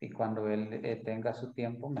y cuando él tenga su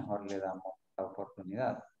tiempo mejor le damos la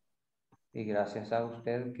oportunidad. Y gracias a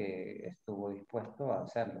usted que estuvo dispuesto a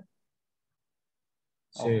hacerlo.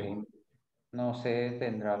 Sí. Okay. No sé,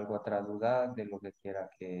 ¿tendrá alguna otra duda de lo que quiera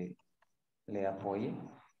que le apoye?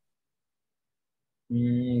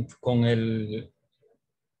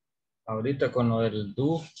 Ahorita con lo del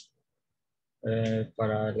do,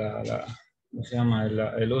 para ¿cómo se llama?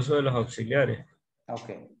 El uso de los auxiliares. Ok.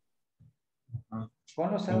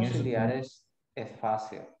 Con los auxiliares es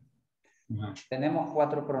fácil. Tenemos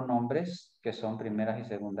 4 pronombres que son primeras y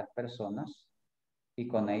segundas personas y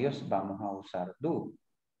con ellos vamos a usar do.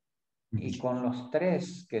 Y con los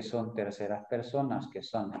 3 que son terceras personas, que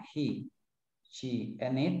son he, she,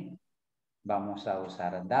 and it, vamos a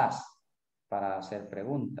usar das para hacer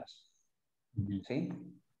preguntas. ¿Sí?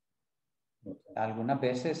 Algunas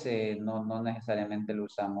veces no necesariamente lo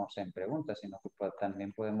usamos en preguntas, sino que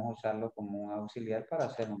también podemos usarlo como un auxiliar para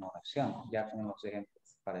hacer una oración, ya con los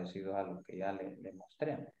ejemplos parecidos a los que ya le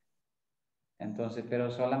mostré. Entonces,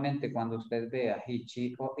 pero solamente cuando usted vea he,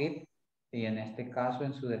 she o it, y en este caso,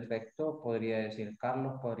 en su defecto, podría decir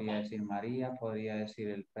Carlos, podría decir María, podría decir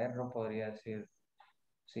el perro, podría decir,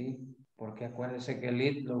 ¿sí? Porque acuérdese que el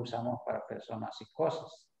it lo usamos para personas y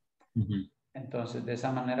cosas. Entonces, de esa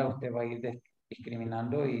manera usted va a ir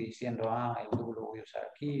discriminando y diciendo, el do lo voy a usar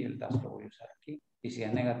aquí, el das lo voy a usar aquí. Y si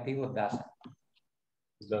es negativo, das.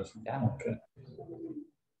 ¿Ya?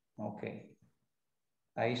 Ok.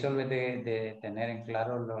 Ahí solo es de tener en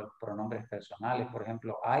claro los pronombres personales. Por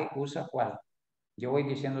ejemplo, I usa ¿cuál? Yo voy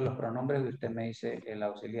diciendo los pronombres y usted me dice el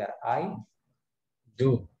auxiliar. I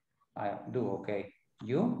Do. Do, okay.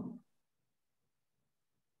 You?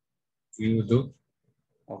 You do.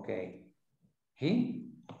 Okay. He?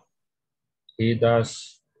 He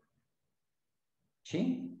does.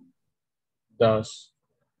 She? Does.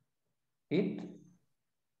 It?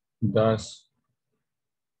 Does.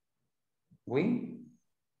 We?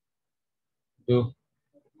 Do.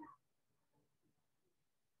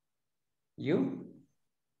 You?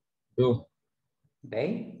 Do.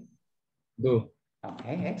 They? Do.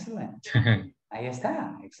 Okay, excellent. Ahí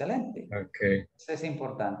está, excelente. Okay. Eso es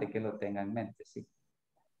importante que lo tenga en mente, sí.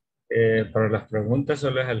 Para las preguntas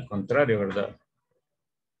solo es al contrario, ¿verdad?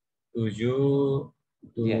 Do you,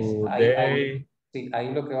 do Yes, they. sí,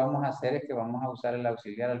 ahí lo que vamos a hacer es que vamos a usar el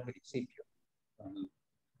auxiliar al principio.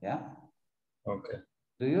 ¿Ya? Okay.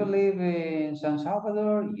 Do you live in San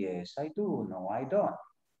Salvador? Yes, I do. No, I don't.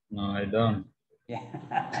 No, I don't.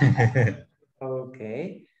 Yeah.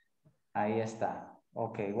 Okay. Ahí está.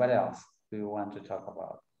 Okay, what else do you want to talk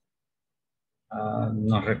about?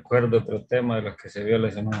 No recuerdo otro tema de los que se vio la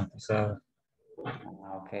semana pasada.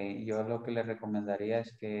 Ok, yo lo que le recomendaría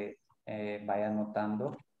es que vaya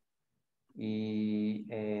anotando y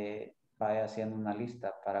vaya haciendo una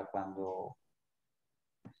lista para cuando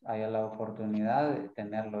haya la oportunidad de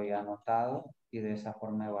tenerlo ya anotado y de esa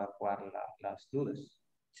forma evacuar las dudas.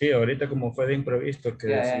 Sí, ahorita como fue de imprevisto que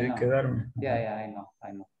decidí quedarme. Yeah, I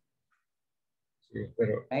know. Sí,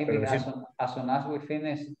 pero Maybe sí. as soon as we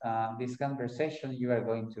finish this conversation, you are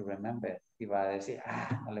going to remember. Y va a decir,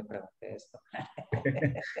 no le pregunté esto.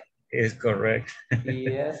 Is correct.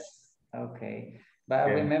 Yes, okay. But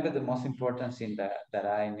Yeah. remember the most important thing that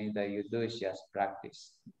I need that you do is just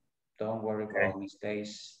practice. Don't worry about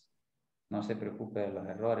mistakes. No se preocupe de los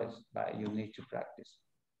errores, but you need to practice.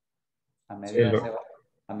 A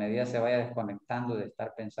medida se vaya desconectando de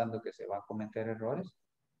estar pensando que se va a cometer errores,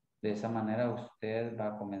 de esa manera usted va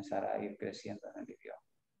a comenzar a ir creciendo en el idioma.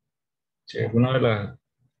 Sí, una de las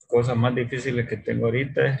cosas más difíciles que tengo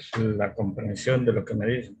ahorita es la comprensión de lo que me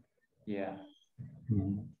dicen. Yeah.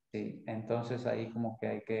 Sí, entonces ahí como que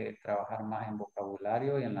hay que trabajar más en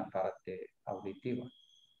vocabulario y en la parte auditiva.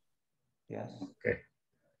 Yes.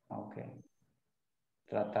 Okay.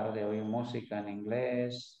 Tratar de oír música en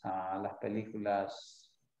inglés, a las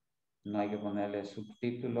películas no hay que ponerle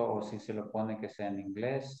subtítulo o si se lo pone que sea en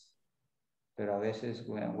inglés, pero a veces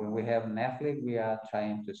when we have Netflix we are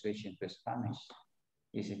trying to switch into Spanish.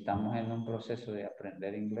 Y si estamos en un proceso de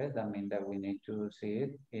aprender inglés, that means that we need to see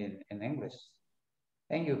it in English.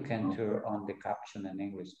 And you can turn on the caption in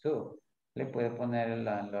English too. Le puede poner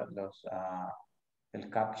el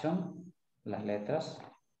caption, las letras,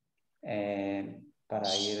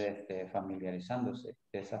 para ir familiarizándose.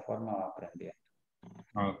 De esa forma va aprendiendo.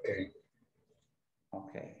 Okay.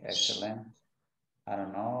 Okay, excellent. I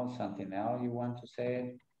don't know, something else you want to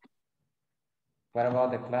say? What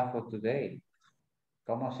about the class for today?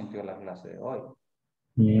 ¿Cómo sintió la clase de hoy?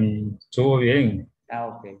 Estuvo bien.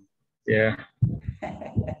 Ok. Yeah.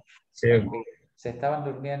 Sí. Okay. Se estaban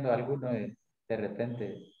durmiendo algunos y de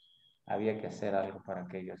repente había que hacer algo para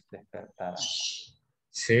que ellos despertaran.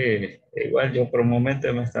 Sí, igual yo por un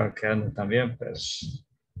momento me estaba quedando también, pero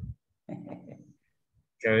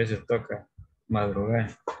que a veces toca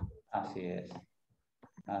madrugar. Así es.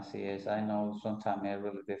 Así es. I know sometimes it's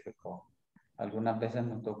really difficult. Algunas veces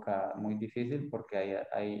nos toca muy difícil porque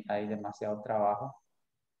hay demasiado trabajo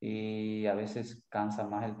y a veces cansa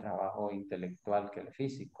más el trabajo intelectual que el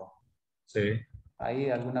físico. Sí.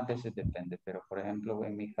 Ahí algunas veces depende, pero por ejemplo,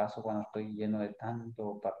 en mi caso, cuando estoy lleno de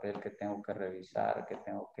tanto papel que tengo que revisar, que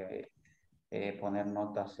tengo que poner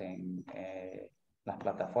notas en las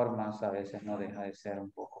plataformas, a veces no deja de ser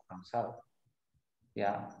un poco cansado.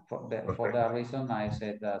 Yeah, for that reason, I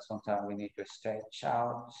said that sometimes we need to stretch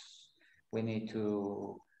out, we need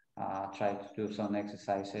to try to do some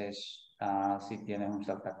exercises. Si tienes un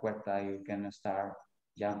saltacuerda, you can start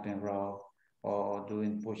jumping rope or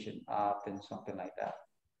doing pushing up and something like that.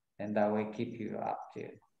 And that way keep you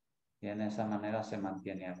active. Y en esa manera se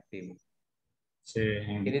mantiene activo. Sí.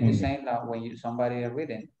 It is the same when somebody is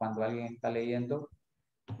reading. Cuando alguien está leyendo,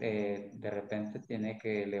 de repente tiene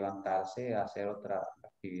que levantarse a hacer otra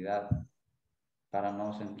actividad para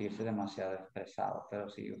no sentirse demasiado estresado. Pero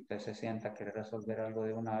si usted se sienta a querer resolver algo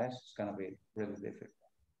de una vez, it's going to be really difficult.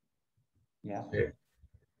 Yeah. Sí.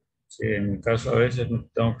 Sí, en mi caso a veces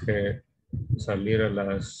tengo que salir a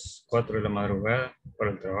las 4 de la madrugada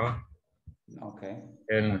para el trabajo. Okay.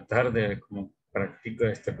 En la tarde como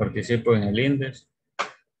participo en el Ingles.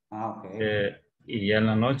 Okay. Y ya en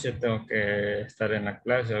la noche tengo que estar en la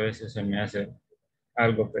clase. A veces se me hace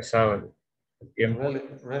algo pesado el tiempo.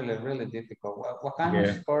 Really difficult. What kind of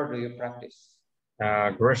Yeah. sport do you practice?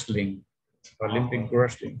 Wrestling, Olympic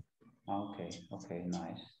wrestling. Okay,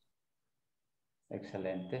 nice.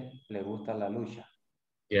 Excelente. ¿Le gusta la lucha?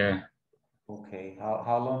 Yeah. Okay.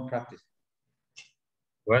 How long practice?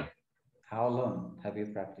 What? How long have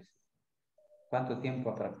you practiced? ¿Cuánto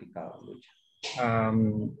tiempo ha practicado lucha?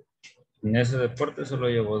 En ese deporte solo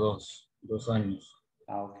llevo dos años.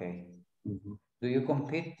 Okay. Do you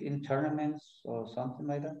compete in tournaments or something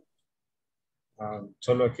like that?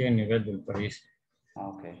 Solo aquí a nivel del país.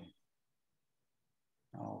 Okay.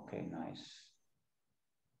 Okay, nice.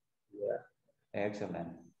 Yeah.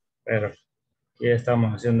 Excellent. Pero aquí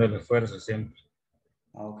estamos haciendo el esfuerzo siempre.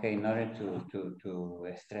 Okay, in order to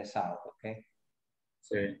stress out, okay?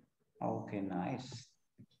 Sí. Okay, nice.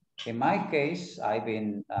 In my case, I've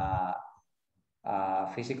been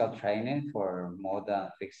physical training for more than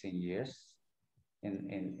 16 years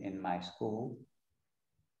in my school.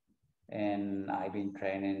 And I've been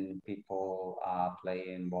training people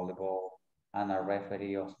playing volleyball. I'm a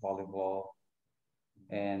referee of volleyball.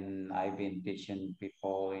 And I've been teaching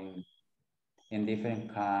people in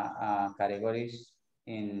different categories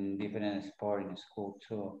in different sports in school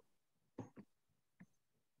too.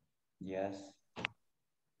 Yes.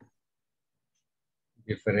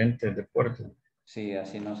 Diferentes deportes. Sí,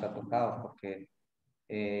 así nos ha tocado porque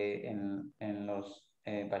en los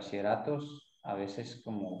bachilleratos a veces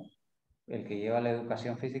como el que lleva la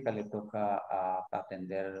educación física le toca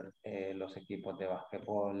atender los equipos de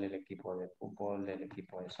básquetbol, el equipo de fútbol, el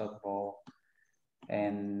equipo de softball,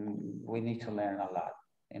 and we need to learn a lot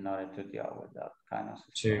in order to deal with that kind of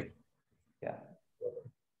stuff. Sí. Yeah.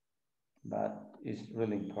 But it's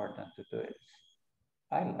really important to do it.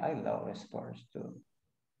 I love sports too.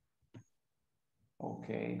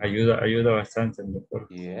 Okay. Ayuda bastante el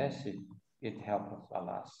deporte. Yes, it helps a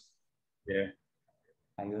lot. Yeah.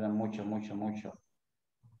 Ayuda mucho.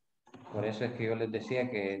 Por eso es que yo les decía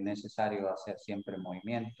que es necesario hacer siempre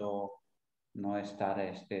movimiento, no estar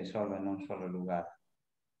solo en un solo lugar.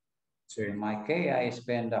 Sí. In my case, I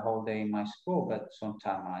spend the whole day in my school, but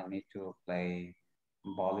sometimes I need to play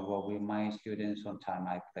volleyball with my students. Sometimes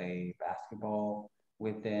I play basketball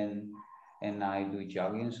with them, and I do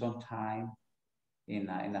jogging sometimes in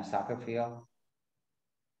a soccer field.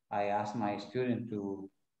 I ask my student to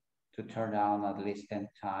turn down at least 10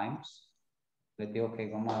 times. Les digo que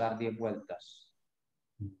vamos a dar 10 vueltas.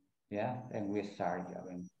 Yeah, and we start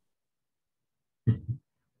jogging.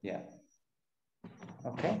 Yeah.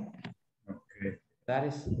 Okay. Okay. That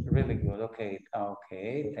is really good.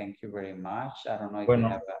 Okay. Thank you very much. I don't know if Bueno,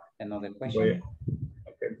 you have another question.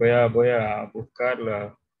 Voy a buscar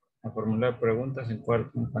a formular preguntas en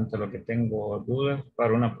cuanto a lo que tengo dudas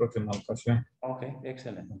para una próxima ocasión. Okay,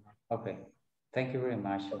 excellent. Okay. Thank you very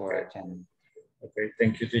much for attending. Okay,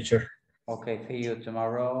 thank you, teacher. Okay, see you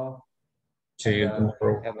tomorrow. See you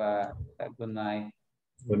tomorrow. Have a good night.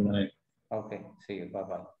 Good night. Okay, see you.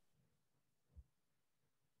 Bye-bye.